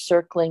tankers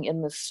circling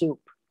in the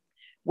soup.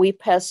 We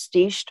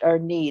pastiched our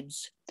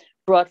needs,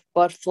 bought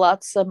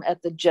flotsam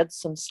at the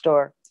Jetsam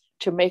store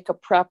to make a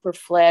proper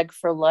flag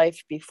for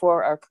life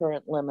before our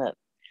current limit.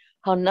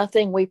 How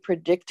nothing we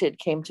predicted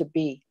came to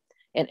be,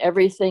 and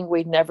everything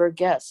we never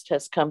guessed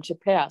has come to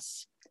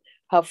pass.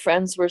 How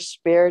friends were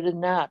spared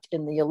and not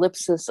in the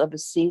ellipsis of a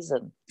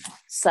season,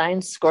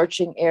 signs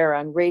scorching air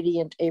on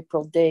radiant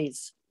April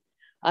days.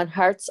 On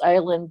Hart's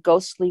Island,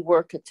 ghostly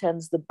work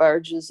attends the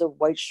barges of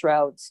white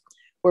shrouds,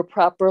 where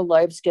proper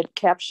lives get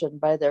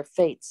captioned by their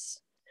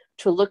fates.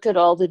 To look at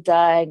all the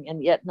dying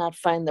and yet not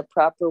find the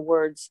proper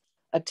words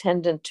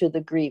attendant to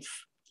the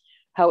grief.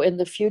 How in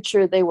the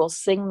future they will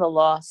sing the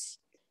loss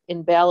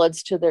in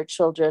ballads to their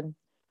children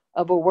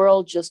of a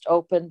world just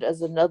opened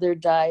as another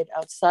died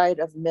outside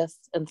of myth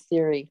and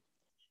theory.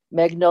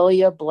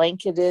 Magnolia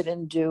blanketed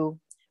in dew,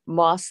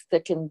 moss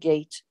thickened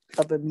gate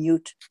of a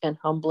mute and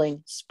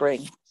humbling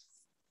spring.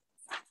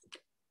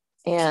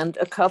 And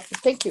a couple,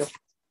 thank you.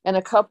 And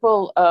a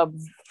couple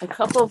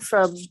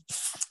from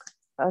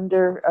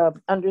under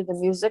the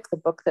Music, the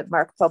book that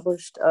Mark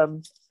published.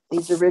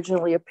 These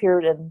originally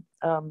appeared in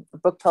a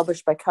book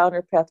published by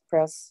Counterpath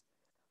Press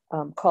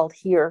called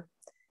Here,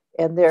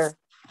 and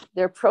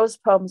they're prose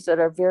poems that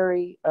are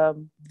very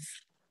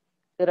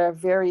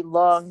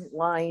long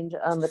lined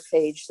on the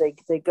page.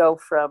 They go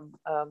from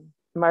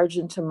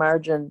margin to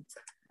margin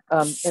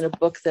in a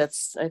book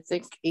that's, I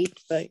think, 8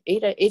 by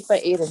 8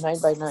 or 9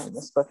 by 9.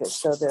 This book is,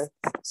 so they're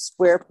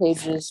square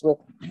pages with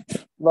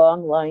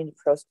long lined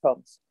prose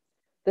poems.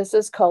 This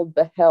is called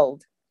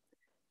Beheld.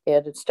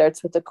 And it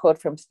starts with a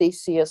quote from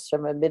Theseus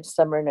from A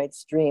Midsummer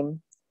Night's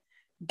Dream.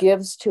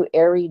 Gives to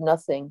airy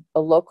nothing a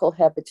local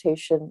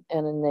habitation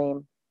and a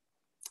name.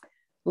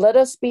 Let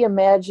us be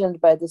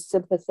imagined by the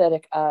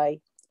sympathetic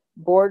eye,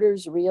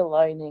 borders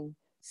realigning,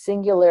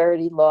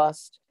 singularity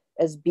lost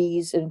as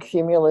bees in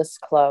cumulus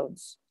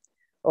clouds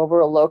over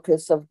a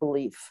locus of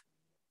belief.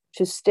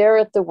 To stare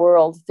at the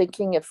world,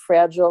 thinking it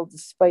fragile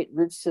despite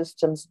root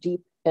systems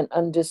deep and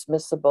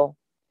undismissible.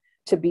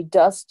 To be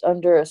dust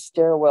under a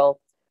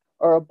stairwell,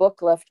 or a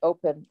book left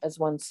open as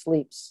one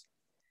sleeps,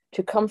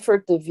 to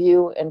comfort the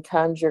view and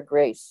conjure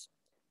grace,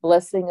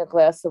 blessing a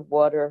glass of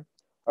water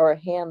or a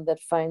hand that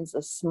finds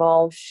a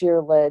small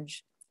sheer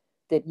ledge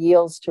that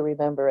yields to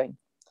remembering.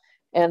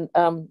 And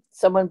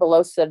someone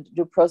below said,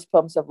 do prose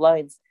poems have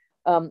lines?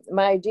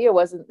 My idea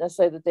wasn't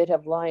necessarily that they'd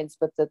have lines,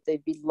 but that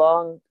they'd be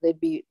long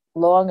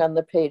on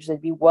the page,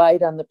 they'd be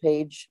wide on the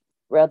page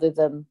rather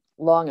than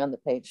long on the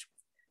page.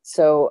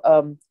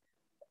 So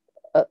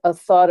a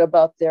thought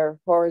about their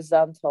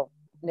horizontal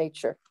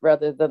nature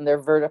rather than their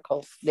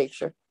vertical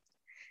nature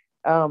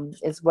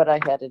is what I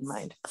had in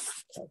mind.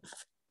 Okay.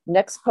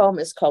 Next poem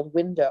is called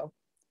Window.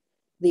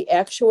 The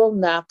actual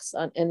knocks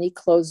on any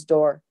closed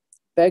door,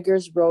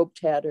 beggar's robe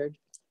tattered,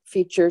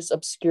 features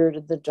obscured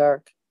in the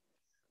dark.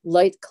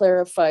 Light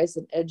clarifies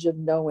an edge of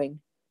knowing,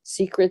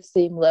 secret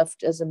theme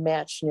left as a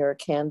match near a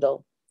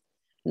candle.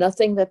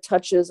 Nothing that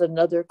touches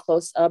another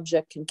close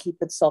object can keep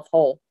itself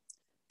whole.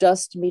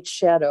 Dust meets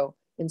shadow,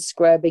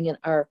 inscribing an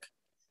arc.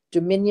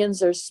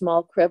 Dominions are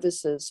small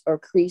crevices or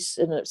crease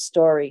in a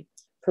story,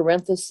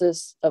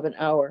 parenthesis of an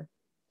hour.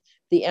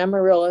 The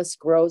amaryllis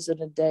grows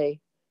in a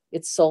day,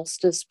 its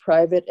solstice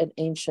private and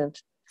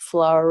ancient,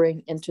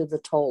 flowering into the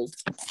told.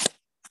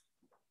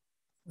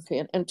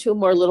 Okay, and two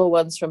more little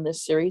ones from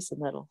this series,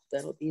 and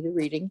that'll be the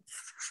reading.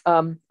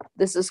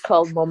 This is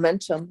called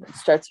Momentum. It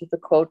starts with a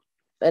quote,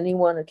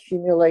 anyone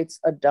accumulates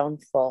a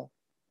downfall.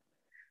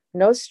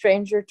 No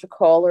stranger to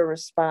call or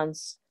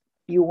response,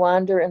 you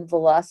wander in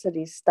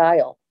velocity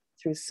style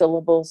through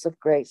syllables of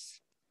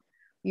grace.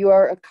 You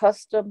are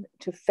accustomed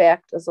to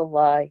fact as a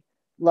lie,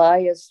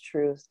 lie as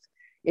truth,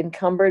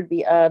 encumbered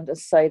beyond a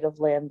sight of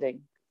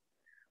landing.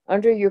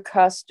 Under your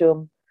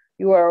costume,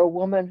 you are a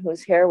woman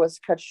whose hair was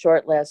cut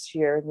short last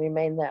year and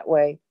remained that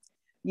way.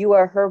 You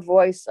are her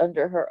voice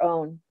under her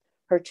own,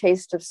 her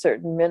taste of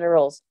certain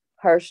minerals,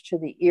 harsh to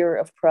the ear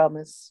of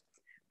promise,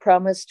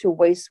 promise to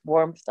waste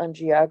warmth on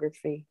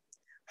geography,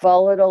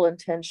 volatile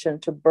intention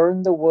to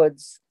burn the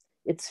woods,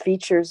 its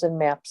features and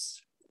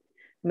maps.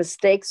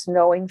 Mistakes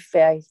knowing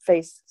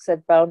face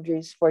set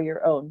boundaries for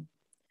your own.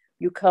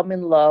 You come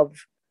in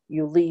love,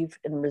 you leave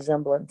in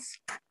resemblance.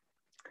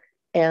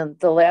 And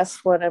the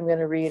last one I'm going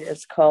to read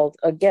is called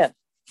Again.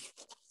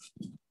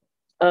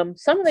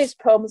 Some of these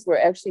poems were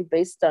actually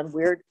based on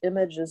weird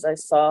images I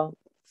saw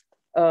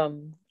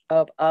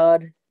of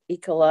odd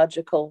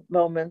ecological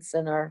moments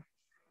in our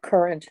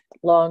current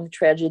long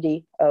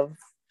tragedy of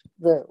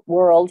the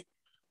world.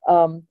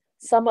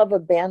 Some of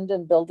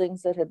abandoned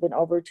buildings that had been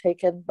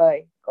overtaken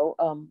by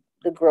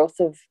the growth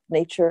of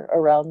nature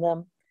around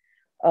them.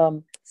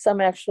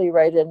 Some actually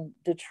right in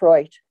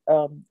Detroit,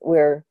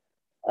 where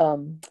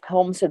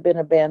homes had been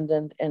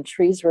abandoned and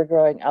trees were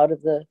growing out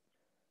of the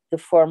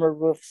former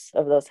roofs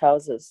of those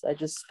houses. I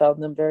just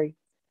found them very,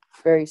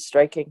 very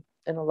striking.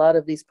 And a lot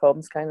of these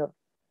poems kind of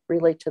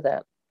relate to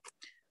that.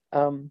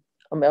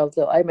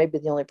 Although I may be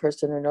the only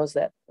person who knows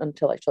that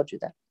until I told you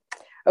that.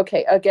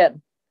 Okay,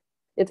 again,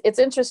 it's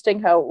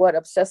interesting how what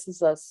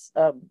obsesses us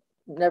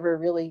never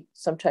really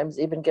sometimes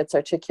even gets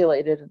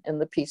articulated in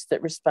the piece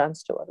that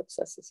responds to what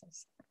obsesses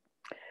us.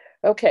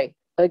 Okay,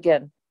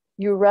 again,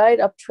 you ride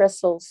up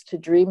trestles to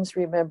dreams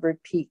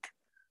remembered peak,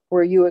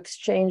 where you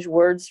exchange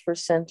words for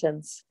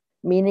sentence,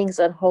 meanings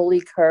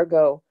unholy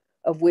cargo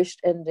of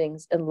wished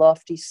endings and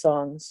lofty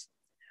songs,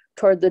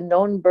 toward the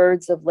known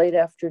birds of late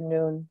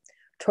afternoon,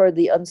 toward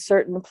the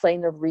uncertain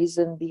plane of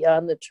reason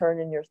beyond the turn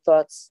in your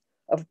thoughts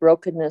of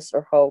brokenness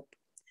or hope.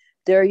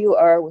 There you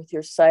are with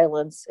your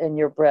silence and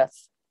your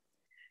breath.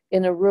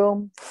 In a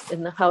room,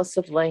 in the house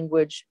of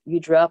language, you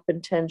drop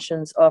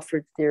intentions,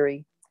 offered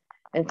theory,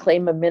 and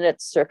claim a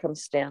minute's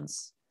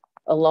circumstance,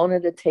 alone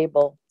at a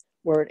table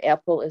where an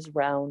apple is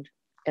round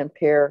and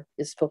pear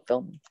is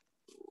fulfillment.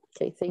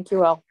 Okay, thank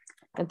you all.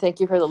 And thank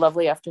you for the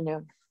lovely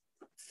afternoon.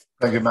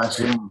 Thank you,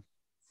 Maxine.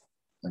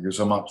 Thank you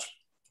so much.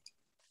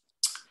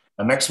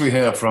 And next we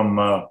hear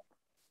from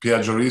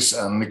Pierre, Joris,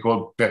 and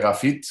Nicole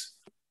Peyrafitte,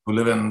 who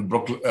live in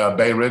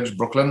Bay Ridge,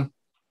 Brooklyn,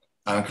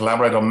 and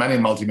collaborate on many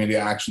multimedia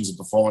actions and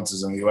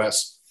performances in the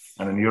US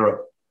and in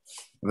Europe.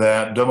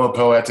 Their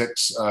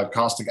domopoetics,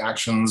 caustic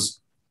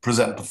actions,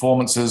 present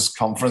performances,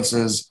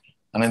 conferences,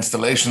 and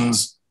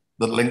installations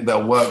that link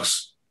their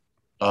works,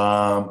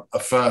 a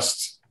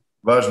first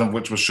version of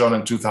which was shown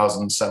in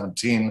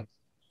 2017,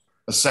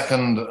 a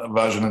second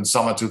version in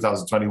summer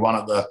 2021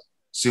 at the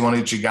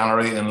Simonici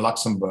Gallery in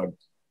Luxembourg.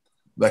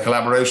 Their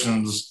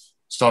collaborations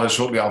started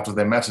shortly after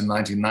they met in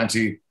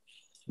 1990,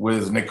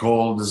 with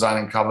Nicole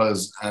designing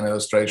covers and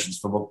illustrations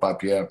for a book by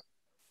Pierre,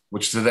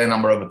 which today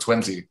number over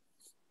 20.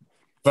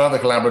 Further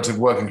collaborative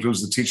work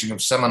includes the teaching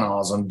of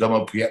seminars on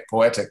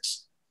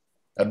domopoetics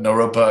at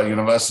Naropa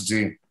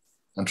University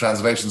and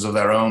translations of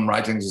their own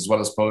writings as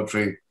well as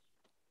poetry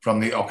from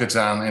the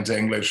Occitan into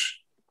English,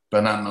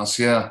 Bernard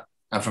Mercier,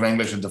 and from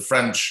English into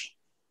French.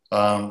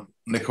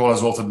 Nicole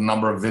has authored a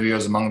number of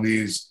videos, among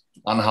these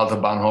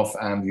Anhalter Bahnhof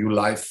and You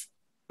Life,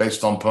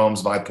 based on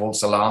poems by Paul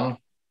Celan,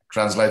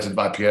 translated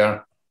by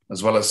Pierre,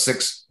 as well as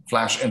 6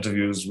 flash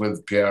interviews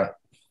with Pierre.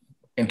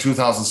 In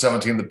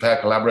 2017, the pair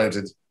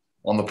collaborated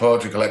on the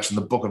poetry collection,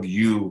 The Book of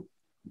You,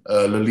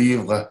 Le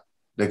Livre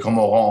des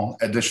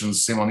Cormorans,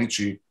 editions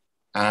Simonici,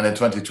 and in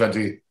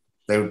 2020,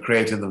 they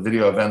created the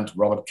video event,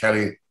 Robert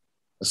Kelly,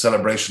 a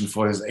celebration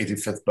for his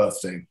 85th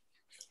birthday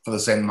for the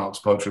St. Mark's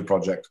Poetry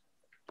Project.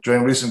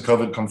 During recent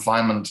COVID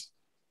confinement,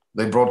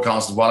 they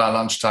broadcast while at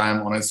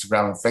lunchtime on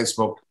Instagram and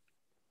Facebook.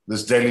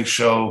 This daily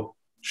show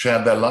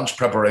shared their lunch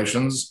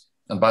preparations,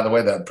 and by the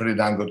way, they're pretty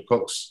damn good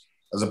cooks,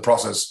 as a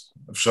process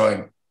of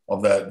showing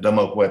of their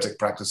domopoetic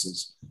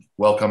practices.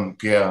 Welcome,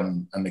 Pierre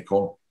and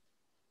Nicole.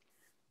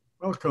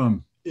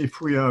 Welcome,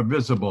 if we are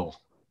visible.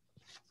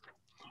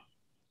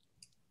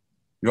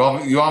 You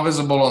are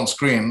visible on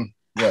screen,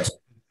 yes.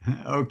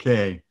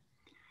 Okay.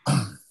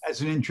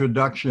 As an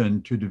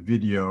introduction to the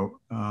video,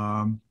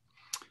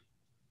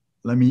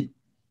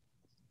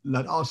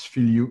 let us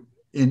fill you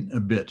in a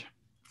bit.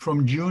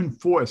 From June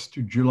 4th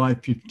to July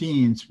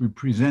 15th, we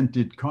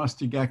presented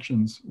Caustic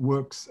Actions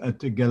works at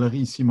the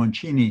Galerie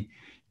Simoncini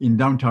in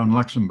downtown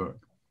Luxembourg.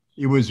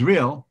 It was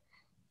real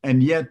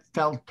and yet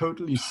felt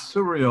totally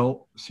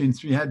surreal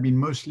since we had been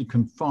mostly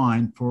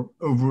confined for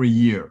over a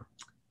year.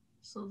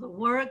 So the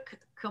work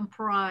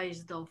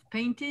comprised of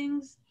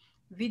paintings,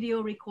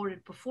 video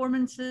recorded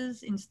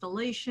performances,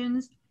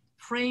 installations,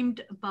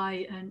 framed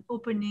by an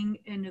opening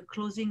and a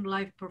closing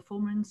live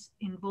performance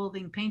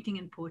involving painting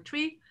and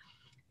poetry,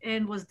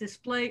 and was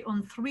displayed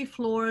on 3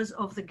 floors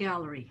of the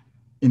gallery.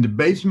 In the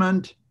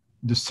basement,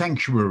 the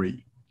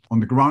sanctuary. On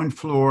the ground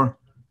floor,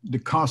 the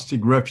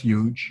caustic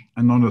refuge,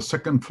 and on the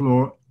second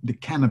floor, the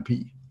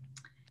canopy.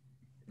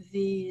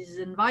 These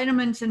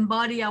environments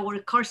embody our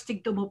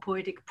karstic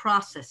domopoetic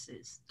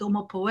processes.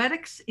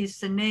 Domopoetics is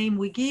the name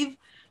we give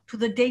to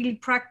the daily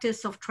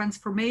practice of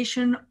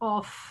transformation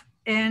of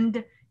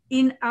and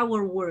in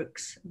our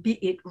works, be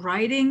it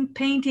writing,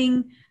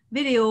 painting,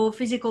 video,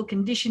 physical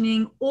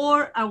conditioning,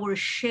 or our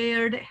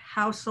shared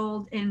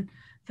household and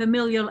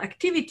familial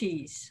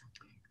activities.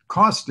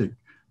 Caustic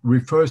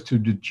refers to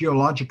the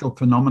geological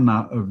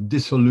phenomena of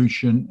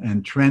dissolution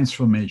and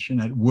transformation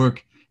at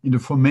work in the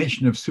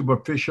formation of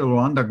superficial or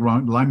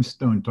underground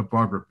limestone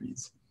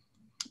topographies.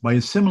 By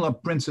a similar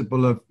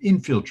principle of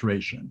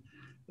infiltration,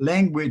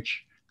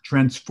 language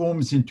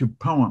transforms into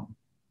poem,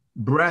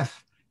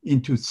 breath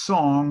into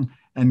song,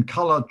 and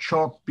colored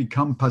chalk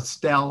become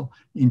pastel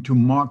into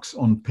marks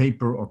on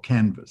paper or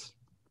canvas.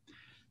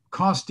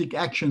 Caustic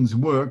actions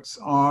works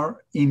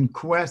are in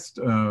quest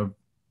of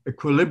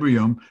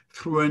equilibrium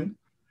through an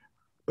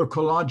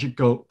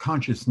ecological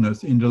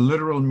consciousness in the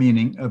literal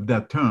meaning of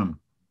that term.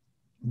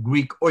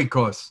 Greek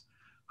oikos,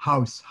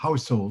 house,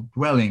 household,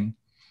 dwelling,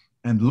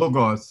 and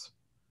logos,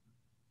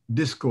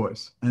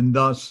 discourse, and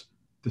thus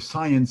the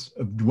science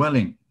of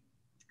dwelling.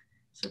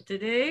 So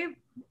today,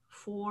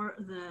 for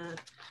the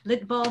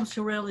Lit Balm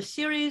Surrealist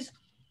series,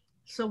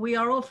 so we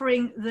are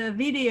offering the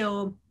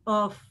video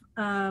of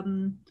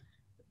the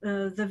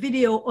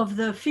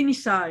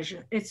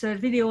finissage. It's a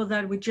video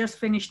that we just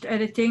finished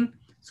editing,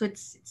 so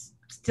it's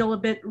still a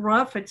bit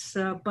rough.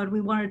 But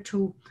we wanted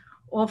to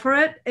offer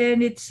it,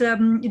 and it's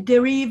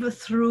derived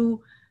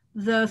through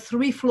the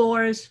 3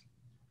 floors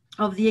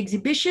of the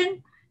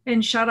exhibition.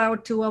 And shout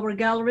out to our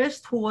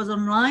gallerist who was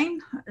online,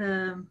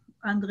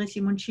 Andre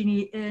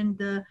Simoncini and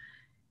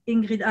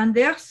Ingrid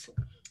Anders.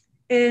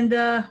 And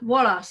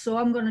voila, so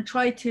I'm going to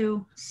try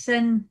to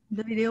send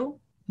the video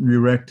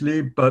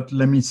directly, but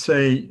let me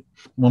say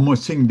one more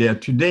thing there.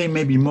 Today,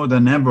 maybe more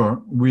than ever,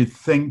 we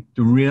think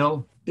the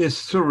real is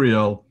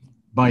surreal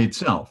by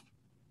itself.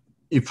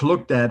 If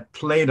looked at,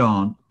 played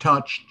on,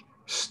 touched,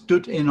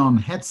 stood in on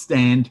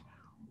headstand,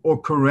 or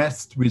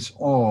caressed with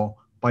awe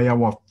by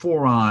our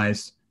 4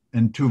 eyes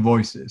and 2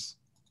 voices.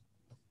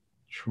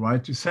 Try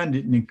to send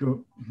it,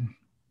 Nico.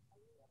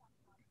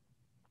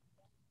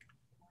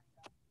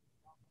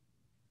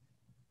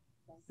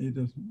 It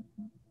doesn't.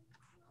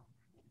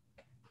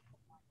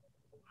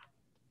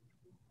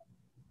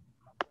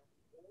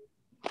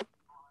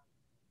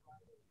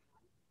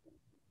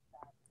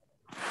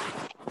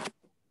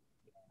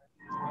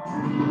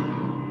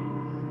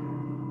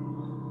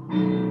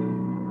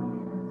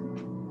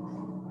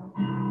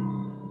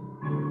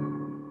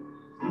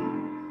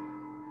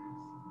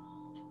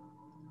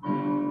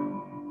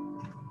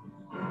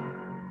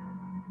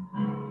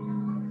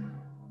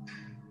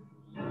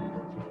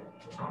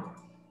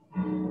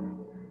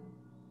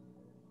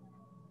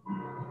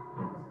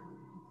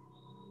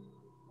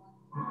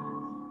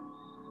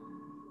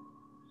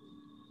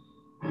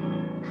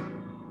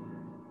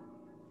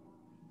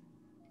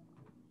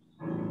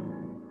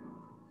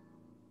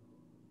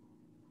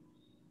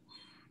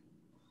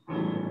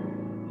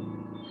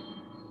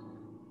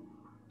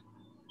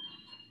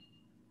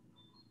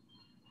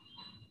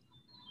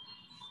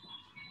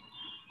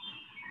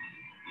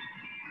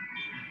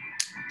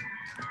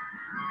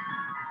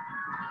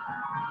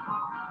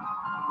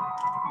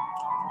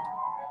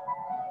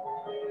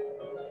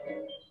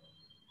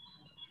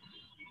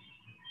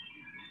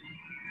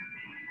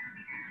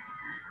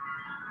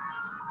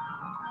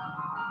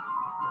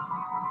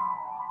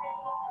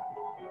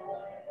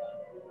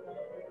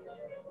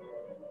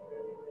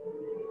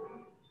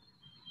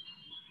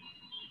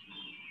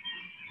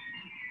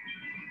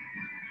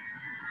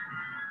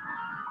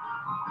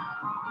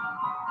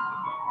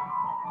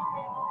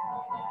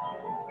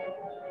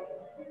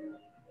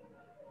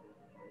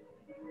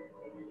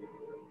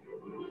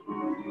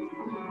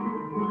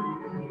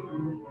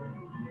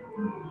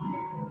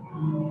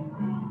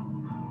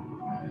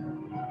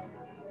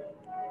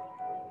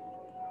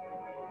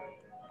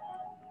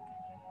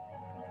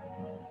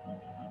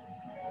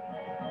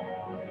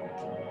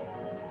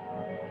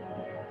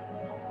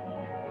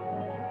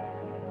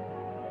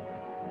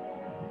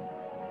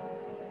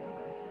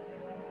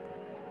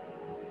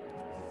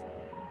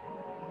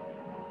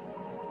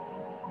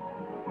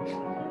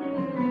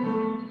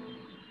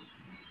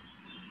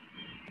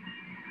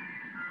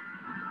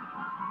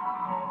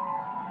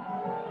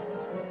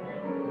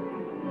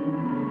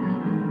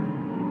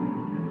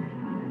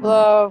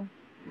 Hello?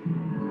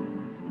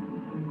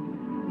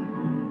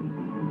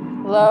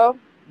 Hello?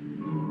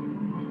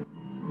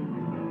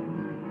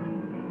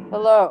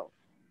 Hello?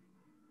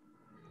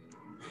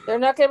 They're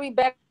not going to be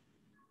back.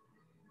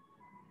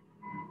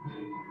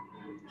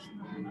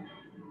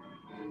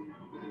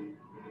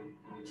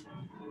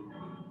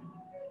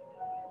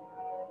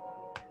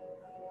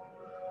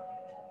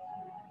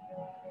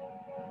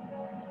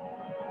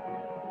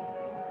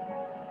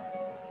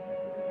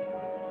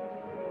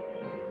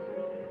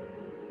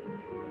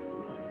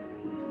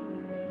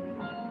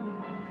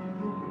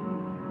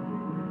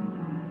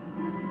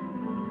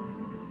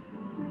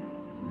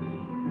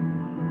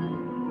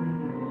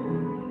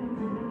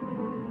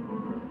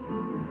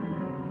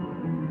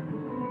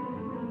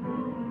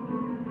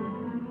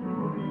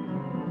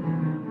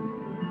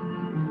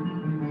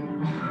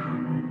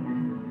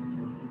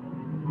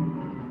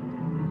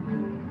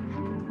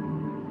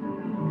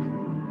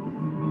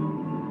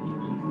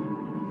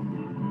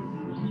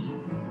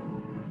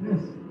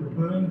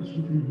 birds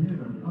you can hear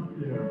them up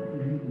there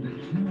in the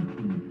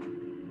canopy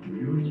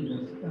doing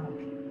their stuff.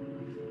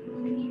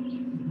 Doing their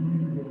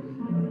stuff.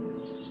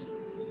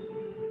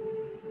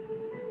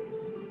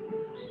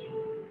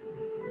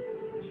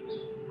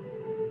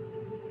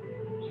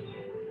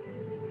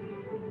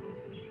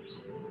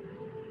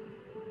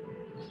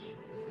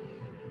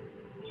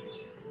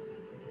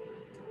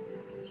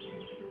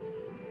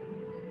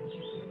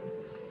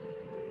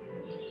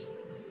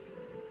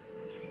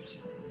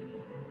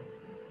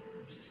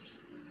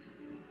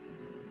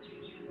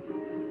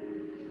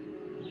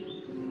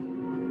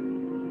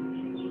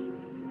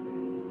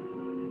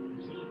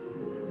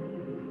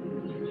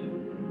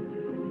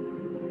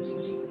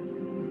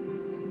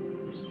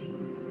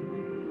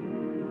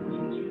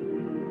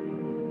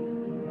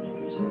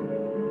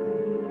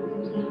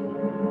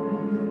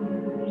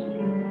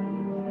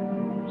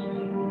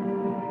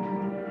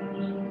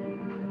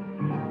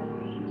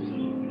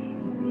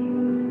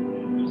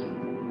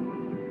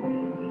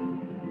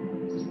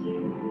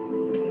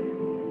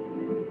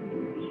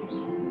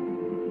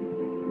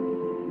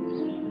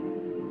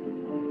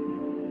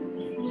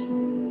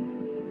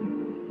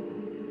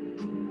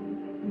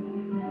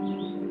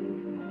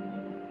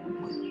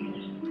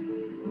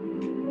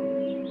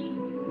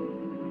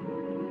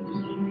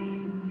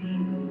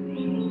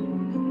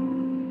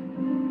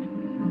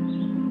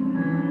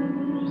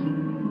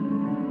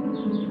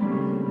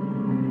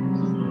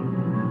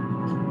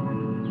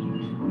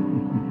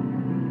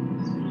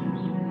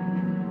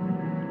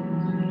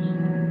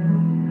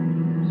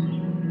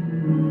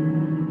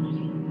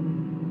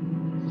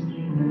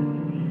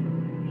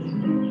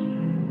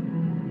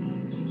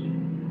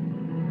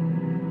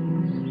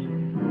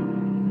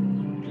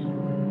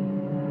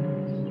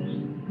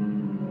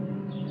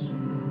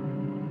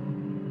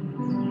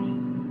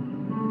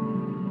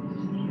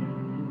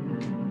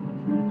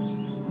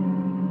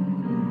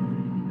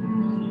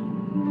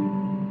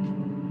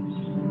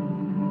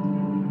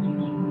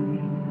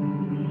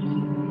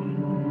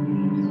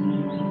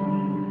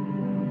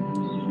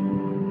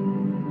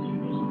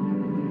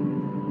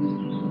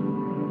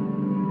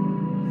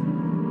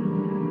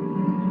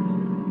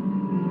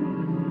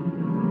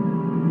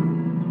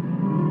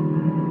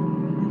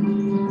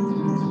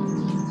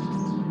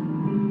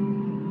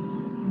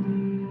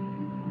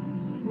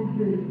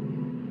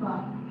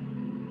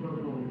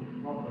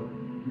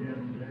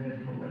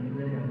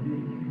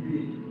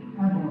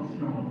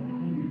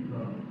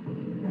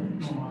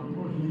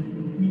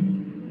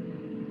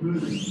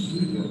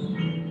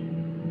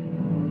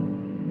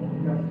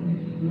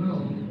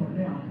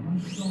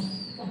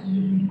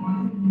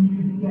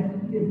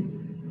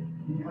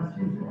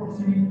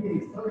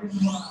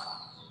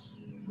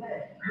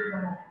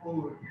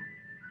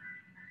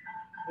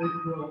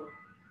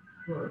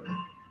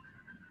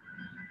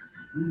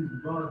 These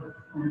buds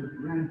on the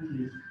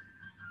branches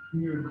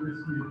here this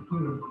year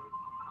too,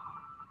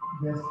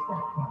 they're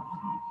spectacular.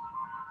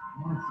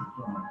 Not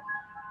surprised.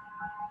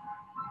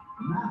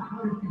 Not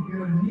how to get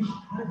a niche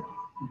type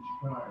each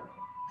card.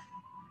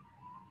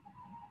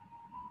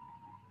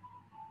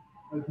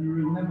 But you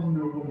will never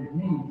know what it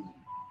means.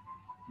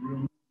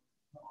 You'll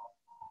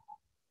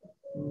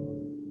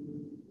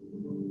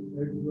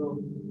it will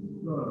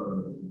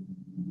flourish.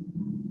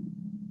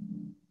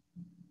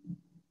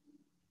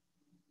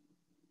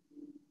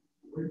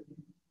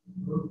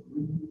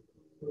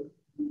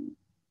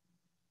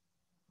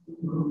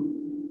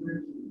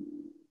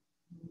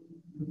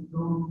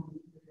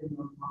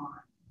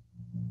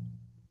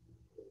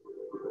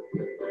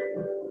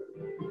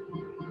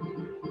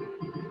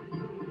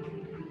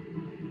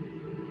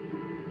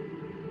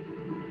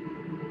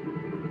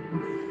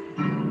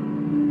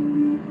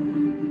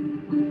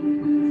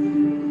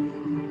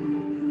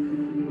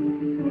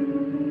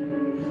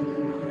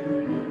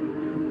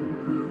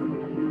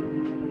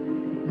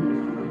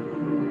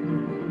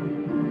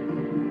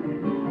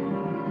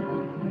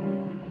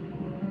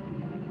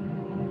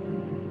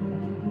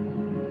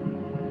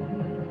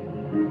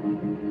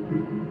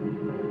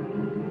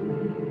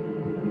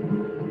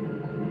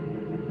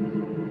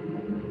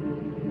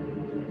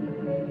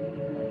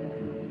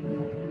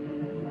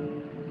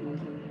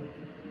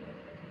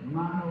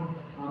 Mano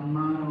a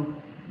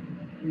mano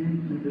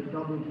into the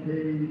double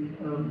cave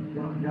of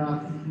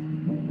gas,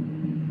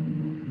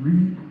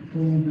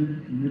 re-folded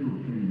middle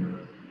finger,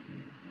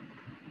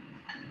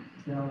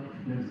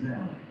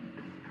 self-gazelle.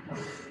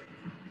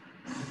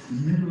 The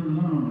middle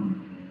alone,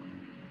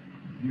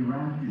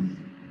 giraffe.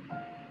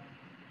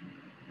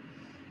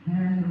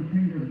 Hand and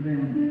finger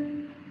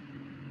then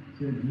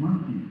says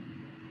monkey,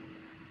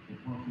 or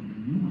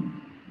possibly human.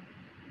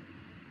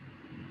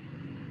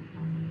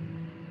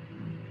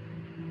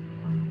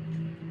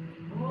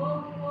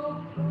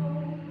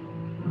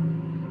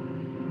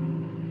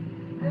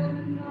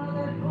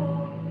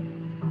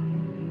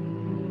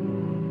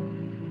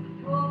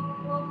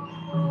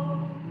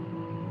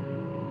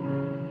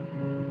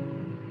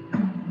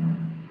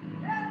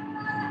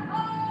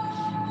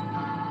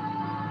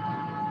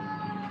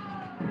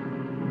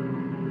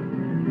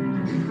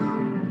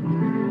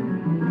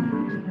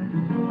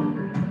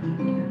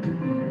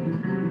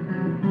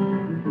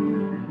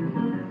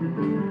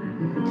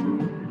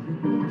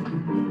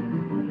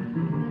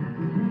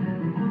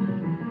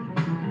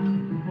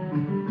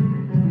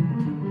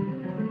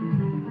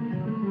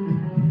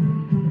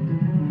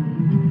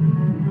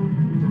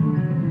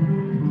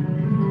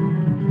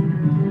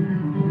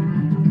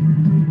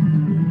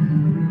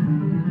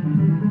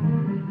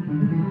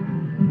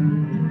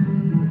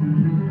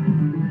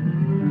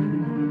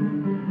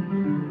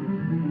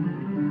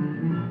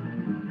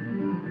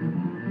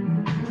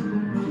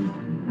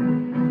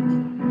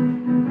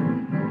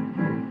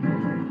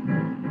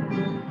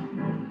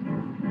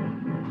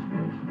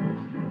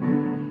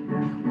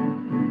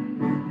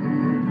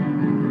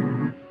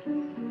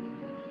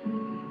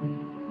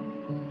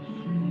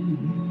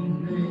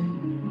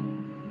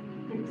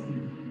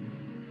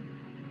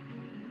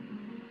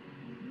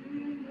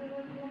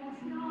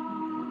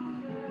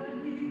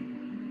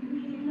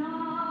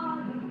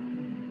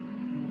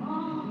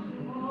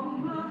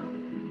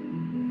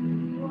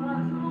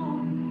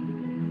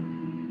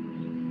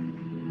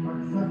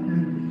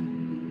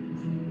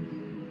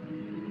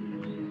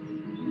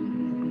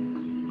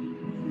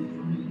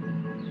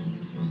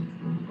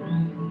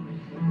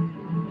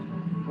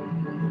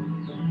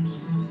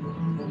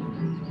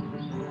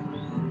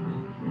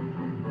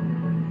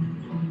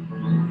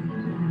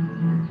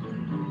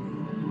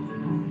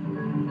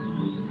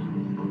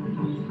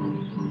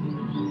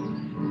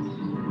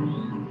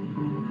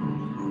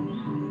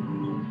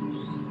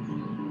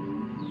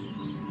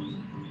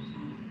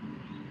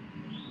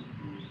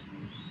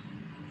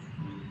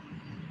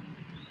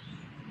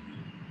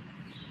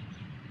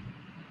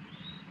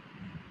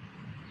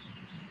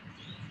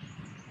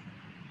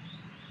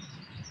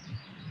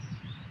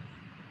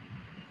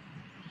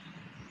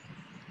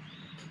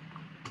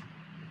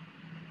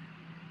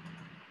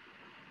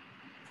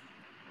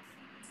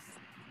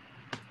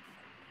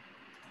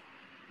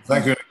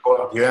 Thank you,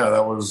 Nicole. Yeah,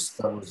 that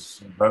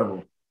was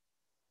incredible.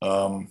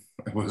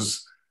 It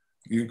was,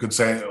 you could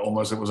say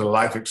almost it was a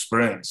life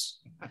experience.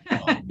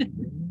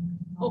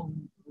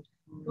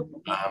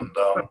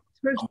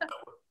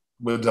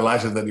 We're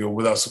delighted that you're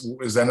with us.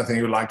 Is there anything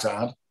you'd like to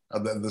add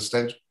at this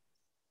stage?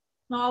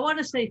 No, I want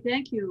to say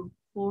thank you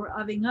for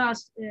having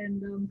us.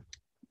 And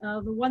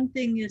the one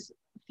thing is,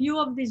 few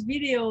of these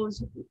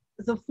videos,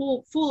 the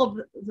full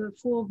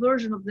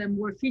version of them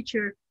were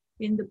featured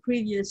in the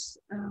previous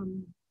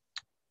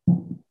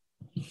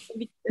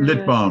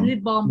Lit Balm.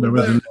 There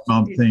was a Lit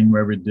Balm thing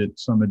where we did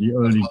some of the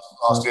early.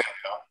 Last year,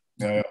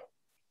 yeah.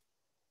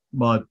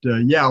 But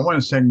yeah, I want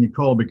to thank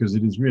Nicole because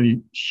it is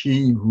really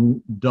she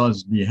who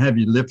does the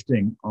heavy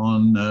lifting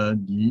on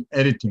the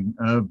editing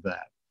of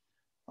that.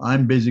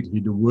 I'm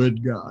basically the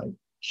word guy.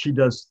 She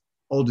does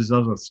all this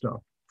other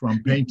stuff,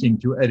 from painting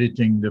to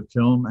editing the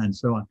film and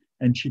so on.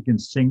 And she can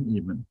sing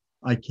even.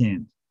 I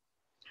can't.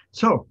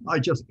 So I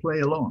just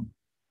play along.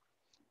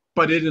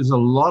 But it is a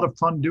lot of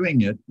fun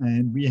doing it,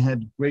 and we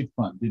had great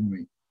fun, didn't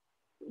we?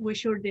 We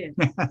sure did.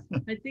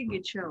 I think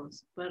it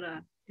shows, but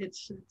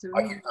it's a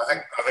really...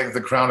 I think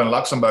the Crown and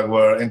Luxembourg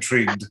were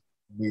intrigued, at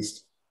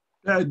least.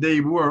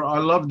 They were. I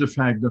love the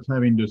fact of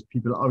having those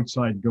people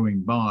outside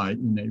going by.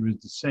 You know, it was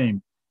the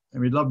same.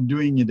 And we loved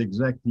doing it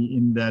exactly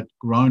in that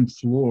ground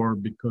floor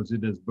because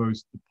it is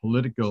both the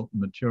political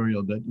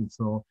material that you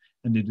saw,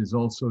 and it is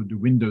also the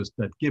windows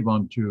that give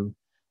onto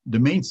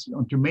Main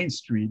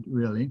Street,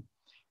 really.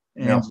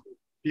 And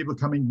people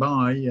coming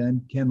by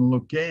and can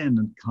look in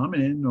and come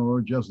in, or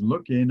just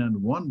look in and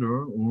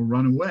wonder or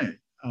run away.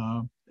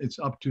 It's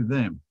up to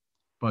them,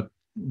 but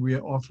we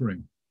are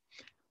offering.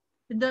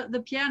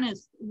 The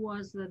pianist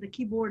was, the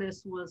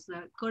keyboardist was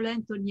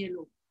Colin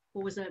Toniello, who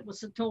was a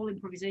total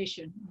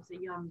improvisation. He was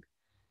a young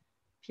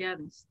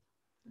pianist.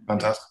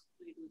 Fantastic.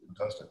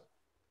 Fantastic.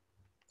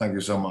 Thank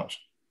you so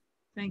much.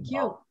 Thank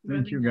you.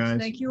 Thank you,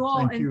 guys. Thank you all,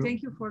 and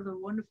thank you for the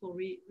wonderful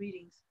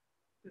readings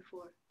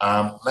before.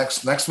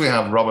 Next we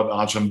have Robert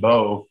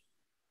Archambeau,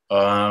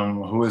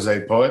 who is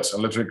a poet, a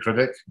literary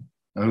critic,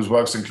 and whose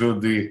works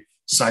include the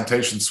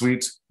Citation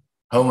Suite,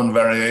 Home and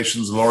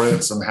Variations,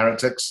 Laureates and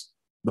Heretics,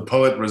 The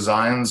Poet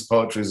Resigns,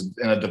 Poetry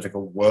in a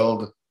Difficult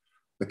World,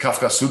 The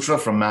Kafka Sutra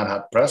from Mad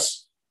Hat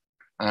Press,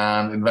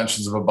 and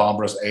Inventions of a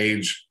Barbarous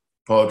Age,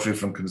 Poetry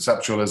from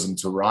Conceptualism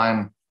to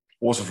Rhyme,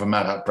 also from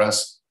Mad Hat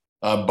Press.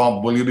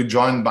 Bob, will you be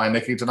joined by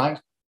Nikki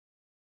tonight?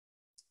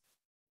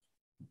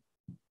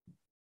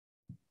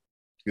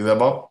 You there,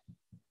 Bob?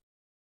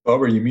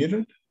 Bob, are you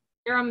muted?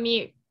 You're on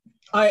mute.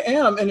 I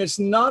am, and it's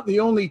not the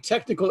only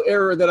technical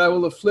error that I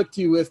will afflict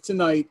you with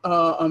tonight.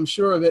 I'm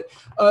sure of it.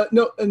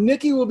 No,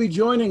 Nikki will be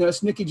joining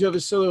us, Nikki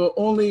Giovasillo,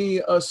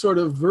 only sort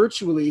of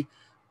virtually.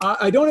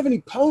 I don't have any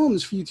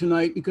poems for you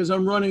tonight because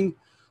I'm running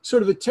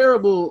sort of a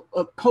terrible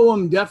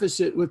poem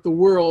deficit with the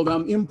world.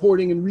 I'm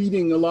importing and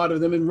reading a lot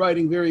of them and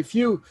writing very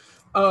few.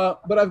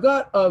 But I've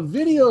got a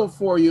video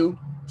for you,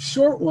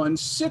 short one,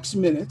 6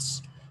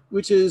 minutes,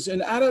 which is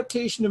an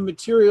adaptation of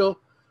material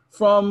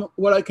from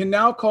what I can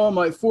now call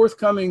my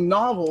forthcoming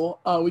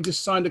novel. We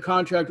just signed a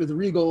contract with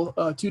Regal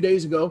 2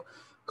 days ago,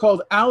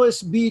 called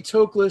Alice B.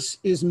 Toklas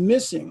is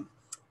Missing.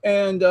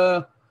 And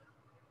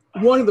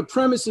one of the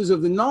premises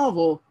of the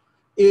novel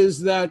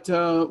is that,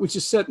 which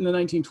is set in the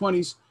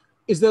 1920s,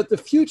 is that the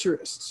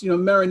futurists,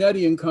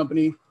 Marinetti and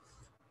company,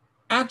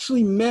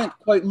 actually meant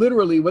quite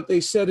literally what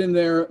they said in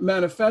their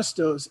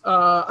manifestos.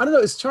 I don't know,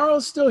 is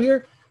Charles still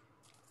here?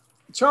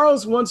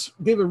 Charles once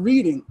gave a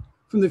reading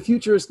from the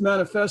Futurist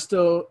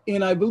Manifesto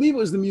in, I believe it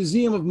was the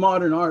Museum of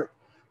Modern Art,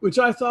 which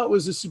I thought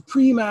was a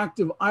supreme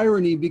act of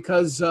irony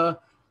because the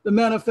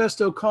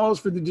manifesto calls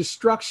for the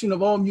destruction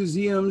of all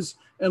museums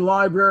and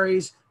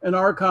libraries and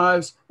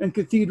archives and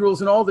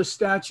cathedrals and all the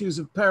statues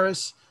of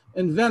Paris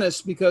and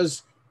Venice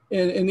because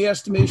in the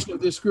estimation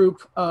of this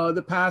group,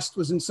 the past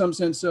was in some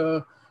sense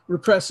a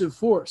repressive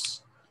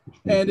force.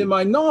 And in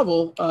my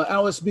novel,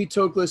 Alice B.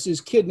 Toklas is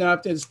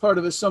kidnapped as part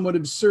of a somewhat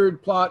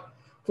absurd plot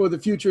for the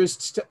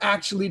futurists to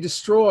actually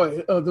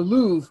destroy the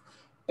Louvre.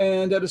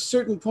 And at a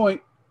certain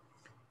point,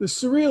 the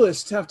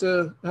surrealists have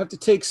to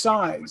take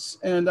sides.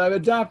 And I've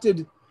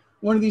adapted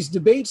one of these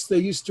debates they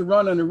used to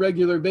run on a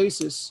regular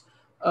basis.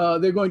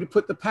 They're going to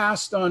put the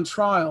past on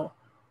trial.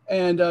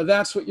 And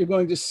that's what you're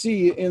going to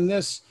see in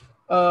this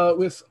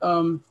with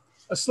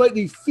a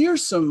slightly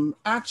fearsome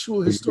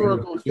actual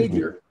historical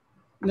figure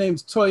named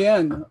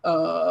Toyen,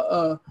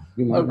 a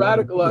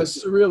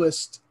radicalized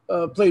surrealist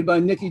played by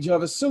Nikki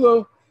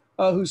Giovasillo,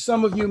 who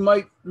some of you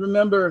might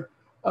remember,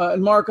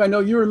 and Mark, I know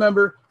you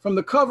remember, from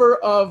the cover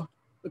of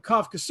the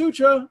Kafka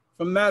Sutra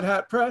from Mad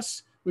Hat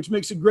Press, which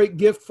makes a great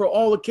gift for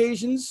all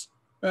occasions,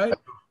 right?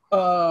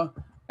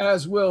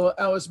 As will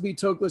Alice B.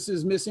 Toklas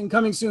is Missing,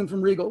 coming soon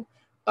from Regal.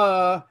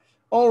 All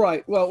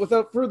right, well,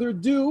 without further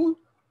ado,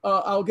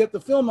 I'll get the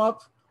film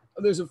up.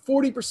 There's a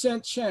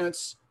 40%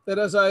 chance that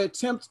as I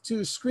attempt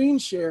to screen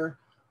share,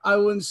 I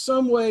will in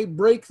some way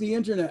break the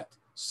internet.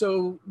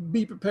 So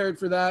be prepared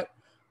for that.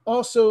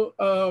 Also,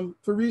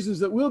 for reasons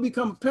that will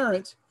become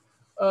apparent,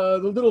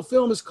 the little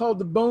film is called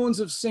The Bones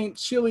of St.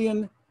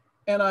 Chilian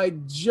And I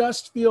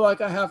just feel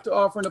like I have to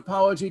offer an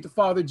apology to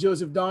Father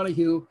Joseph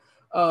Donahue,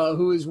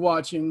 who is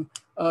watching,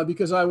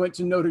 because I went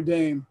to Notre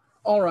Dame.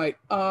 All right,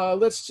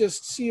 let's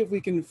just see if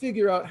we can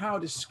figure out how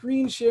to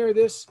screen share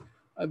this.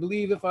 I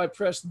believe if I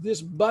press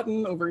this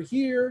button over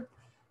here,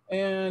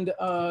 and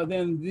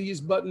then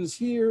these buttons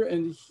here,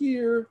 and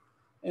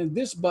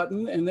this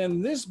button, and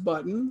then this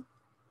button,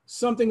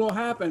 something will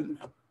happen.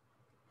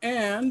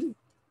 And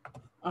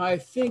I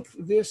think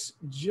this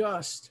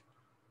just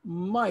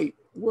might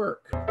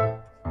work.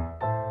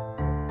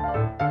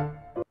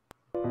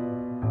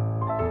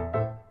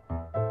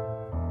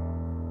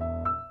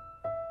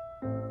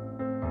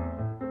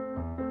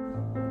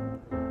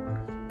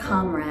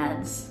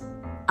 Comrades,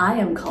 I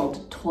am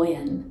called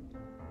Toyin.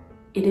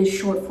 It is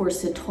short for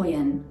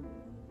citoyen,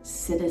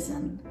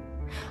 citizen.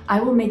 I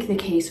will make the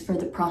case for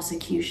the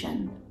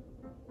prosecution.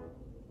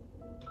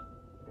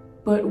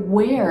 But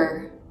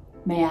where,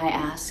 may I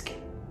ask,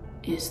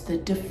 is the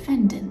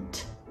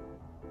defendant?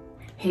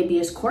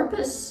 Habeas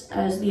corpus,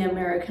 as the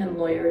American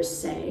lawyers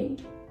say.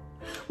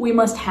 We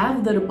must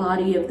have the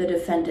body of the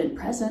defendant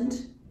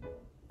present.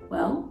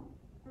 Well,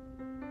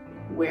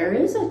 where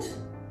is it?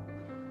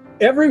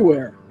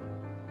 Everywhere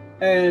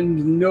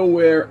and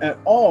nowhere at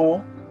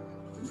all,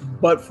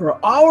 but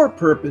for our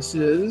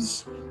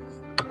purposes,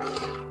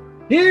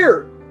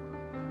 here.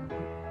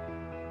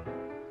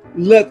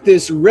 Let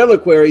this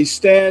reliquary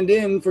stand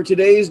in for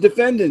today's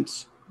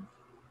defendants,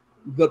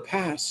 the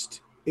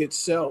past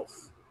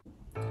itself.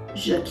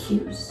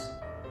 J'accuse.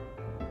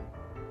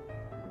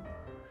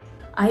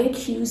 I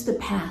accuse the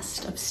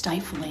past of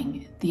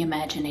stifling the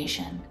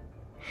imagination.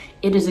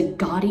 It is a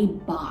gaudy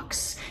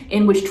box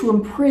in which to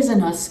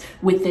imprison us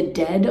with the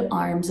dead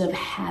arms of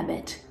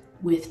habit,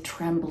 with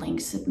trembling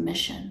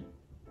submission,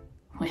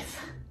 with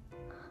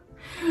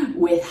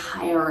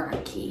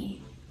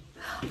hierarchy.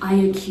 I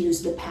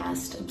accuse the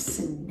past of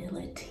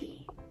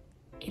senility.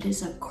 It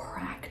is a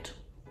cracked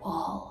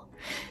wall,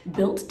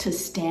 built to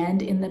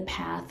stand in the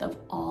path of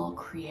all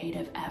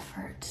creative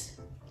effort.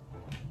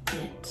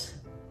 It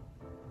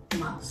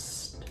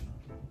must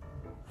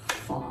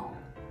fall.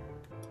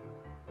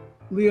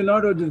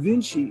 Leonardo da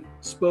Vinci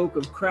spoke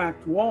of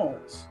cracked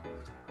walls.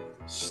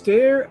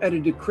 Stare at a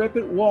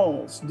decrepit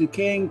walls,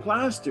 decaying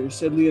plaster,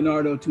 said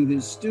Leonardo to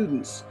his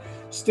students.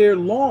 Stare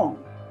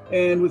long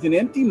and with an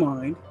empty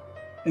mind,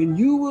 and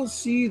you will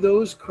see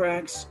those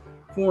cracks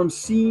form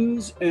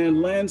scenes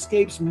and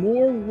landscapes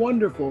more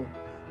wonderful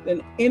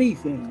than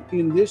anything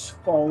in this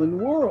fallen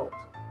world.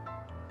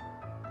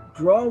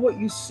 Draw what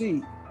you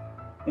see,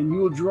 and you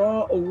will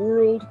draw a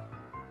world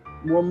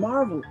more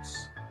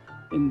marvelous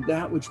than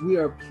that which we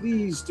are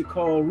pleased to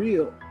call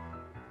real.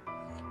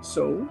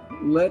 So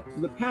let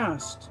the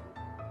past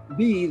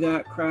be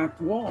that cracked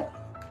wall.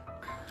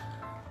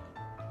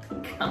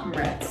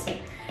 Comrades,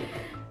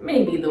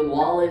 maybe the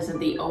wall isn't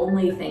the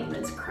only thing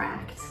that's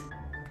cracked.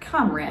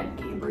 Comrade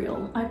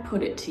Gabriel, I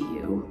put it to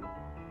you.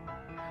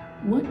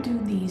 What do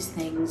these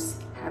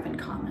things have in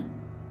common?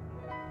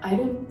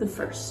 Item the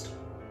first,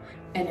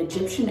 an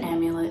Egyptian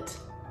amulet,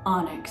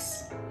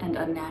 onyx, and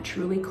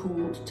unnaturally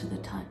cold to the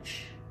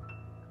touch.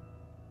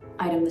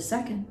 Item the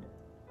second,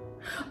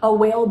 a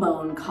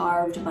whalebone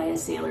carved by a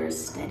sailor's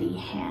steady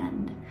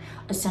hand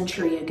a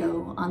century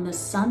ago on the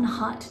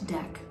sun-hot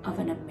deck of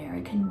an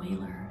American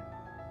whaler.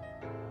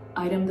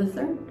 Item the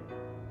third,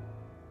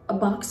 a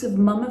box of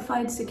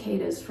mummified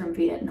cicadas from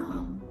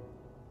Vietnam.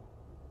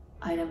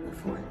 Item the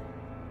fourth,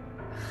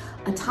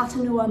 a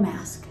Tatanua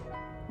mask,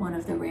 one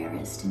of the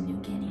rarest in New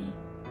Guinea.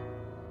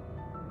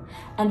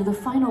 And the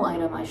final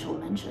item I shall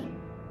mention,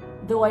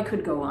 though I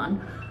could go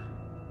on,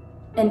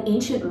 an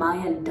ancient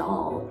Mayan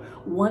doll,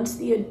 once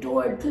the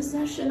adored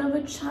possession of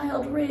a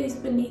child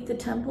raised beneath the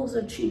temples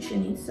of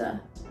Chichen Itza.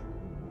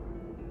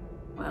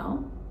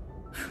 Well,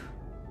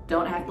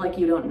 don't act like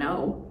you don't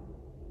know.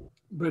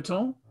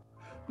 Breton?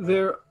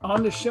 They're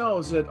on the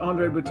shelves at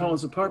André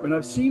Breton's apartment.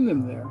 I've seen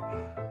them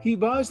there. He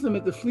buys them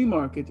at the flea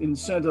market in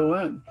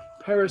Saint-Ouen,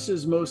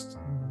 Paris's most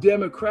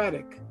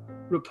democratic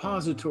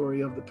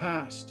repository of the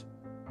past.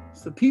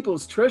 It's the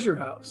people's treasure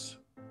house.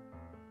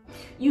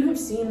 You have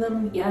seen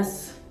them,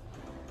 yes.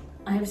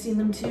 I have seen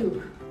them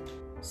too.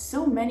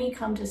 So many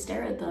come to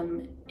stare at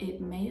them,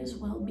 it may as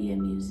well be a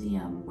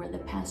museum where the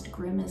past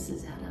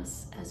grimaces at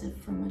us as if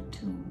from a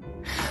tomb.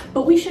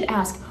 But we should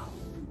ask,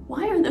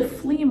 why are the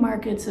flea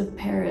markets of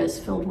Paris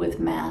filled with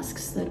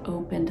masks that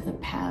opened the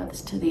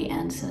paths to the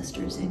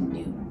ancestors in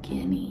New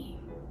Guinea?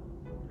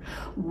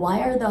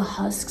 Why are the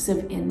husks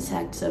of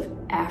insects of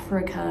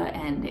Africa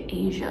and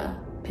Asia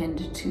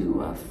pinned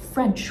to a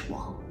French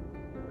wall?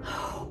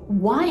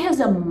 Why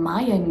has a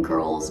Mayan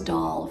girl's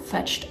doll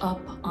fetched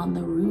up on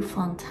the Rue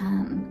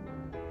Fontaine?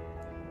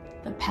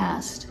 The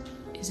past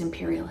is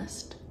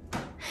imperialist.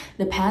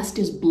 The past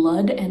is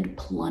blood and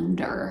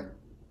plunder.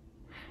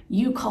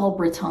 You call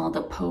Breton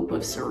the Pope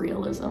of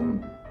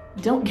Surrealism.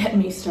 Don't get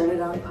me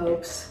started on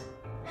popes.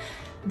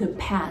 The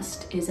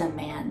past is a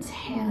man's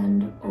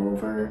hand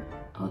over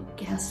a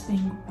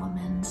gasping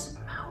woman's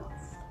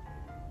mouth.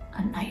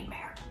 A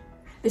nightmare.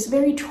 This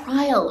very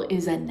trial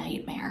is a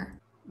nightmare.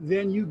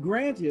 then you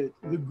grant it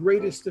the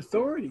greatest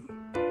authority,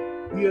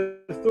 the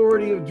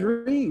authority of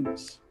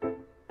dreams.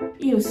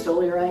 You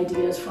stole your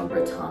ideas from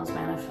Breton's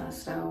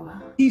manifesto.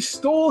 He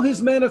stole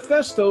his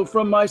manifesto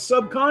from my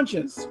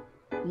subconscious.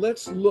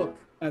 Let's look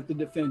at the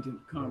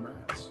defendant,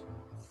 comrades.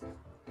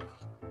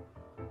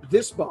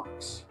 This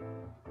box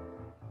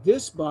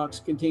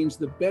contains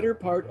the better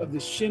part of the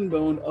shin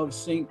bone of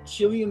St.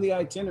 Chilian the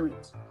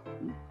Itinerant.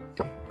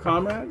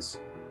 Comrades,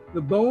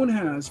 the bone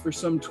has for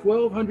some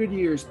 1,200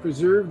 years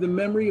preserved the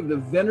memory of the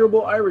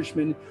venerable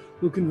Irishman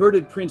who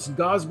converted Prince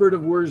Gosbert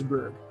of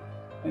Wurzburg.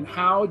 And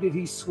how did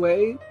he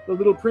sway the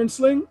little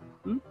princeling?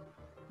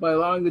 By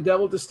allowing the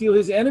devil to steal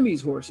his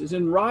enemies' horses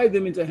and ride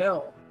them into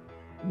hell.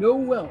 Know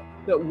well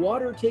that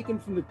water taken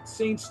from the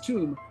saint's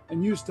tomb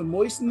and used to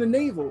moisten the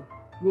navel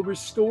will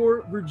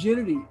restore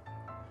virginity.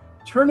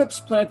 Turnips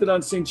planted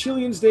on St.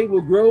 Chilian's Day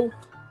will grow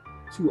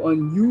to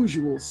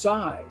unusual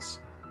size.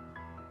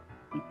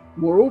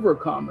 Moreover,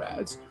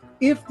 comrades,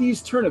 if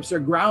these turnips are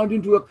ground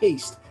into a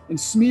paste and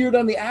smeared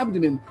on the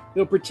abdomen,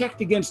 they'll protect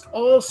against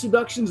all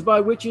seductions by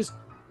witches,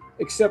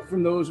 except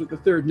from those with the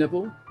third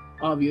nipple,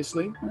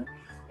 obviously.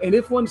 And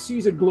if one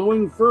sees a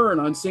glowing fern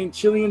on St.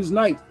 Chilian's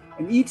night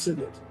and eats of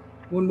it,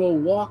 one will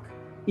walk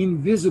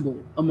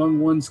invisible among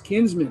one's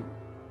kinsmen.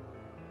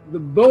 The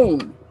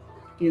bone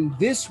in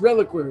this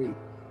reliquary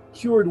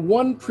cured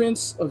one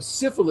prince of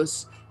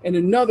syphilis and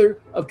another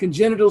of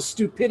congenital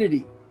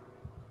stupidity.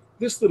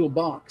 This little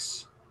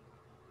box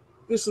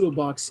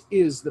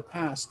is the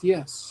past,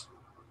 yes.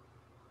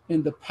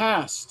 And the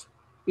past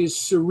is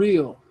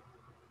surreal.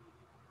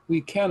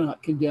 We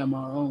cannot condemn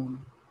our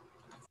own.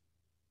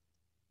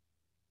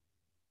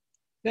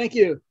 Thank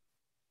you.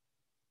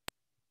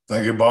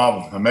 Thank you,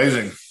 Bob.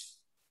 Amazing.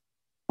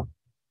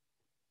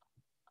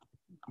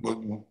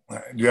 Do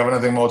you have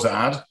anything more to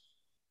add?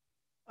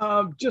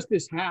 Just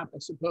this hat, I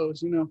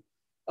suppose, you know.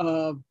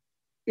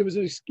 It was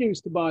an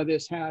excuse to buy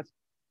this hat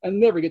and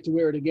never get to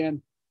wear it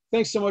again.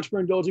 Thanks so much for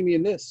indulging me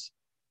in this.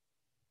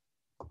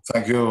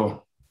 Thank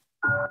you.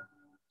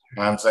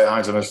 And say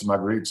hi to Mr.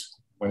 Marguerite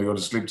when you go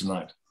to sleep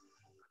tonight.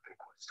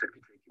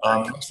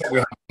 Next up we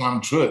have Sam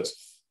Truitt,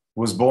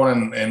 who was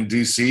born in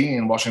DC,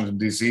 in Washington,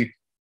 DC,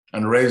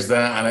 and raised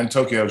there and in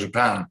Tokyo,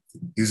 Japan.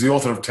 He's the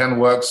author of 10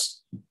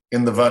 works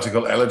in the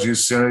Vertical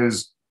Elegies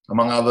series,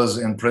 among others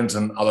in print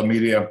and other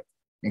media,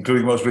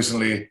 including most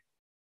recently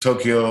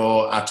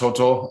Tokyo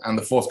Atoto and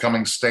the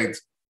forthcoming State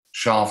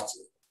Shaft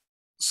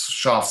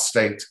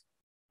State.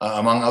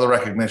 Among other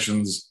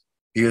recognitions,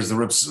 he is the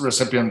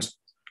recipient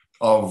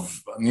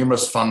of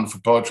numerous Fund for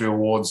Poetry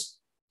Awards,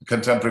 a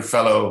Contemporary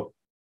Fellow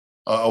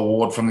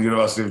Award from the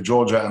University of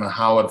Georgia, and a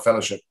Howard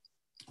Fellowship.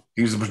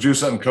 He's the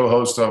producer and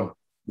co-host of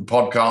the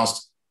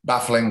podcast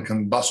Baffling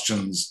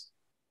Combustions,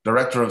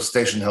 director of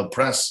Station Hill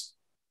Press,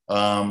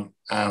 and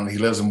he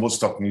lives in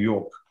Woodstock, New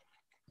York.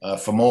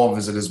 For more,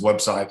 visit his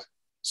website,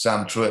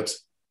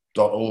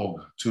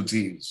 samtruitt.org, 2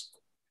 T's.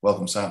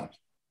 Welcome, Sam.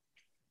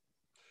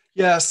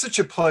 Yeah, such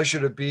a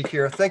pleasure to be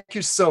here. Thank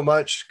you so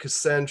much,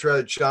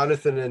 Cassandra,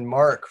 Jonathan, and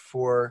Mark,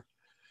 for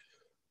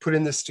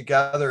putting this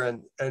together,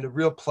 and a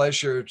real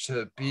pleasure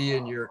to be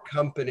in your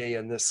company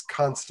in this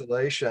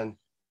constellation,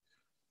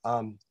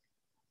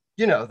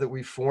 you know, that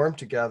we formed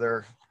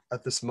together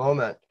at this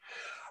moment.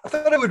 I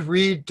thought I would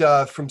read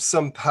from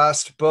some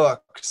past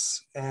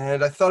books,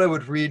 and I thought I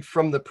would read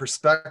from the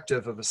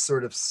perspective of a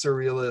sort of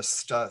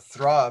surrealist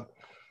throb.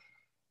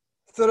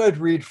 I thought I'd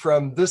read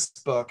from this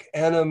book,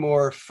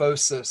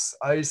 Anamorphosis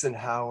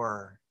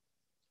Eisenhower.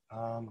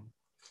 And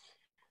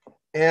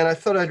I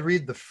thought I'd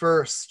read the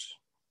first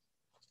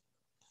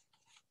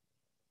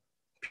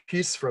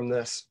piece from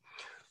this,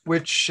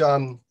 which,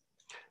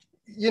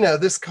 you know,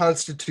 this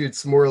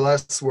constitutes more or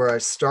less where I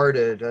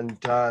started, and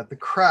the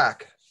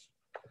crack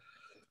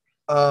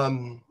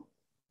that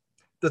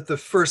the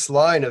first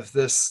line of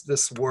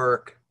this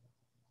work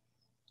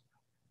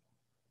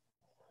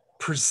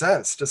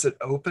presents, does it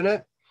open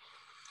it?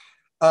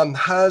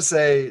 Has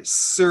a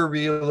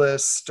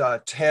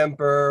surrealist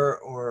timbre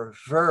or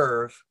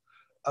verve.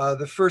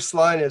 The first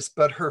line is,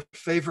 but her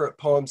favorite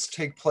poems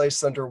take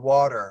place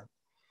underwater.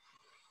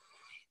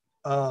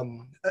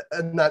 And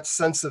that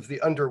sense of the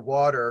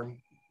underwater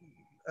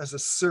as a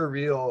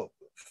surreal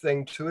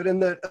thing to it,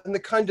 and the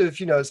kind of,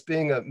 you know, as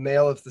being a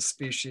male of the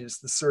species,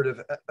 the sort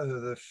of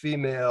the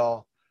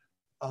female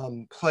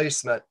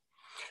placement.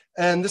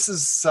 And this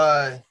is,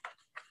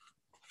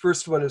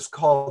 first one is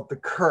called The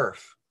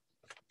Kerf.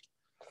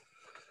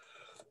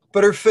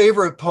 But her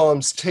favorite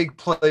poems take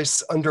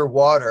place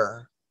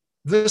underwater.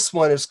 This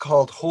one is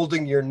called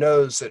Holding Your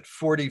Nose at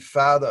 40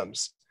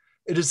 Fathoms.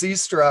 It is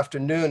Easter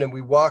afternoon and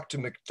we walk to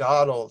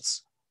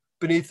McDonald's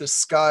beneath a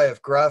sky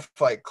of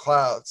graphite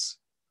clouds.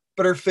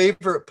 But her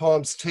favorite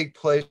poems take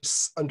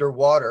place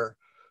underwater,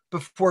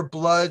 before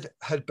blood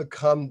had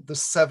become the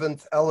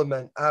seventh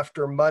element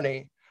after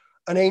money,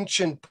 an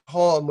ancient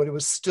poem when it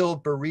was still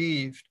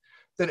bereaved,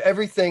 that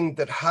everything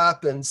that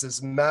happens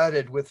is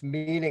matted with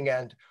meaning,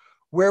 and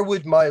where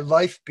would my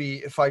life be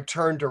if I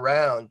turned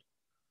around?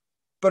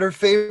 But her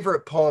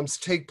favorite poems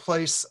take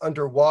place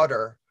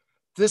underwater.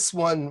 This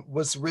one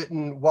was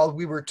written while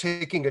we were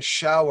taking a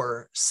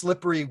shower,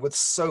 slippery with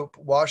soap,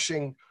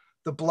 washing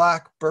the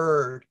black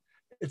bird,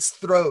 its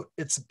throat,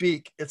 its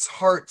beak, its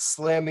heart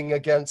slamming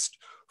against,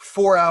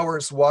 4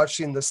 hours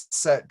watching the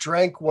set,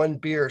 drank 1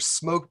 beer,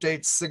 smoked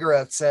 8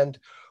 cigarettes, and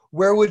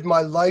where would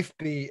my life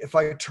be if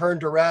I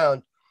turned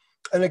around?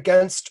 And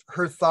against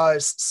her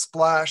thighs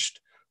splashed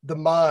the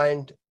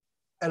mind,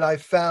 and I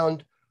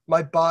found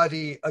my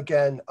body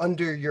again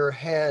under your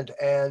hand,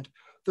 and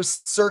the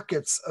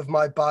circuits of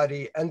my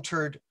body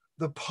entered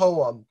the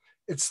poem,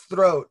 its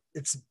throat,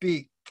 its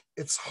beak,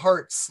 its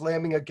heart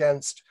slamming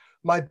against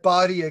my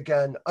body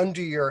again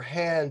under your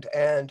hand,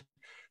 and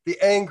the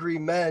angry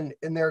men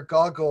in their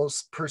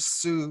goggles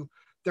pursue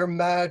their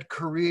mad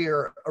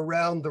career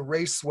around the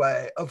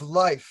raceway of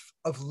life,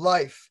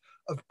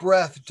 of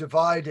breath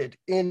divided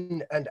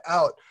in and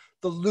out,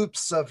 the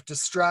loops of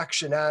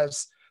distraction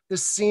as the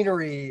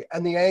scenery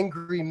and the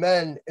angry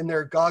men in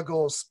their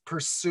goggles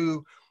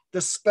pursue the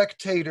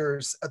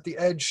spectators at the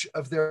edge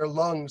of their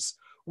lungs,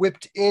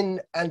 whipped in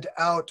and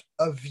out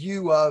of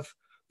view of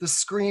the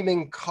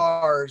screaming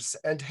cars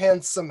and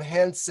handsome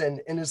Hanson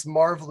in his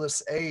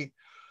marvelous 8,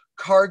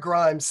 car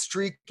grime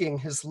streaking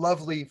his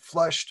lovely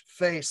flushed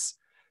face.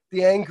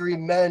 The angry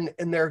men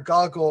in their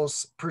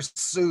goggles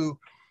pursue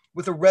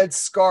with a red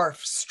scarf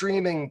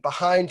streaming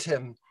behind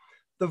him,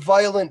 the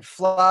violent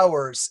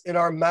flowers in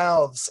our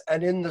mouths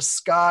and in the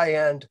sky,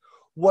 and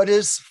what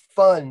is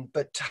fun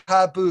but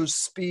taboo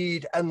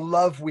speed and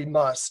love we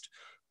must,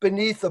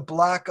 beneath a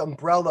black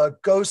umbrella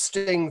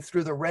ghosting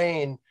through the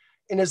rain,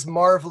 in his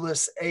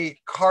marvelous 8,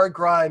 car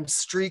grime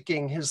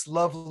streaking his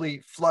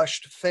lovely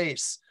flushed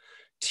face,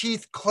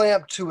 teeth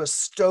clamped to a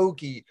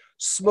stogie,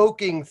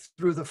 smoking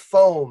through the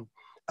foam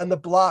and the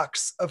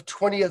blocks of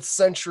 20th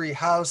century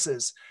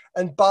houses,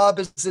 and Bob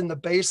is in the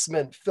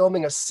basement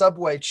filming a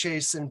subway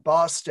chase in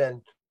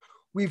Boston.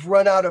 We've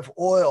run out of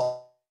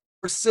oil.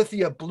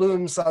 Forsythia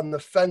blooms on the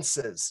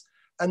fences,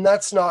 and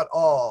that's not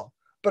all.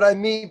 But I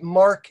meet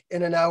Mark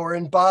in an hour,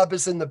 and Bob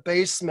is in the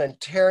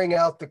basement tearing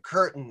out the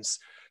curtains,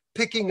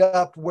 picking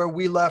up where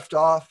we left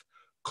off,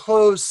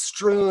 clothes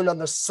strewn on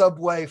the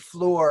subway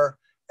floor.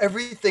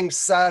 Everything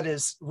sad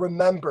is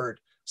remembered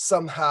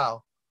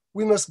somehow.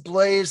 We must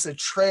blaze a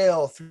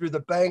trail through the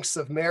banks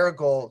of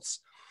marigolds,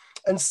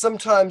 and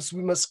sometimes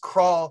we must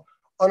crawl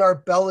on our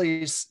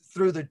bellies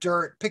through the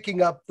dirt,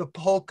 picking up the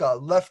polka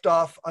left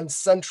off on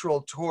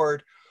Central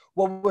toward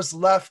what was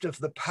left of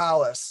the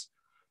palace,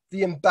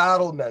 the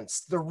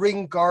embattlements, the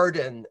ring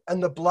garden,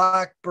 and the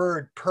black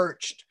bird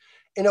perched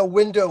in a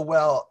window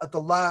well at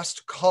the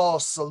last call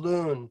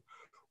saloon,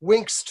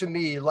 winks to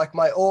me like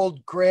my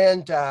old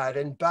granddad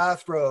in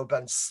bathrobe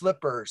and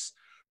slippers,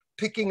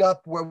 picking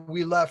up where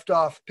we left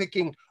off,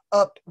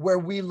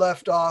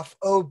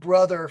 oh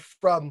brother,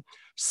 from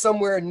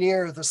somewhere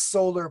near the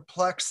solar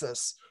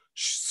plexus,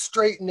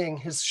 straightening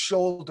his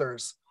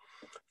shoulders.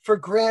 For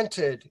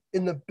granted,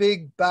 in the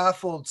big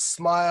baffled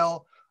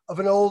smile of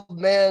an old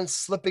man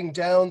slipping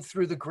down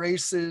through the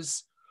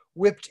graces,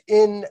 whipped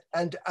in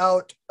and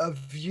out of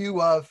view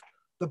of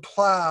the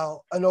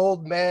plow, an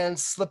old man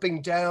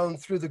slipping down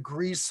through the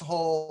grease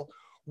hole.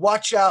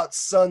 Watch out,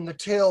 son, the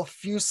tail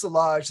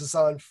fuselage is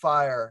on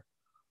fire.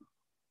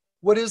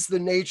 What is the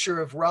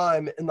nature of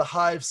rhyme in the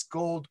hive's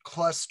gold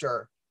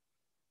cluster?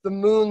 The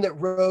moon that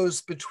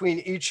rose between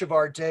each of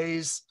our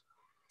days,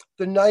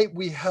 the night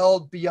we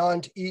held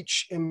beyond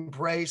each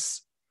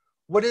embrace.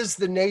 What is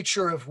the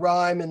nature of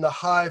rhyme in the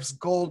hive's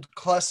gold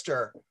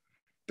cluster?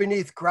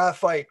 Beneath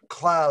graphite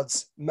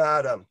clouds,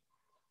 madam.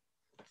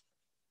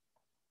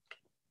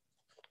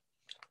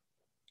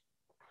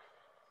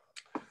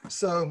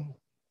 So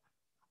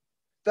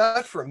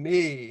that for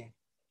me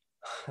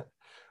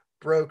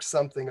broke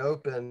something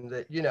open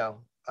that, you know,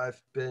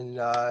 I've been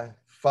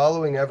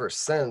following ever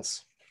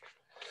since.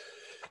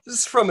 This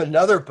is from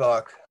another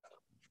book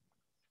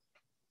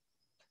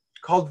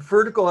called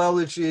Vertical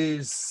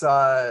Elegies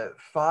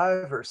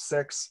 5 or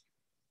 6,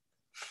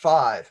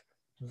 5,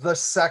 The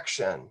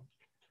Section.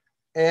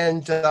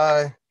 And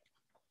this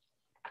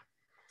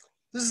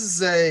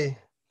is a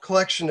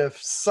collection of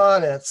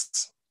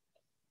sonnets,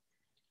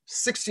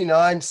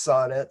 69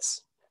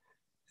 sonnets,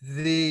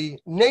 the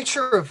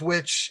nature of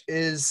which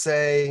is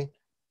a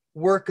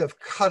work of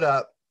cut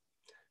up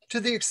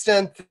to the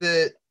extent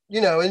that, you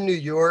know, in New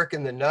York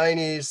in the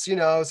 90s, you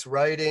know, I was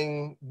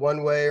writing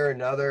one way or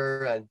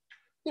another and,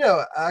 you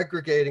know,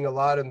 aggregating a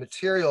lot of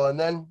material, and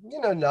then, you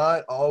know,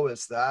 not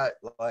always that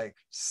like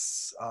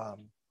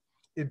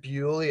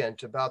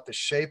ebullient about the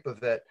shape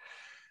of it.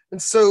 And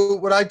so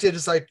what I did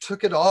is I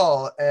took it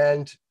all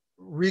and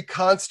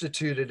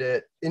reconstituted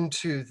it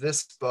into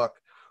this book,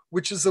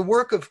 which is a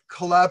work of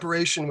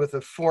collaboration with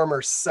a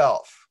former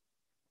self,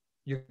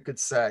 you could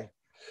say.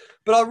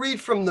 But I'll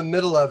read from the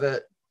middle of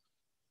it,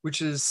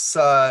 which is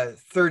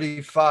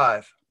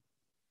 35.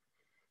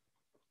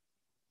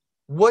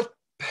 What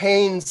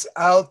pains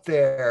out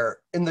there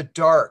in the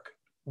dark,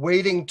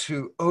 waiting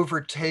to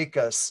overtake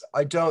us,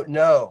 I don't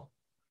know.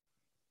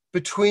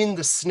 Between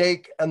the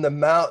snake and the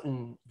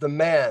mountain, the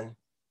man,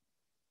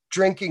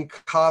 drinking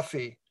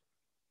coffee,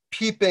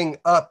 peeping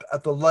up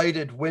at the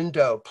lighted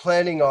window,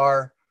 planning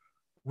our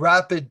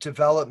rapid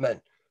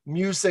development,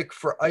 music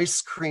for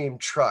ice cream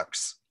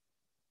trucks.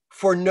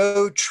 For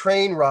no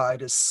train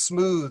ride is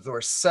smooth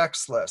or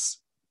sexless.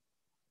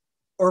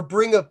 Or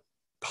bring a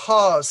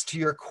pause to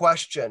your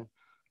question,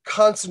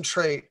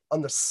 concentrate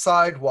on the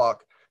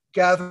sidewalk,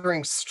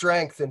 gathering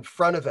strength in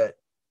front of it.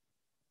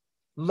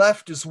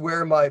 Left is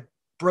where my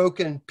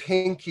broken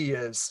pinky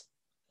is,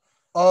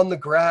 on the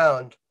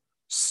ground,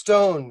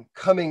 stone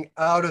coming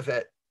out of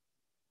it,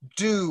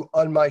 dew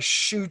on my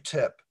shoe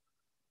tip,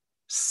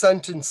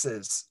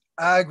 sentences,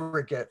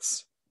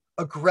 aggregates,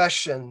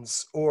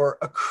 aggressions or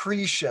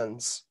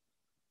accretions,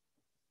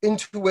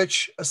 into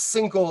which a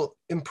single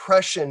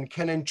impression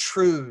can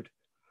intrude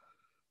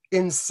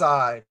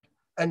inside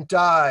and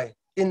die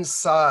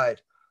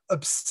inside,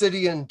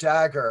 obsidian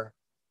dagger.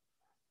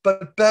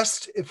 But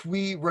best if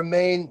we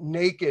remain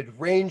naked,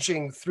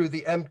 ranging through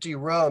the empty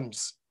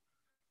rooms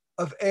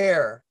of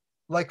air,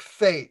 like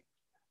fate.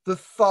 The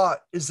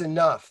thought is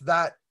enough,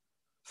 that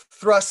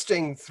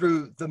thrusting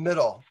through the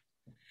middle.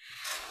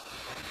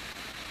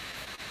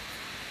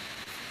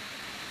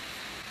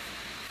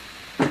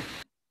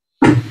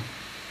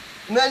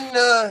 And then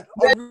I'll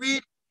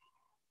read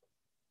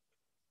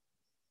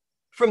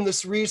from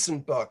this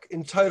recent book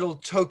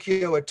entitled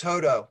Tokyo a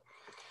Todo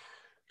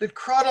that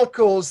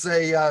chronicles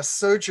a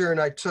sojourn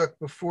I took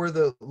before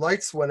the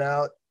lights went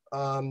out,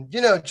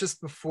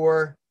 just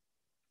before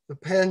the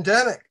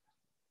pandemic,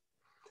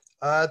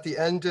 at the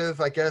end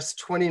of, I guess,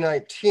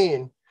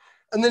 2019.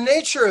 And the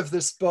nature of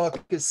this book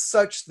is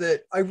such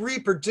that I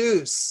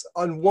reproduce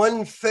on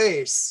one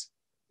face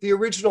the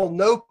original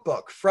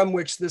notebook from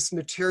which this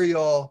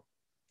material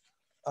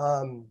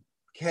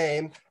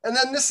came. And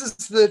then this is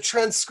the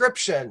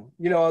transcription,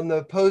 on the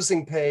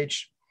opposing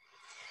page.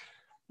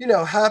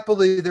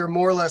 Happily, they're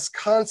more or less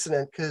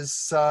consonant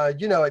because,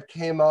 it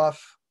came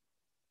off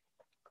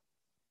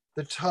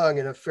the tongue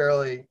in a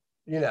fairly,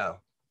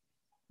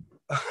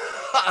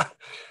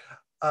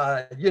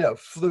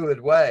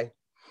 fluid way.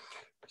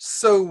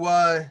 So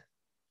I'm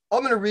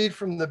going to read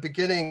from the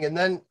beginning, and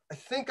then I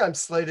think I'm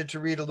slated to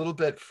read a little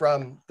bit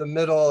from the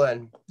middle,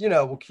 and,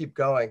 we'll keep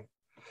going.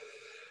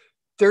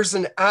 There's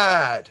an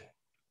ad,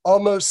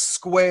 almost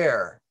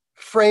square,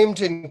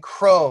 framed in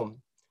chrome,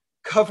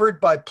 covered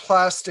by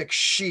plastic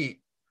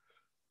sheet,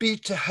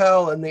 beat to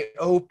hell in the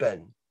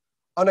open,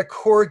 on a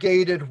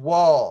corrugated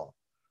wall,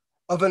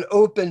 of an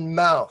open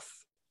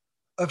mouth,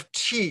 of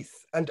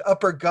teeth and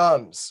upper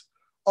gums,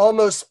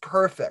 almost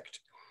perfect.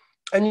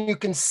 And you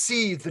can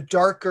see the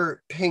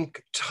darker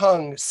pink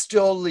tongue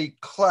stilly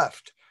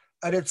cleft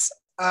at its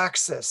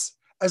axis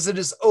as it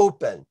is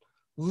open.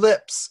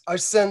 Lips, I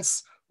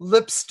sense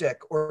lipstick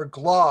or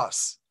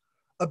gloss,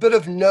 a bit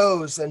of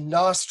nose and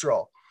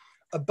nostril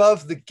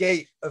above the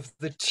gate of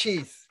the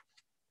teeth.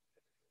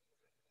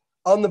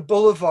 On the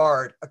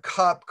boulevard, a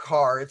cop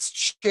car, its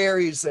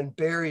cherries and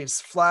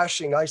berries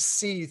flashing, I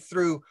see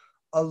through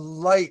a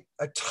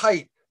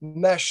tight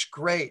mesh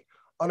grate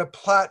on a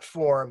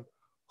platform,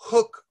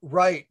 hook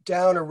right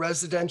down a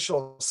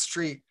residential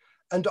street,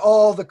 and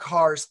all the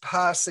cars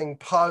passing,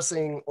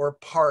 pausing, or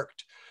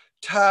parked,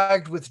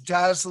 tagged with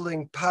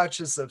dazzling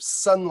patches of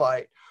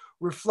sunlight,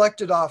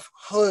 reflected off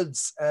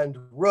hoods and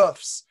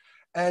roofs.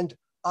 And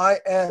I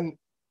am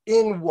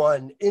in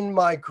one, in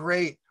my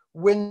great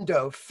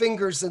window,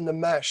 fingers in the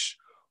mesh,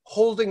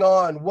 holding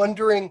on,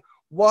 wondering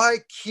why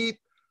keep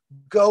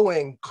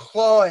going,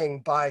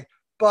 clawing by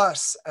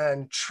bus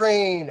and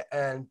train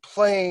and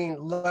plane,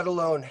 let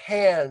alone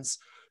hands,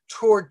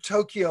 toward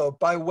Tokyo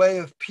by way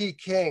of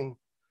Peking,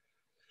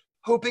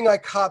 hoping I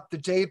cop the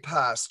day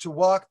pass to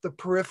walk the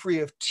periphery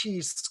of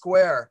T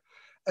Square,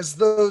 as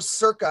though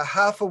circa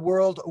half a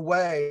world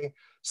away,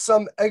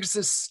 some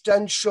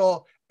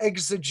existential,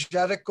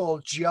 exegetical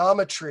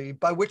geometry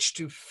by which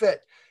to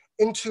fit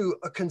into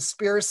a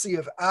conspiracy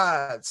of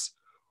ads,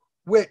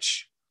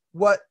 which,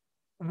 what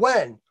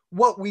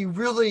we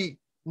really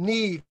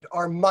need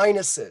are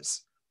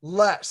minuses,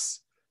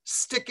 less,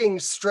 sticking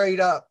straight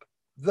up,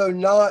 though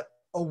not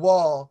a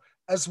wall,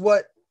 as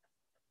what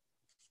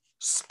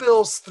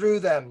spills through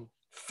them,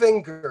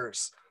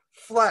 fingers,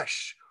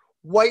 flesh,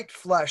 white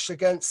flesh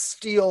against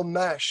steel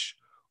mesh,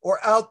 or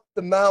out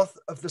the mouth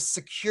of the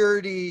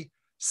security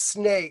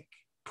snake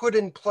put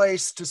in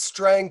place to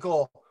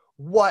strangle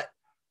what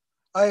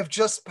I have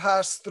just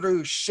passed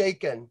through,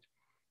 shaken,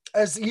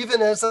 as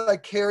even as I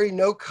carry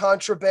no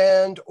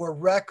contraband or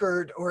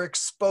record or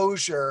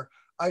exposure,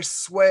 I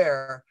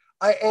swear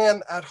I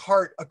am at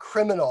heart a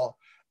criminal,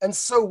 and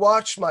so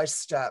watch my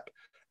step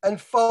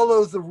and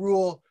follow the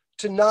rule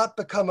to not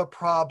become a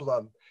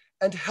problem,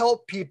 and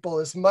help people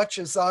as much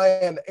as I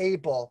am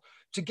able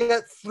to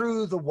get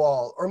through the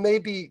wall, or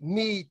maybe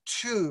me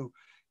too,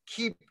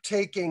 keep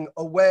taking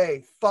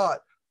away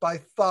thought by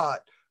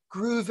thought,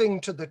 grooving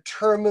to the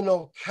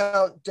terminal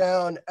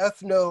countdown,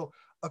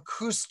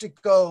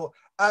 ethno-acoustico,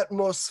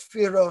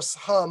 atmospheros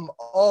hum,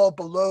 all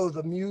below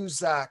the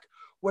muzak,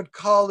 what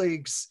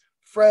colleagues,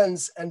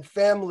 friends, and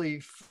family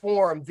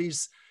form,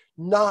 these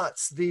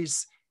knots,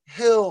 these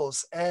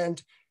hills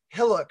and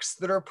hillocks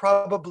that are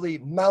probably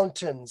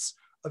mountains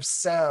of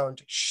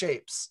sound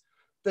shapes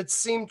that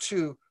seem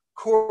to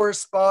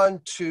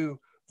correspond to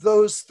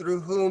those through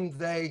whom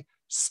they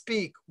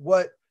speak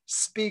what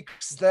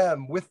speaks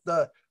them, with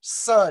the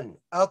sun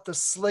out the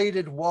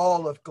slated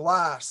wall of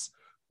glass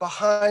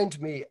behind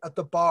me at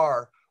the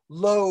bar,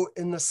 low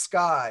in the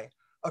sky,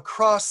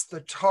 across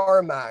the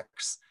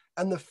tarmacs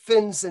and the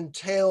fins and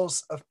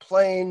tails of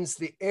planes,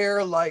 the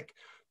air like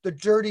the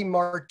dirty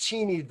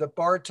martini the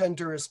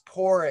bartender is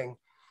pouring.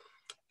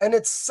 And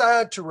it's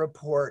sad to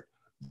report,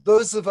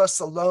 those of us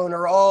alone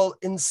are all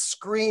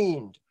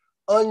inscreened,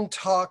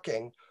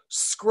 untalking,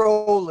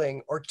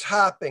 scrolling or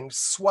tapping,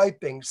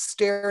 swiping,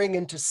 staring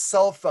into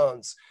cell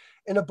phones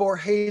in a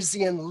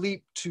Borgesian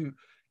leap to,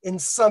 in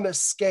some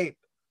escape,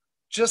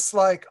 just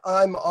like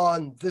I'm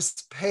on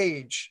this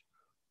page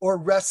or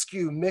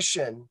rescue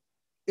mission.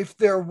 If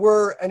there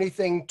were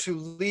anything to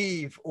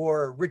leave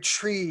or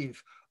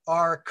retrieve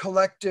our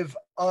collective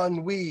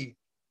ennui.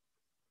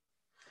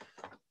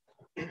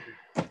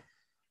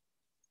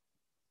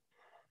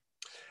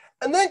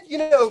 And then,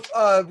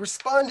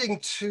 responding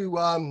to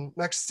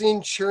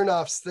Maxine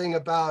Chernoff's thing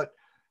about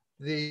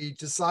the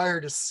desire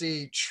to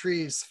see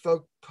trees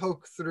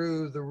poke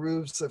through the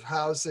roofs of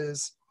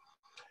houses,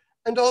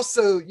 and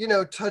also,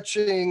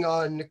 touching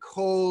on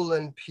Nicole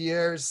and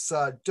Pierre's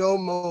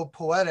domo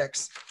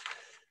poetics.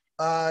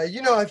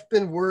 I've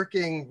been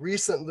working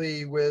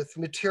recently with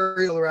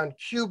material around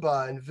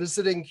Cuba and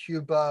visiting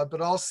Cuba,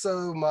 but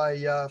also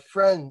my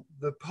friend,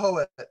 the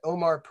poet,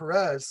 Omar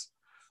Perez,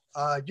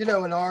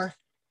 in our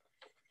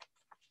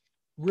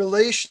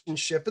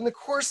relationship. In the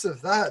course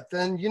of that,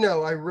 then,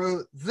 I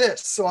wrote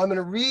this. So I'm going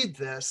to read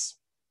this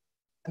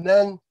and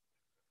then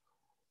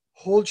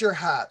hold your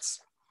hats.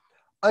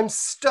 I'm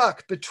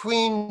stuck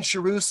between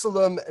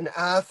Jerusalem and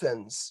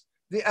Athens,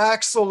 the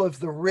axle of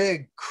the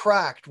rig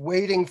cracked,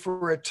 waiting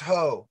for a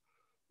tow,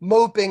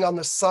 moping on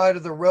the side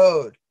of the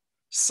road,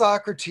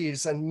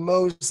 Socrates and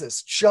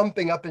Moses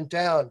jumping up and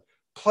down,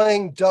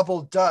 playing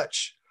double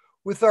Dutch,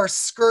 with our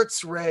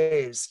skirts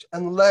raised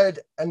and lead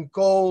and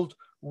gold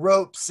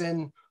ropes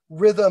in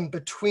rhythm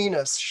between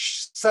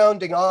us,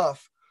 sounding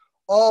off,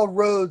 all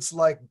roads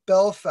like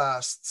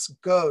Belfast's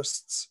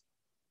ghosts.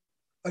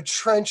 A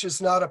trench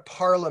is not a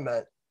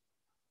parliament.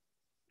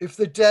 If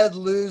the dead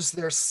lose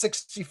their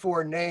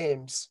 64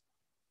 names,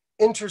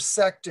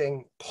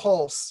 intersecting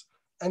pulse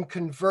and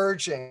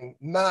converging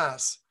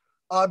mass,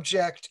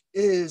 object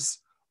is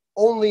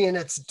only in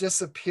its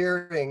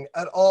disappearing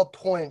at all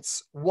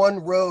points, one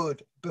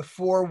road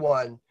before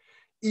one,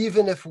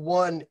 even if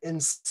one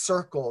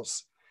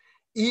encircles,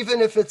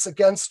 even if it's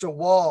against a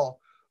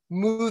wall,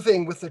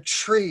 moving with a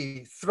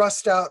tree,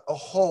 thrust out a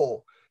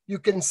hole, you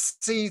can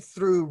see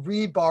through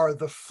rebar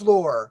the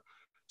floor,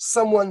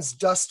 someone's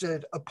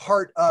dusted a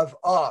part of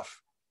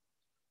off.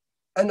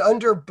 And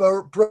under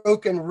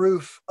broken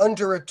roof,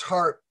 under a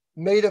tarp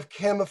made of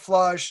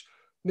camouflage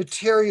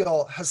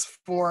material has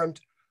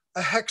formed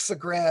a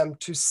hexagram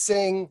to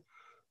sing,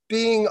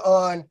 being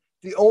on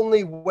the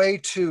only way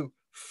to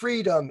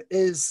freedom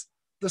is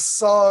the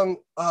song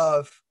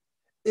of,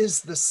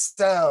 is the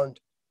sound,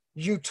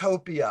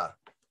 utopia.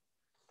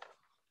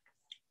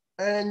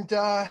 And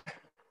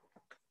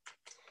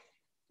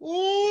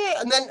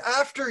and then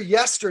after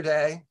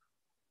yesterday,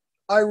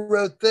 I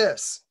wrote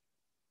this.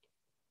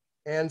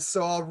 And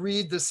so I'll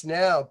read this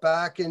now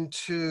back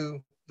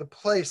into the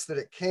place that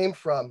it came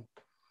from.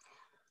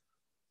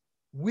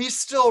 We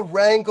still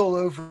wrangle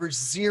over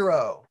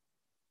zero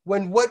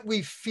when what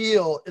we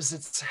feel is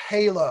its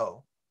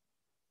halo,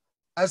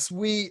 as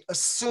we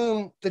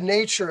assume the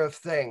nature of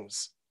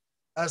things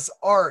as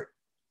art,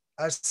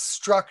 as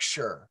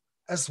structure,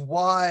 as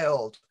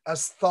wild,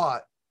 as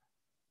thought.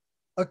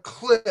 A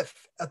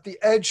cliff at the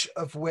edge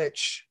of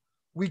which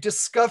we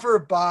discover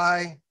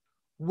by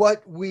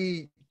what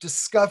we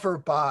discover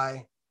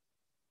by.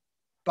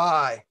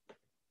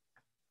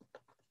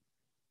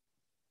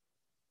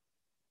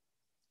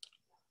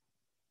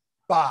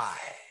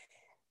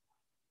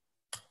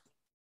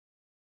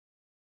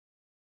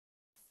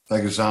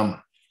 Thank you,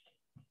 Sam.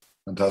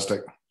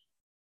 Fantastic.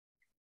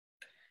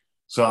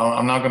 So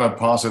I'm now going to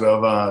pass it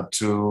over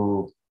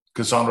to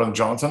Cassandra and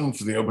Jonathan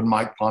for the open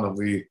mic part of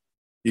the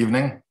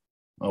evening.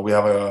 We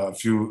have a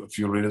few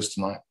readers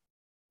tonight.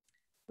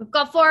 We've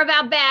got 4 of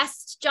our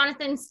best.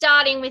 Jonathan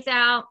starting with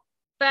our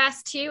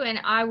first 2, and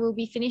I will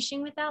be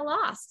finishing with our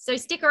last. So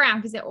stick around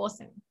because they're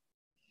awesome.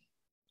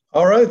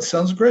 All right,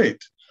 sounds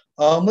great.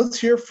 Let's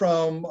hear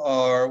from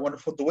our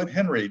wonderful DeWitt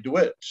Henry.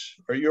 DeWitt,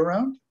 are you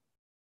around?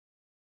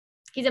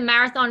 He's a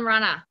marathon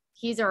runner.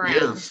 He's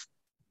around.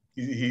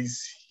 He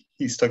is.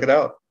 He's stuck it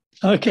out.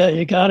 Okay,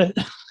 you got it.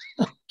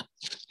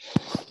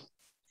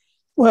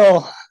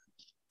 Well,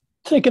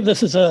 think of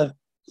this as a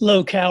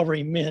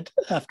low-calorie mint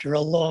after a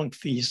long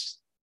feast.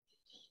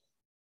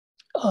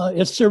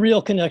 Its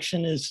surreal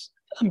connection is,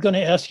 I'm going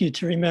to ask you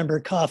to remember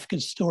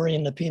Kafka's story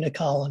in the Penal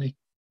Colony.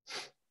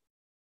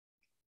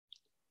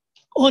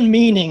 On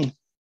meaning.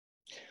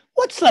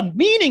 What's the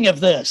meaning of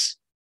this?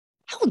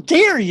 How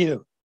dare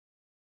you?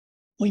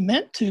 We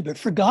meant to, but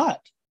forgot.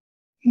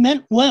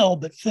 Meant well,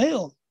 but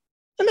failed.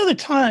 Another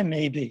time,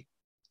 maybe.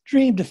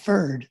 Dream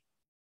deferred.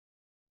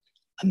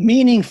 A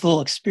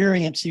meaningful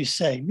experience, you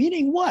say.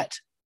 Meaning what?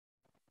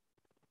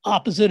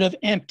 Opposite of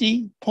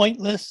empty,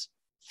 pointless,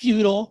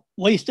 futile,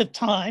 waste of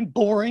time,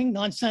 boring,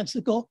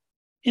 nonsensical,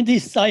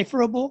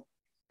 indecipherable.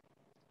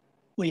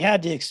 We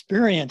had the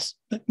experience,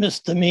 but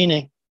missed the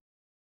meaning.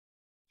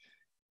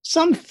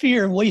 Some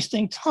fear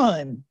wasting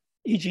time,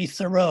 e.g.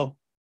 Thoreau.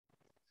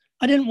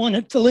 I didn't want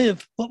it to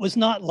live what was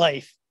not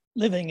life.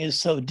 Living is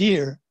so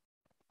dear.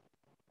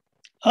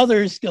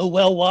 Others go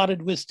well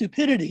wadded with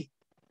stupidity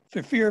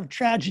for fear of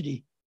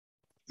tragedy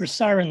or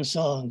siren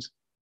songs.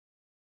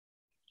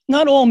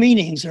 Not all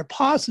meanings are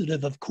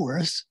positive, of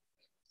course.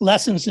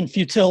 Lessons in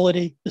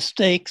futility,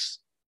 mistakes,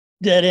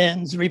 dead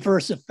ends,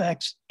 reverse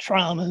effects,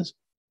 traumas.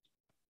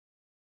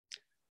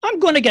 I'm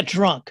going to get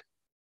drunk,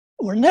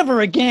 or never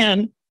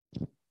again.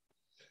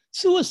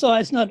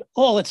 Suicide's not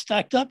all it's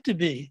stacked up to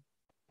be,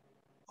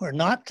 or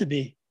not to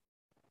be.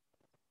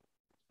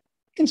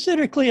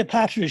 Consider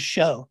Cleopatra's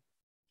show,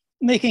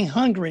 making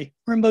hungry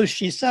where most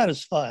she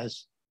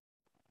satisfies.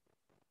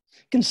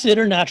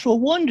 Consider natural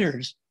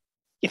wonders.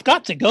 You've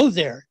got to go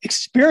there,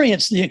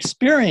 experience the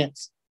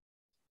experience,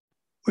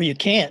 or you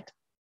can't.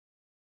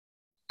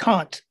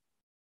 Can't.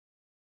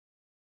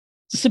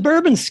 The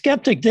suburban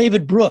skeptic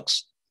David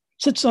Brooks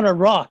sits on a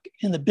rock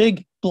in the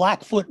big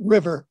Blackfoot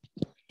River,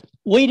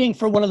 waiting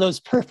for one of those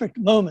perfect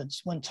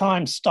moments when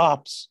time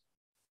stops,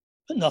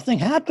 but nothing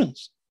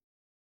happens.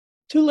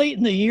 Too late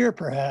in the year,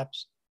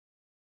 perhaps.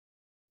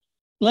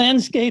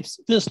 Landscapes,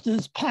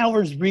 vistas,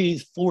 powers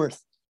breathe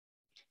forth.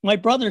 My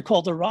brother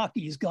called the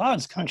Rockies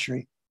God's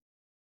country.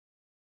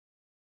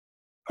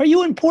 Are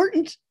you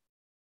important,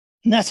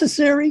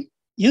 necessary,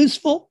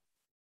 useful?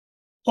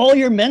 All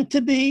you're meant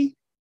to be?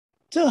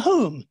 To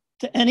whom?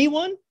 To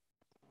anyone?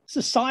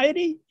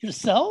 Society?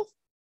 Yourself?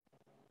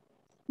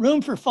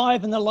 Room for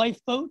 5 in the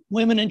lifeboat,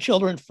 women and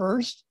children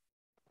first.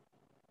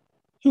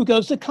 Who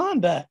goes to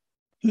combat?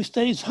 Who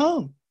stays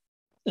home?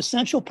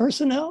 Essential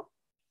personnel?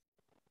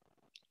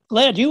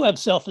 Glad you have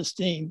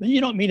self-esteem, but you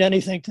don't mean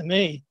anything to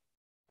me.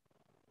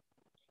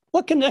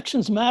 What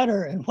connections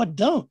matter and what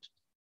don't?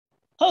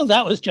 Oh,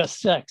 that was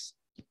just sex.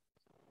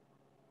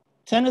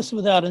 Tennis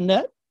without a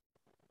net?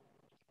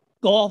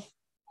 Golf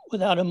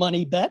without a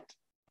money bet?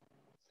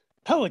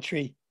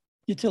 Poetry,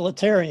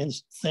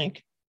 utilitarians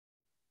think.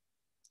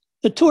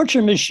 The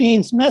torture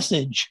machine's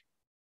message,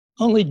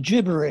 only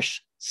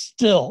gibberish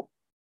still.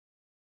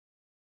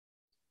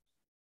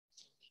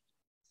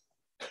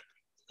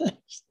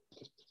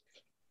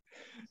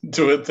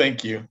 Truitt,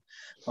 thank you.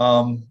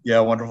 Yeah,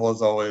 wonderful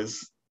as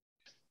always.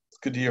 It's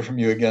good to hear from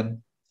you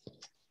again.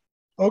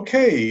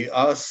 Okay,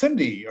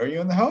 Cindy, are you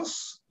in the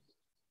house?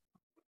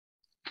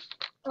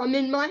 I'm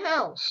in my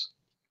house.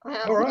 I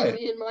happen All right. to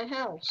be in my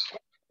house.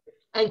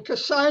 And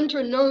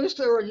Cassandra knows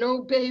there are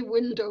no bay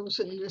windows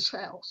in this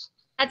house.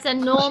 That's a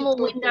normal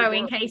window,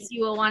 in case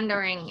you were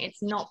wondering.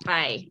 It's not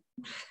bay.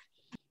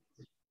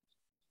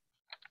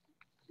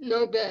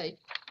 No bay.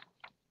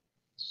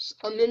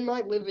 I'm in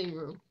my living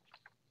room,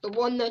 the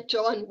one that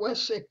John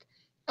Wessick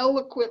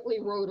eloquently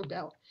wrote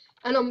about.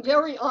 And I'm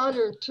very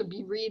honored to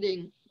be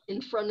reading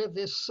in front of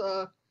this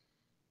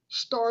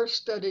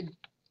star-studded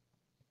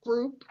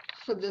group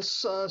for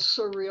this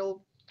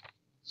surreal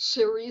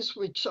series,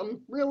 which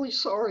I'm really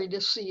sorry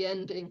to see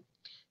ending.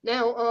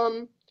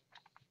 Now,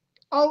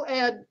 I'll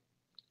add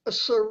a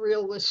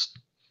surrealist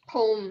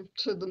poem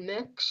to the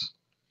mix.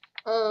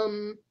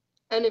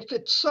 And if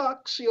it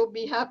sucks, you'll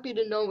be happy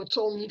to know it's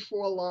only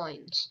 4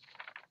 lines.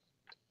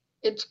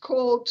 It's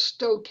called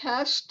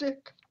Stochastic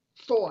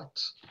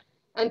Thoughts.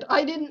 And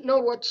I didn't know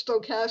what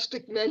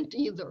stochastic meant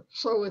either.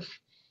 So if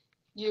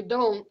you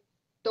don't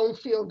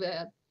feel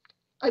bad.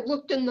 I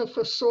looked in the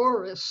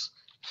thesaurus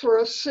for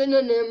a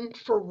synonym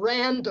for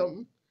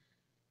random,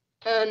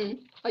 and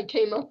I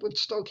came up with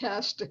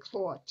stochastic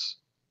thoughts.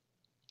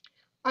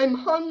 I'm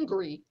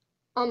hungry,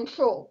 I'm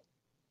full.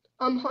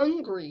 I'm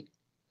hungry,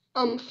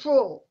 I'm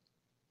full.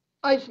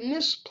 I've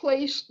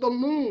misplaced the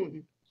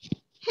moon.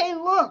 Hey,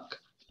 look,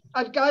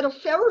 I've got a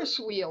Ferris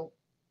wheel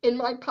in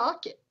my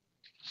pocket.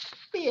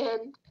 The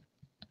end.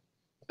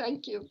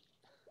 Thank you.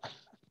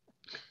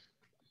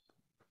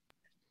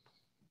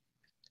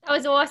 That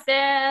was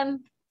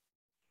awesome.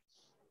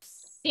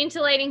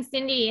 Scintillating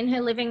Cindy in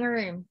her living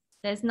room.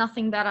 There's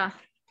nothing better.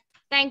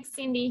 Thanks,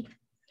 Cindy.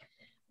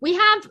 We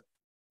have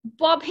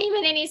Bob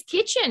Heeman in his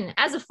kitchen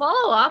as a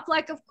follow-up.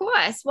 Like, of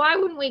course, why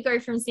wouldn't we go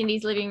from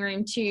Cindy's living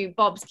room to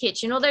Bob's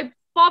kitchen? Although,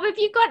 Bob, have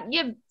you got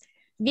your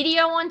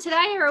video on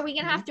today, or are we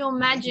going to have to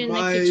imagine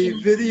my the kitchen?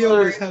 My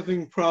video is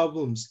having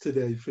problems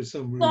today for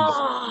some reason.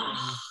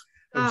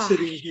 I'm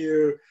sitting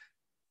here.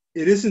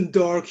 It isn't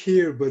dark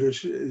here, but it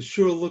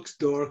sure looks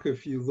dark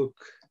if you look.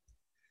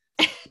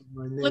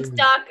 Looks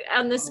dark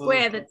on the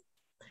square.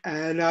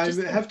 And I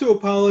have to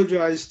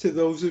apologize to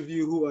those of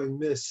you who I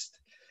missed.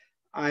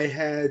 I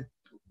had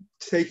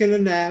taken a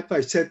nap. I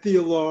set the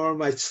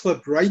alarm. I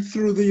slept right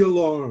through the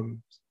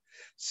alarm.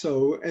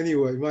 So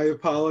anyway, my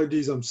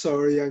apologies. I'm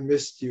sorry I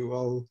missed you.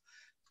 I'll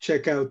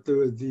check out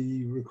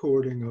the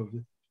recording of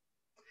it.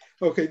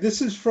 Okay,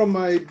 this is from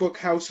my book,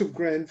 House of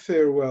Grand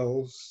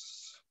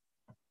Farewells.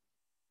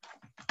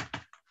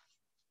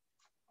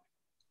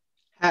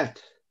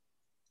 Hat.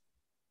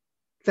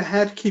 The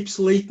hat keeps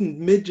latent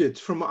midgets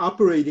from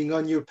operating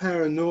on your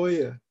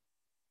paranoia.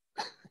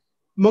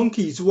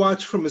 Monkeys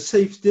watch from a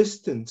safe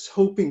distance,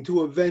 hoping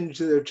to avenge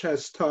their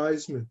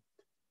chastisement.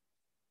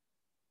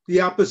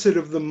 The opposite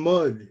of the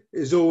mud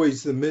is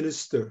always the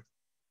minister.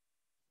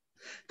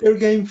 Their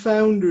game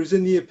founders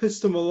in the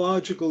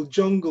epistemological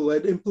jungle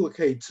that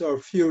implicates our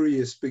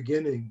furious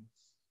beginnings.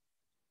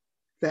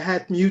 The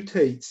hat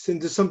mutates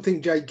into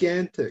something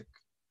gigantic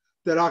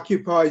that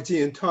occupies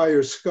the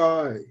entire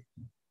sky.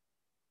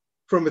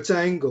 From its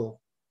angle,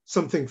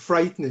 something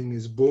frightening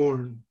is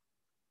born.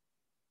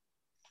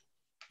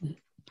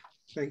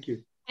 Thank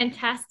you.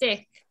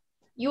 Fantastic.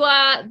 You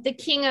are the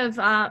king of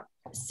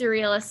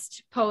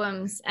surrealist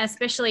poems,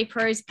 especially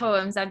prose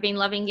poems. I've been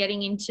loving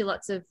getting into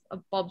lots of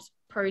Bob's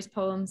prose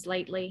poems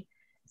lately.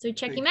 So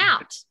check him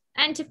out.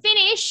 And to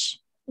finish,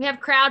 we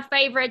have crowd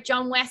favorite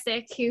John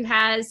Wessex, who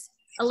has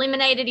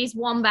eliminated his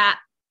wombat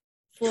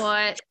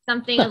for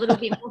something a little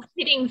bit more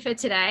fitting for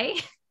today.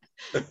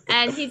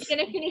 And he's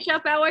going to finish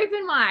up our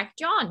open mic.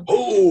 John.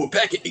 Oh,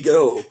 back you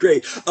go.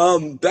 Great.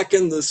 Back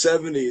in the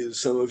 70s,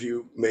 some of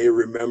you may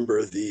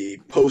remember the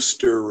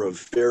poster of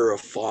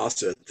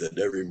Peyrafitte that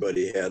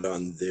everybody had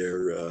on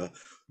their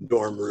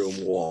dorm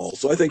room wall.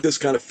 So I think this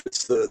kind of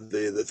fits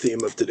the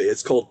theme of today.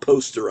 It's called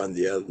Poster on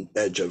the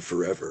Edge of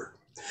Forever.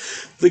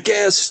 The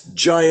gas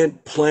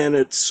giant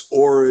planet's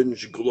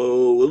orange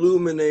glow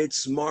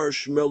illuminates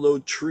marshmallow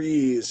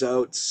trees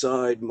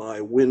outside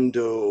my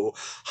window.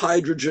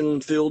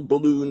 Hydrogen-filled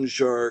balloon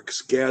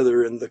sharks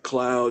gather in the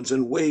clouds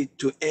and wait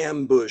to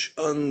ambush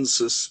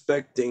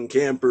unsuspecting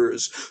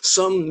campers.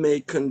 Some may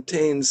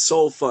contain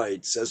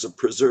sulfites as a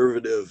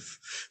preservative.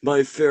 My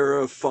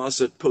Farrah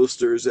Fawcett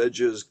poster's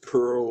edges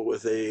curl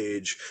with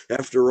age.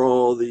 After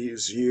all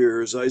these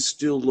years, I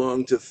still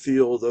long to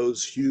feel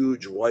those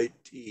huge white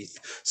teeth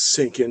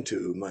sink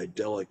into my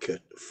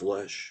delicate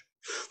flesh.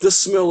 The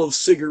smell of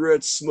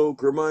cigarette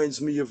smoke reminds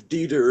me of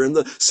Dieter and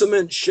the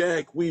cement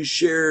shack we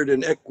shared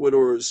in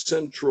Ecuador's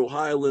central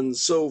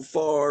highlands, so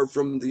far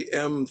from the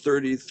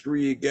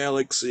M33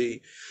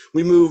 galaxy.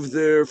 We moved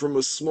there from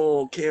a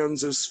small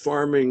Kansas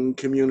farming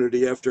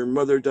community after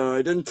Mother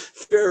died, and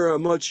Farrah,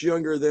 much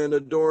younger then,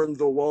 adorned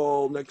the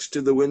wall next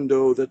to the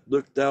window that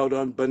looked out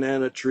on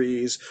banana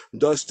trees,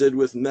 dusted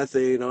with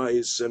methane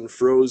ice and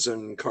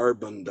frozen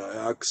carbon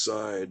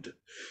dioxide.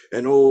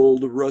 An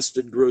old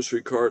rusted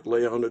grocery cart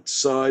lay on its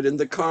side in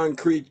the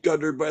concrete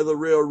gutter by the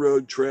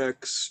railroad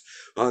tracks.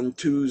 On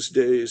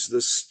Tuesdays,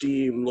 the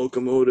steam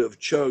locomotive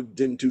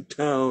chugged into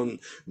town,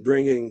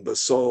 bringing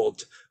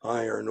basalt,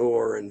 iron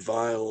ore, and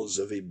vials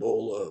of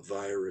Ebola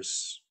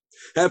virus.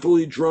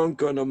 Happily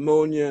drunk on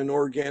ammonia and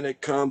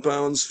organic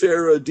compounds,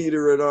 Farrah,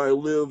 Dieter, and I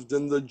lived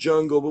in the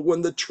jungle, but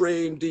when the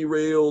train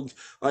derailed,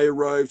 I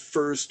arrived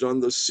first on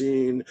the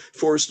scene,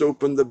 forced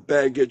open the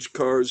baggage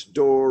car's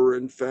door,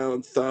 and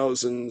found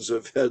thousands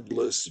of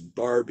headless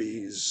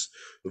Barbies.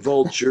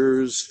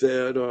 Vultures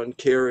fed on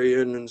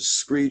carrion and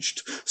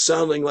screeched,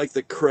 sounding like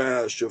the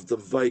crash of the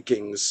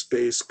Viking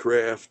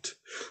spacecraft.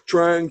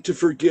 Trying to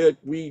forget,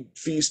 we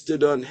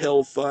feasted on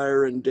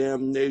hellfire and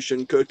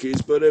damnation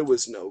cookies, but it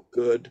was no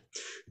good.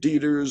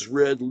 Dieter's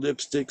red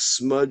lipstick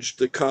smudged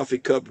the coffee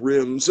cup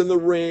rims, and the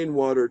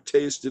rainwater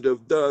tasted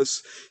of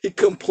dust. He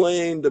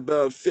complained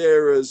about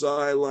Farrah's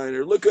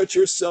eyeliner. "Look at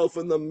yourself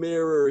in the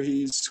mirror,"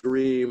 he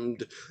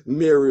screamed.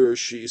 "Mirror,"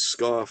 she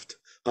scoffed.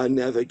 "I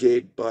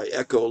navigate by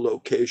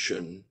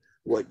echolocation.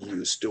 What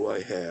use do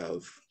I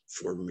have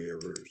for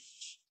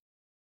mirrors?"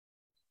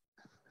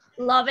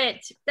 Love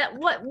it. That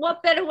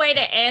what better way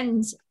to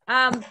end?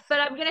 But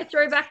I'm going to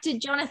throw back to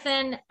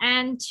Jonathan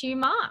and to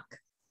Mark.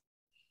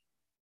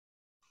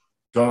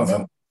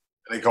 Jonathan,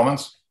 any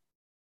comments?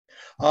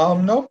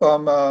 Nope.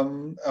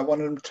 I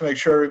wanted to make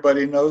sure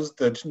everybody knows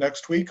that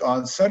next week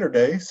on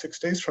Saturday, 6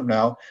 days from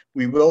now,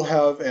 we will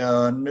have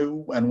a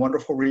new and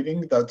wonderful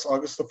reading. That's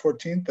August the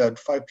 14th at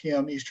 5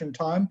 p.m. Eastern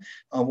Time.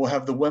 We'll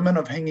have The Women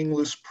of Hanging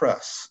Loose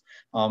Press.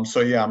 So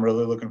yeah, I'm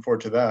really looking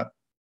forward to that.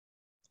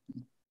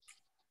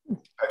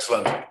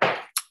 Excellent.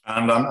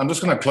 And I'm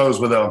just going to close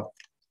with a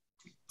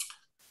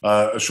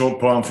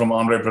short poem from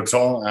André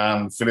Breton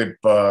and Philippe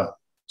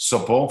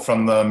Sopo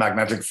from The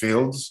Magnetic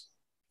Fields,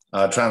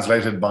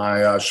 translated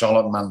by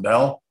Charlotte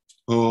Mandel,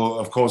 who,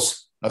 of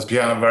course, as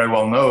Pierre very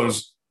well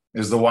knows,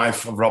 is the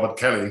wife of Robert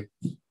Kelly.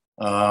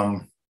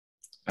 And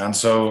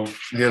so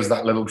here's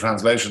that little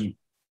translation.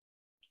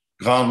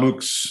 Grand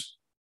Luxe,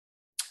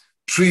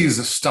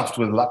 trees stuffed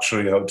with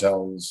luxury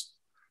hotels,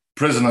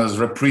 prisoners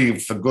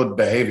reprieved for good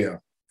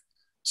behavior,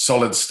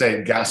 solid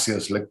state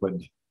gaseous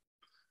liquid,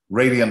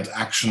 radiant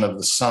action of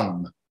the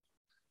sun,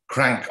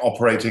 crank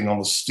operating on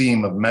the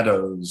steam of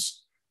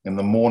meadows in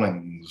the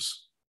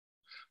mornings.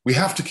 We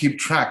have to keep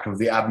track of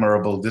the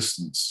admirable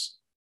distance.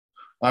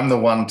 I'm the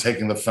one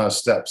taking the first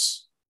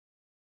steps.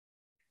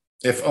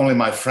 If only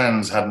my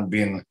friends hadn't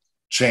been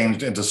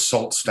changed into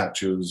salt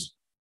statues.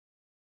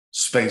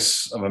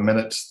 space of a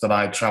minute that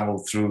I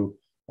traveled through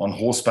on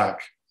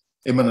horseback,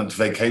 imminent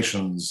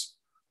vacations,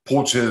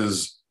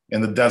 porches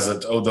in the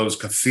desert, oh, those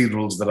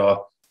cathedrals that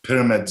are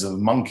pyramids of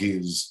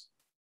monkeys.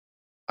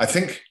 I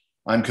think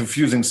I'm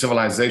confusing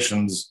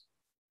civilizations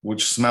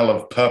which smell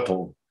of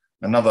purple,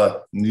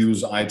 another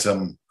news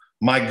item.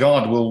 My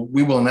God,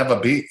 we will never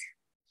be.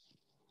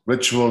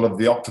 Ritual of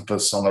the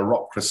octopus on a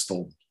rock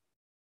crystal.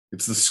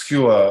 It's the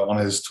skewer on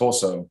his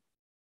torso.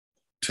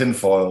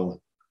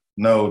 Tinfoil,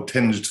 no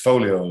tinged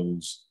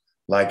folios,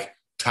 like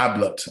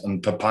tablet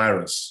and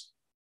papyrus.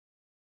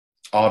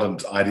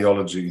 Ardent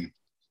ideology.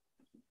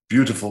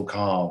 Beautiful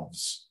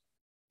calves.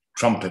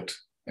 Trumpet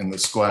in the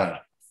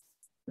square.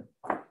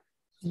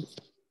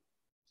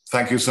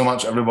 Thank you so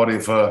much, everybody,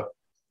 for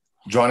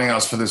joining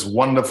us for this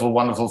wonderful,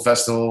 wonderful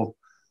festival,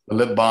 the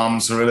Lip Balm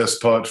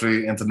Surrealist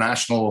Poetry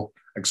International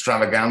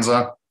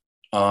Extravaganza.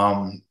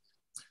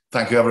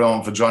 Thank you,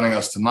 everyone, for joining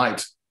us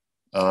tonight.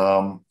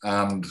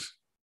 And,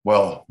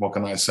 well, what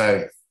can I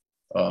say?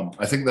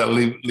 I think that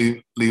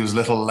leaves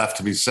little left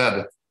to be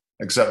said,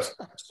 except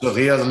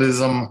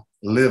surrealism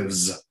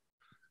lives.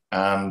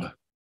 And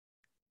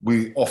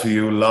we offer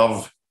you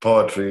love,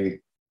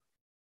 poetry,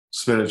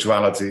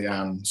 spirituality,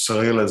 and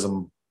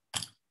surrealism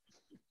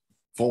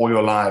for all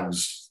your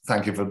lives.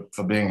 Thank you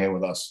for being here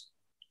with us.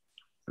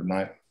 Good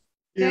night.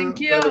 Thank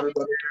you.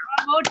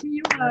 Bravo to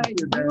you guys.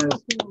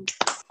 Beautiful.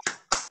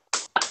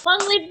 Long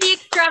live the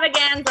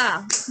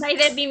extravaganza. May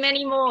there be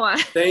many more.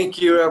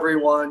 Thank you,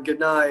 everyone. Good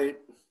night.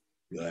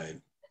 Good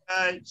night. Good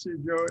night, Sir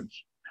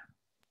George.